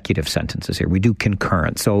consecutive sentences here. We do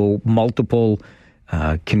concurrent. So multiple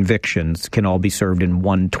convictions can all be served in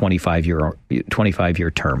one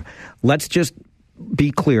 25-year term. Let's just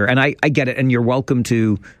be clear, and I get it, and you're welcome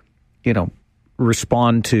to,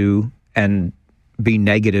 respond to and be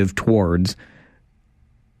negative towards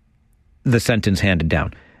the sentence handed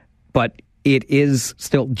down. But it is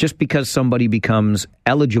still, just because somebody becomes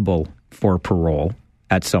eligible for parole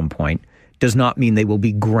at some point does not mean they will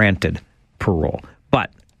be granted parole.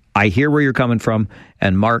 But I hear where you're coming from,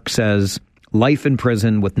 and Mark says life in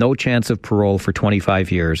prison with no chance of parole for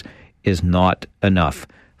 25 years is not enough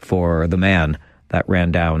for the man that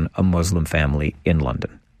ran down a Muslim family in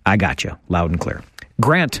London. I got you, loud and clear.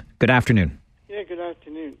 Grant, good afternoon. Yeah, good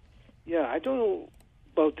afternoon. Yeah, I don't know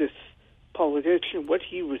about this politician, what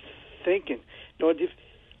he was thinking.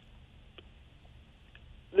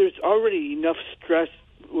 There's already enough stress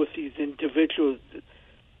with these individuals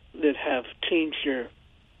that have changed their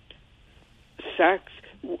sex.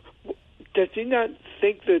 Does he not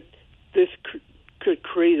think that this could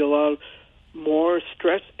create a lot more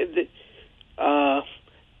stress?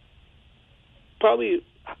 Probably,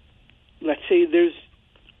 let's say there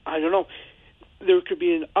could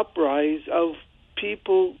be an uprise of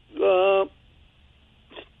people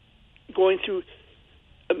going through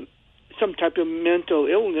some type of mental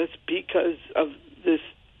illness because of this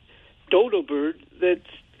dodo bird that's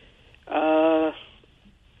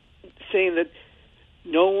saying that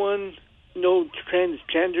no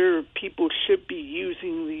transgender people should be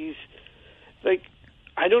using these. Like,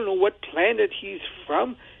 I don't know what planet he's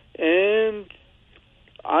from, and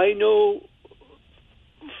I know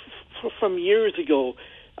from years ago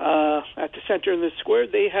at the Center in the Square,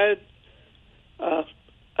 they had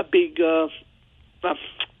a big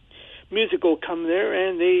musical come there,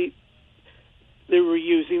 and they were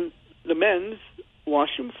using the men's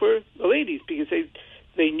washroom for the ladies because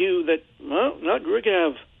they knew that, well, not we're going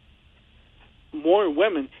to have more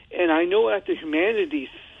women. And I know at the Humanities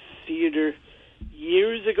Theater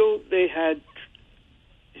years ago they had,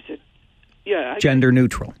 gender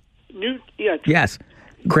neutral. Yes.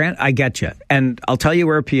 Grant, I get you. And I'll tell you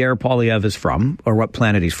where Pierre Poilievre is from, or what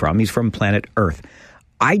planet he's from. He's from planet Earth.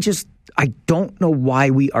 I don't know why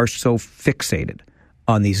we are so fixated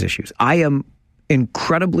on these issues. I am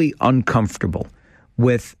incredibly uncomfortable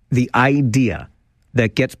with the idea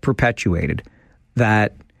that gets perpetuated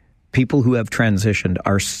that people who have transitioned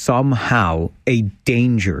are somehow a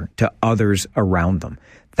danger to others around them.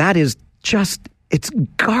 That is just, it's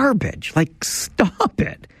garbage. Like, stop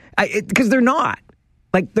it. Because they're not.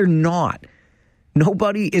 Like, they're not.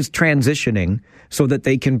 Nobody is transitioning so that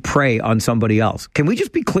they can prey on somebody else. Can we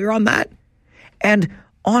just be clear on that? And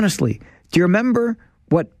honestly, do you remember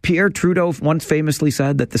what Pierre Trudeau once famously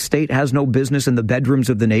said, that the state has no business in the bedrooms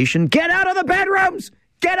of the nation? Get out of the bedrooms!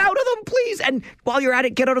 Get out of them, please. And while you're at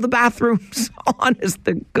it, get out of the bathrooms. Honest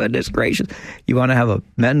to goodness gracious. You want to have a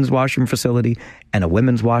men's washroom facility and a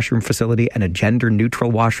women's washroom facility and a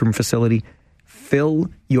gender-neutral washroom facility? Fill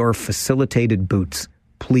your facilitated boots,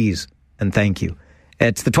 please, and thank you.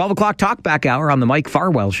 It's the 12 o'clock Talkback Hour on the Mike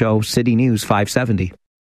Farwell Show, City News 570.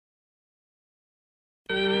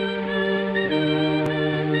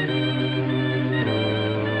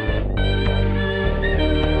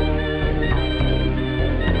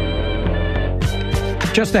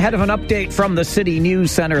 Just ahead of an update from the City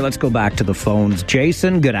News Center, let's go back to the phones.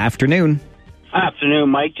 Jason, good afternoon. Afternoon,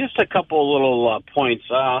 Mike. Just a couple little points.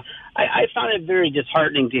 I found it very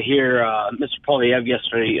disheartening to hear Mr. Poilievre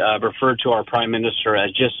yesterday refer to our Prime Minister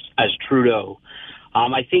as Trudeau.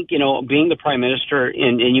 I think, being the Prime Minister,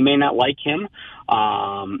 and you may not like him,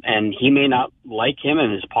 and he may not like him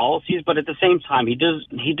and his policies, but at the same time, he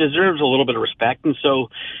deserves a little bit of respect. And so,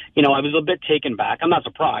 I was a bit taken back. I'm not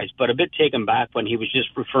surprised, but a bit taken back when he was just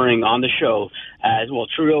referring on the show as, well,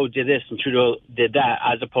 Trudeau did this and Trudeau did that,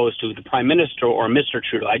 as opposed to the Prime Minister or Mr.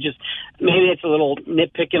 Trudeau. Maybe it's a little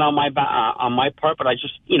nitpicking on my part, but I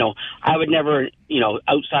would never,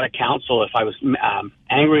 outside of council, if I was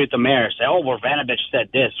angry at the mayor, say, oh, well, Vanovich said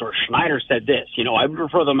this or Schneider said this. I would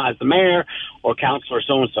refer them as the mayor or councillor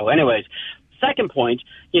so-and-so. Anyways, second point,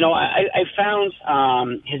 I found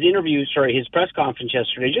his press conference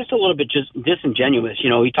yesterday just a little bit just disingenuous.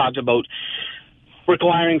 He talked about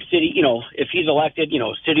requiring city, if he's elected,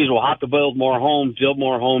 cities will have to build more homes,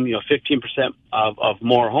 15% of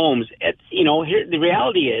more homes. Here, the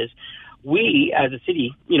reality is, we, as a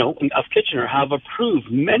city, of Kitchener, have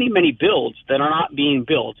approved many, many builds that are not being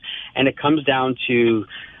built. And it comes down to,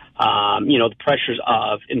 the pressures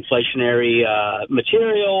of inflationary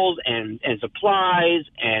materials and supplies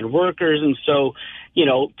and workers. And so,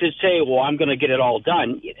 to say, well, I'm going to get it all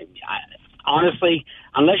done, honestly,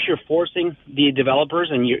 unless you're forcing the developers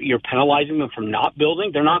and you're penalizing them from not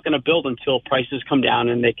building, they're not going to build until prices come down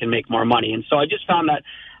and they can make more money. And so I just found that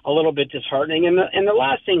a little bit disheartening. And the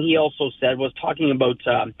last thing he also said was talking about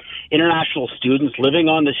international students living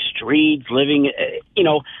on the streets,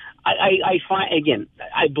 I find, again,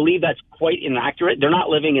 I believe that's quite inaccurate. They're not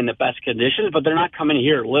living in the best conditions, but they're not coming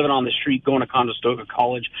here living on the street, going to Conestoga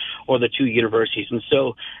College or the two universities. And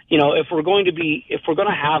so, if we're going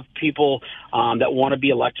to have people that want to be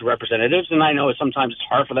elected representatives, and I know sometimes it's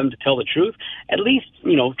hard for them to tell the truth, at least,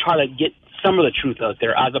 try to get some of the truth out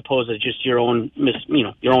there, as opposed to just your own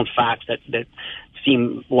facts that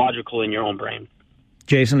seem logical in your own brain.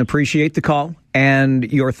 Jason, appreciate the call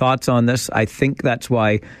and your thoughts on this. I think that's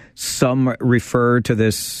why some refer to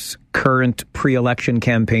this current pre-election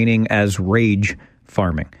campaigning as rage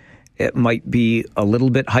farming. It might be a little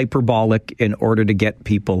bit hyperbolic in order to get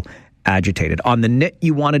people agitated. On the nit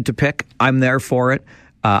you wanted to pick, I'm there for it.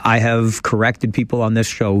 I have corrected people on this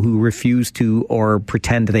show who refuse to or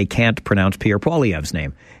pretend they can't pronounce Pierre Poilievre's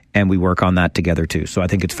name, and we work on that together too. So I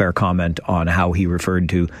think it's fair comment on how he referred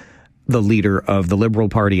to the leader of the Liberal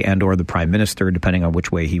Party and or the Prime Minister, depending on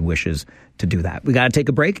which way he wishes to do that. We got to take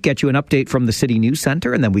a break, get you an update from the City News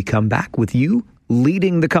Center, and then we come back with you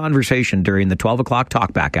leading the conversation during the 12 o'clock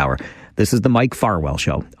Talkback Hour. This is the Mike Farwell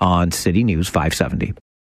Show on City News 570.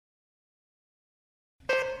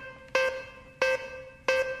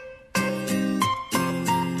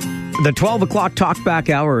 The 12 o'clock Talkback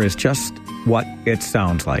Hour is just what it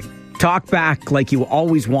sounds like. Talk back like you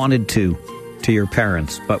always wanted to your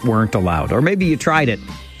parents, but weren't allowed. Or maybe you tried it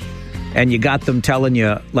and you got them telling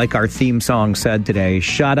you, like our theme song said today,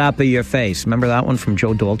 shut up in your face. Remember that one from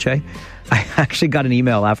Joe Dolce? I actually got an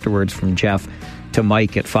email afterwards from Jeff to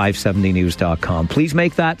Mike at 570news.com. Please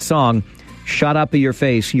make that song, Shut Up in Your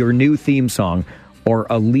Face, your new theme song or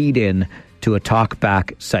a lead-in to a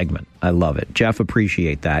talk-back segment. I love it. Jeff,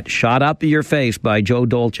 appreciate that. Shut Up in Your Face by Joe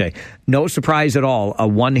Dolce. No surprise at all, a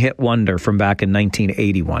one-hit wonder from back in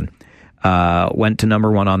 1981. Went to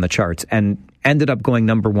number one on the charts and ended up going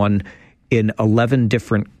number one in 11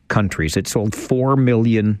 different countries. It sold 4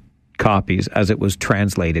 million copies as it was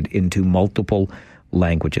translated into multiple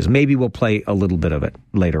languages. Maybe we'll play a little bit of it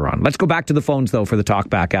later on. Let's go back to the phones, though, for the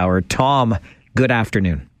Talkback Hour. Tom, good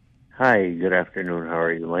afternoon. Hi, good afternoon. How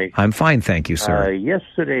are you, Mike? I'm fine, thank you, sir.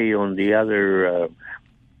 Yesterday on the other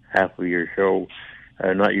half of your show,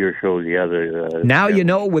 not your show, the other... Now You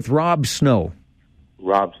Know with Rob Snow.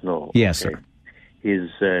 Rob Snow. Yes, okay. Sir. His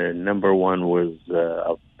number one was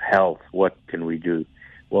health. What can we do?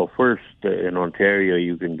 Well, first, in Ontario,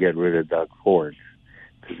 you can get rid of Doug Ford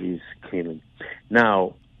because he's cleaning.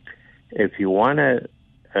 Now, if you want to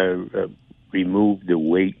remove the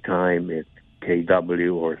wait time at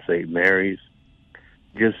KW or St. Mary's,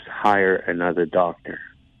 just hire another doctor.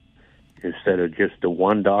 instead of just the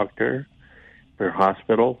one doctor per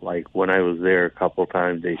hospital. Like when I was there a couple of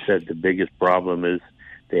times, they said the biggest problem is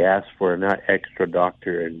they asked for an extra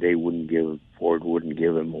doctor and they wouldn't give him, Ford wouldn't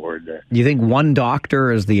give him more. You think one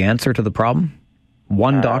doctor is the answer to the problem?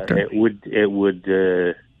 One doctor? It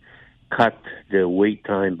would cut the wait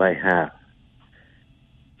time by half.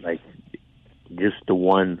 Like just the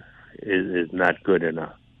one is not good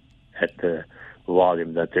enough at the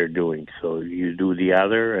volume that they're doing. So you do the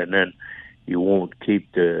other, and then you won't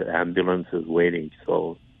keep the ambulances waiting.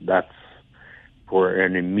 So that's for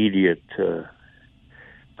an immediate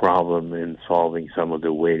problem in solving some of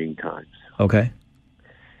the waiting times. Okay.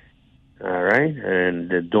 All right,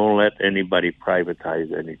 and don't let anybody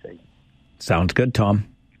privatize anything. Sounds good, Tom.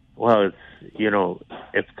 Well, it's,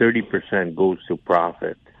 if 30% goes to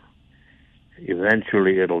profit,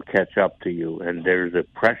 eventually it'll catch up to you, and there's a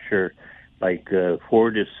pressure. Like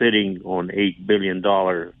Ford is sitting on $8 billion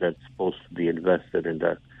that's supposed to be invested in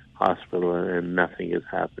that hospital, and nothing is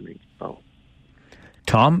happening. So,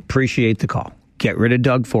 Tom, appreciate the call. Get rid of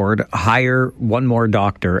Doug Ford, hire one more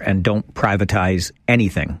doctor, and don't privatize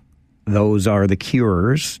anything. Those are the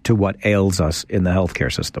cures to what ails us in the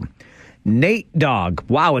healthcare system. Nate Dogg.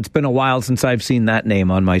 Wow, it's been a while since I've seen that name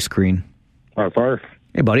on my screen. Arf.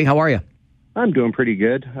 Hey, buddy, how are you? I'm doing pretty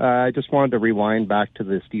good. I just wanted to rewind back to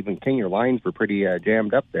the Stephen King. Your lines were pretty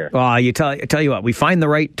jammed up there. I tell you what, we find the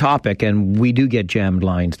right topic, and we do get jammed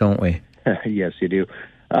lines, don't we? Yes, you do.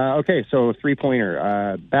 Okay, so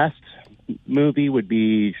 3-pointer. Best movie would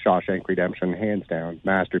be Shawshank Redemption, hands down,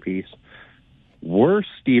 masterpiece. Worst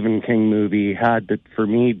Stephen King movie had to, for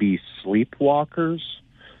me, be Sleepwalkers.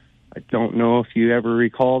 I don't know if you ever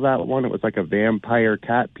recall that one. It was like a vampire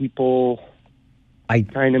cat people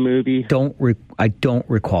kind of movie. I don't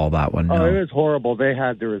recall that one. No. Oh, it was horrible. There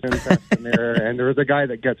was incest in there, and there was a guy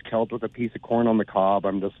that gets killed with a piece of corn on the cob.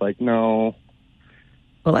 I'm just like, no.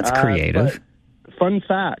 Well, that's creative. Fun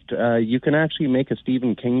fact, you can actually make a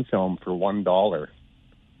Stephen King film for $1.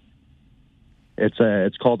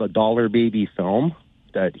 It's called a Dollar Baby film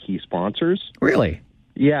that he sponsors. Really?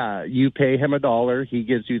 Yeah, you pay him $1, he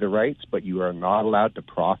gives you the rights, but you are not allowed to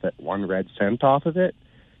profit 1 red cent off of it.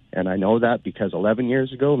 And I know that because 11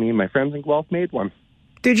 years ago, me and my friends in Guelph made one.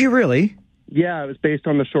 Did you really? Yeah, it was based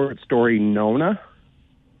on the short story Nona,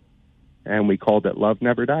 and we called it Love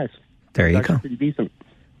Never Dies. There you go. Pretty decent.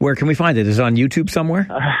 Where can we find it? Is it on YouTube somewhere?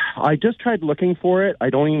 I just tried looking for it. I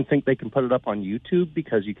don't even think they can put it up on YouTube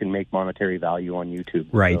because you can make monetary value on YouTube.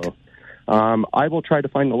 Right. So, I will try to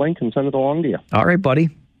find the link and send it along to you. All right, buddy.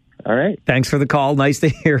 All right. Thanks for the call. Nice to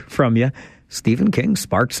hear from you. Stephen King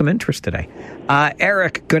sparked some interest today.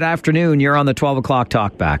 Eric, good afternoon. You're on the 12 o'clock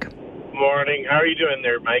Talkback. Morning. How are you doing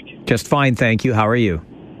there, Mike? Just fine, thank you. How are you?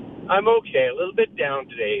 I'm okay. A little bit down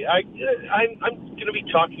today. I'm going to be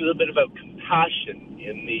talking a little bit about compassion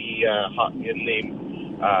in the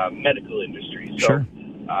medical industry. So, sure.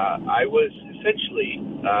 I was essentially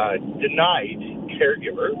denied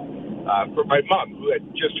caregiver for my mom, who had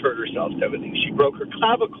just hurt herself to everything. She broke her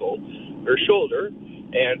clavicle, her shoulder,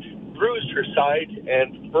 and bruised her side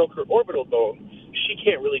and broke her orbital bone. She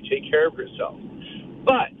can't really take care of herself.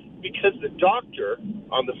 But because the doctor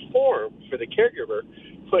on the form for the caregiver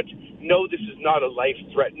put, no, this is not a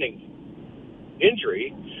life-threatening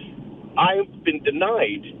injury, I've been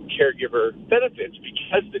denied caregiver benefits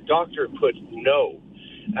because the doctor put no.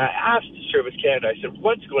 I asked Service Canada, I said,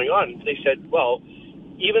 what's going on? They said, well,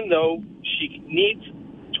 even though she needs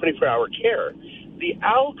 24-hour care, the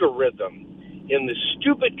algorithm in the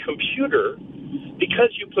stupid computer,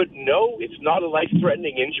 because you put no, it's not a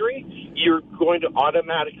life-threatening injury, you're going to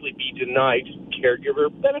automatically be denied caregiver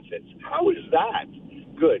benefits. How is that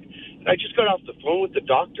good? And I just got off the phone with the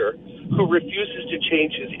doctor who refuses to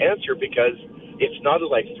change his answer because it's not a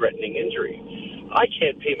life-threatening injury. I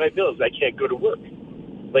can't pay my bills. I can't go to work.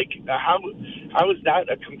 Like, how is that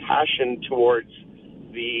a compassion towards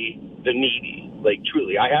the needy? Like,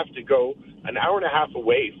 truly, I have to go an hour and a half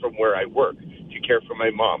away from where I work to care for my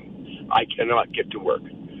mom. I cannot get to work.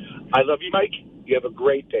 I love you, Mike. You have a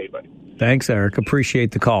great day, buddy. Thanks, Eric.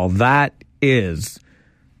 Appreciate the call. That is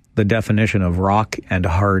the definition of rock and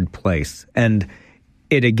hard place. And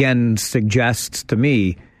it again suggests to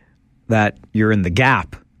me that you're in the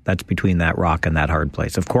gap that's between that rock and that hard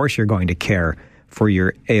place. Of course, you're going to care for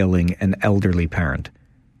your ailing and elderly parent.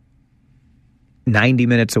 90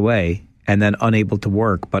 minutes away and then unable to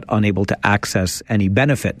work, but unable to access any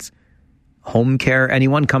benefits. Home care,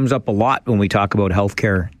 anyone, comes up a lot when we talk about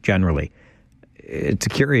healthcare generally. It's a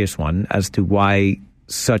curious one as to why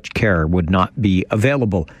such care would not be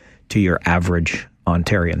available to your average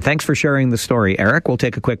Ontarian. Thanks for sharing the story, Eric. We'll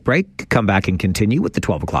take a quick break, come back and continue with the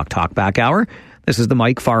 12 o'clock Talkback Hour. This is the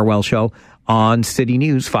Mike Farwell Show on City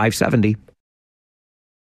News 570.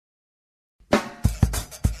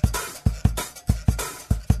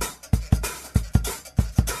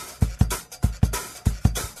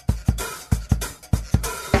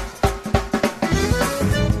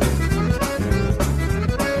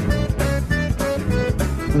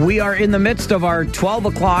 We are in the midst of our 12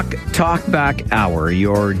 o'clock Talkback Hour,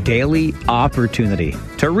 your daily opportunity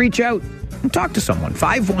to reach out and talk to someone.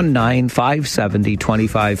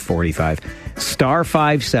 519-570-2545, star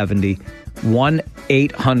 570,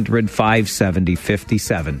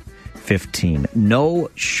 1-800-570-5715. No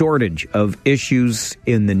shortage of issues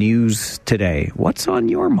in the news today. What's on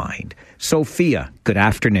your mind? Sophia, good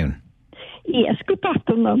afternoon. Yes, good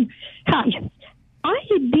afternoon. Hi. I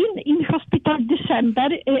have been in hospital December,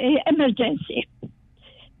 emergency,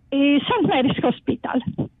 St. Mary's Hospital.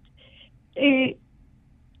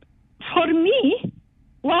 For me,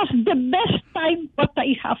 was the best time what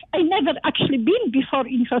I have. I never actually been before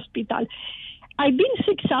in hospital. I've been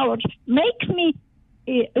 6 hours. Make me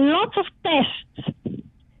lots of tests,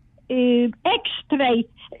 X-ray,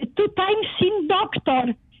 2 times seen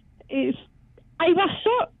doctor. I was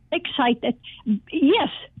so excited. Yes,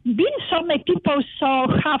 been so many people so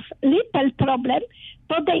have little problem,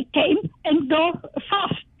 so they came and go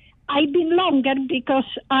fast. I've been longer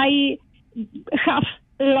because I have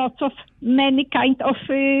lots of many kind of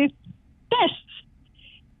tests,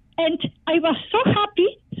 and I was so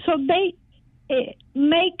happy. So they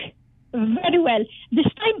make very well.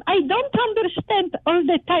 This time I don't understand all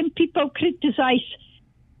the time people criticize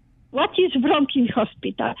what is wrong in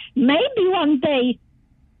hospital. Maybe one day.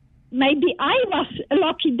 Maybe I was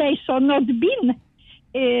lucky days or not been,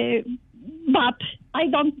 but I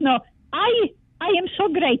don't know. I am so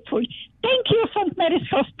grateful. Thank you, St. Mary's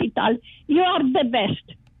Hospital. You are the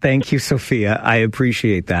best. Thank you, Sophia. I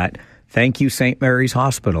appreciate that. Thank you, St. Mary's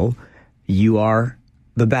Hospital. You are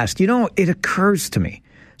the best. You know, it occurs to me.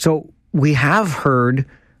 So we have heard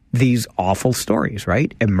these awful stories,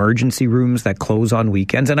 right? Emergency rooms that close on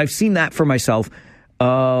weekends. And I've seen that for myself.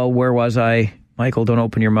 Where was I? Michael, don't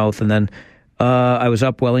open your mouth. And then I was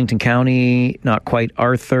up Wellington County, not quite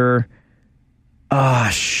Arthur.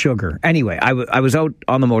 Sugar. Anyway, I was out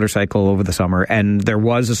on the motorcycle over the summer, and there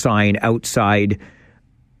was a sign outside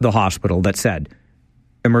the hospital that said,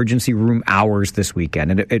 emergency room hours this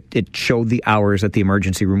weekend. And it showed the hours that the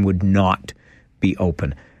emergency room would not be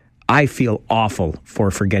open. I feel awful for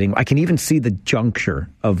forgetting. I can even see the juncture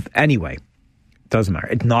of, anyway, doesn't matter.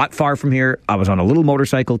 It's not far from here. I was on a little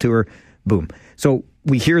motorcycle tour. Boom. So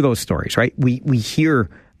we hear those stories, right? We hear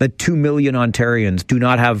that 2 million Ontarians do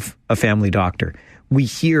not have a family doctor. We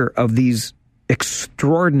hear of these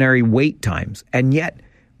extraordinary wait times. And yet,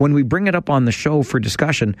 when we bring it up on the show for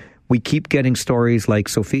discussion, we keep getting stories like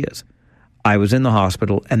Sophia's. I was in the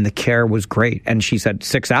hospital and the care was great. And she said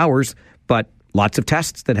 6 hours, but lots of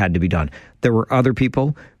tests that had to be done. There were other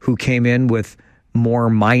people who came in with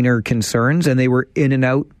more minor concerns and they were in and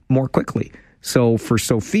out more quickly. So for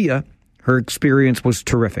Sophia, her experience was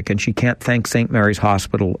terrific, and she can't thank St. Mary's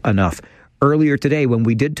Hospital enough. Earlier today, when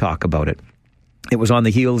we did talk about it, it was on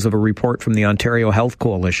the heels of a report from the Ontario Health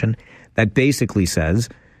Coalition that basically says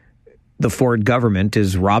the Ford government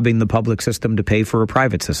is robbing the public system to pay for a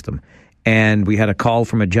private system. And we had a call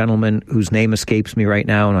from a gentleman whose name escapes me right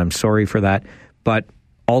now, and I'm sorry for that, but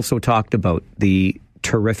also talked about the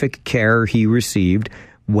terrific care he received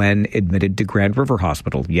when admitted to Grand River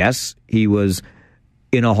Hospital. Yes, he was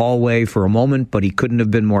in a hallway for a moment, but he couldn't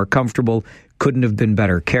have been more comfortable, couldn't have been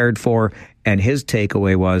better cared for. And his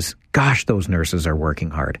takeaway was, gosh, those nurses are working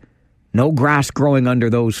hard. No grass growing under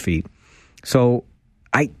those feet. So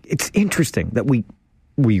it's interesting that we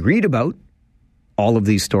read about all of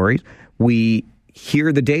these stories. We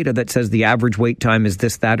hear the data that says the average wait time is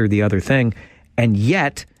this, that, or the other thing. And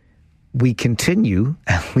yet we continue,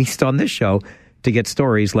 at least on this show, to get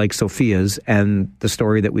stories like Sophia's and the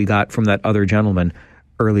story that we got from that other gentleman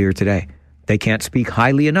earlier today. They can't speak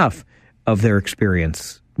highly enough of their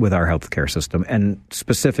experience with our healthcare system, and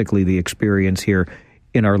specifically the experience here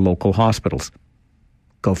in our local hospitals.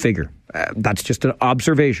 Go figure. That's just an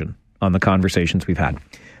observation on the conversations we've had.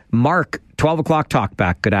 Mark, 12 o'clock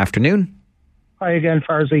Talkback. Good afternoon. Hi again,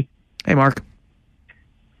 Farzy. Hey, Mark.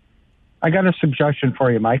 I got a suggestion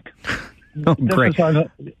for you, Mike. Oh, great. This is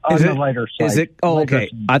on the lighter side. Is it? Oh,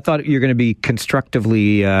 okay. I thought you were going to be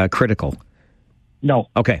constructively critical. No.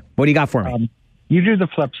 Okay. What do you got for me? You do the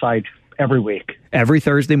Flipside every week. Every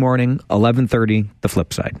Thursday morning, 11:30, the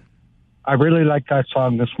Flipside. I really liked that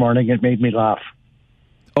song this morning. It made me laugh.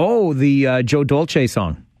 Oh, the Joe Dolce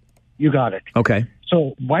song. You got it. Okay.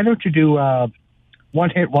 So why don't you do One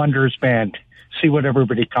Hit Wonders band? See what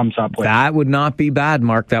everybody comes up with. That would not be bad,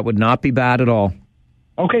 Mark. That would not be bad at all.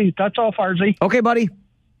 Okay, that's all, Farzy. Okay, buddy.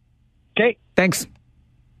 Okay. Thanks.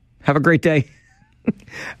 Have a great day.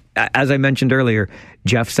 As I mentioned earlier,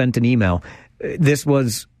 Jeff sent an email. This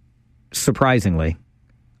was, surprisingly,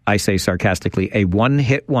 I say sarcastically, a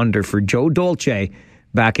one-hit wonder for Joe Dolce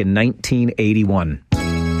back in 1981.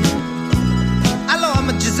 Hello,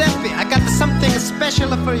 I'm Giuseppe. I got something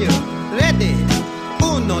special for you. Ready?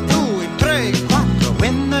 Uno, due, tre, quattro.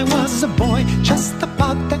 When I was a boy, just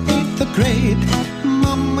about the 8th grade,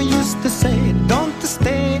 Mama used to say, don't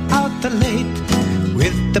stay out late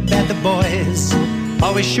with the bad boys.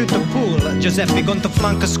 Always shoot the pool. Giuseppe going to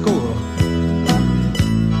flunk a school.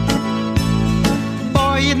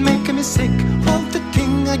 Boy, it make me sick. All the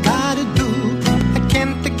thing I gotta do. I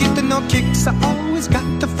can't get no kicks. I always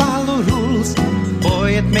got to follow rules.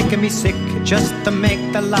 Boy, it make me sick just to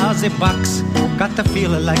make the lousy bucks. Got to feel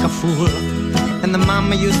like a fool. And the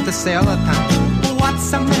mama used to say all the time, what's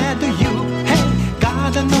the matter you? Hey,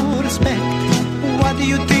 gotta no respect. What do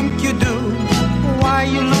you think you do? Why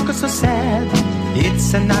you look so sad?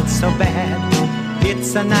 It's not so bad.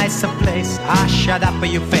 It's a nicer place. Ah, shut up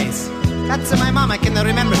your face. That's my mom, I can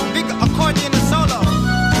remember. Big accordion solo.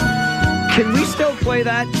 Can we still play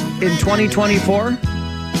that in 2024?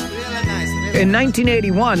 In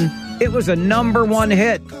 1981, it was a number one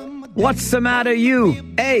hit. What's the matter, you?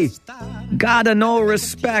 Hey, gotta no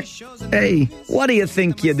respect. Hey, what do you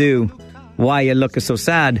think you do? Why you looking so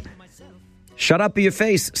sad? Shut up your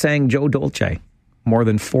face, sang Joe Dolce more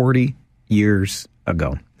than 40 years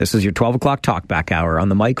ago. This is your 12 o'clock Talkback Hour on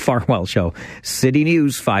the Mike Farwell Show. City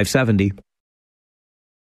News 570.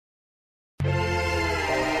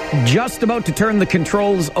 Just about to turn the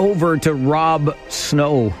controls over to Rob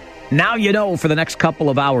Snow. Now you know for the next couple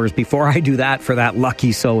of hours. Before I do that for that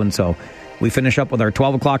lucky so-and-so, we finish up with our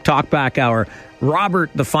 12 o'clock Talkback Hour. Robert,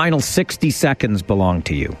 the final 60 seconds belong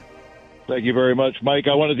to you. Thank you very much, Mike.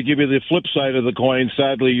 I wanted to give you the flip side of the coin.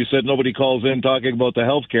 Sadly, you said nobody calls in talking about the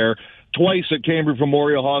health care. Twice at Cambridge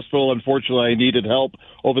Memorial Hospital, unfortunately, I needed help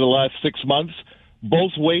over the last 6 months.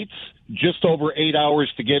 Both waits, just over 8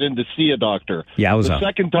 hours to get in to see a doctor. Yeah, the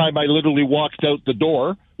second time, I literally walked out the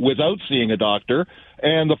door without seeing a doctor.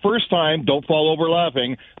 And the first time, don't fall over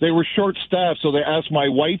laughing, they were short-staffed, so they asked my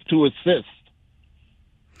wife to assist.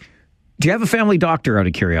 Do you have a family doctor, out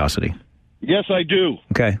of curiosity? Yes, I do.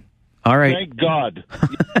 Okay. All right. Thank God.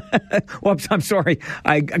 Well, I'm sorry,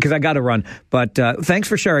 because I got to run. But thanks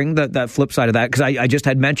for sharing that flip side of that, because I just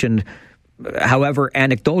had mentioned, however,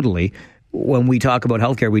 anecdotally, when we talk about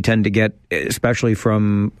healthcare, we tend to get, especially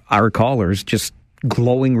from our callers, just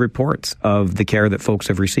glowing reports of the care that folks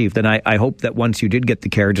have received. And I hope that once you did get the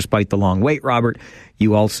care, despite the long wait, Robert,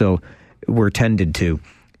 you also were tended to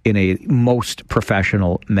in a most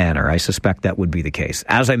professional manner. I suspect that would be the case.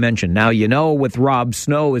 As I mentioned, Now You Know with Rob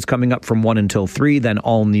Snow is coming up from 1 until 3, then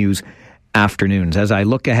all news afternoons. As I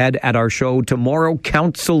look ahead at our show tomorrow,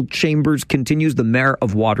 Council Chambers continues. The Mayor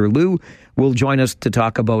of Waterloo will join us to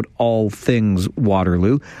talk about all things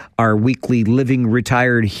Waterloo. Our weekly Living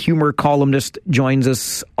Retired humor columnist joins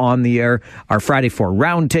us on the air. Our Friday 4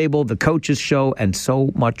 Roundtable, the Coaches Show, and so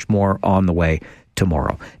much more on the way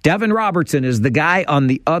tomorrow. Devin Robertson is the guy on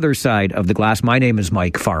the other side of the glass. My name is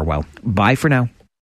Mike Farwell. Bye for now.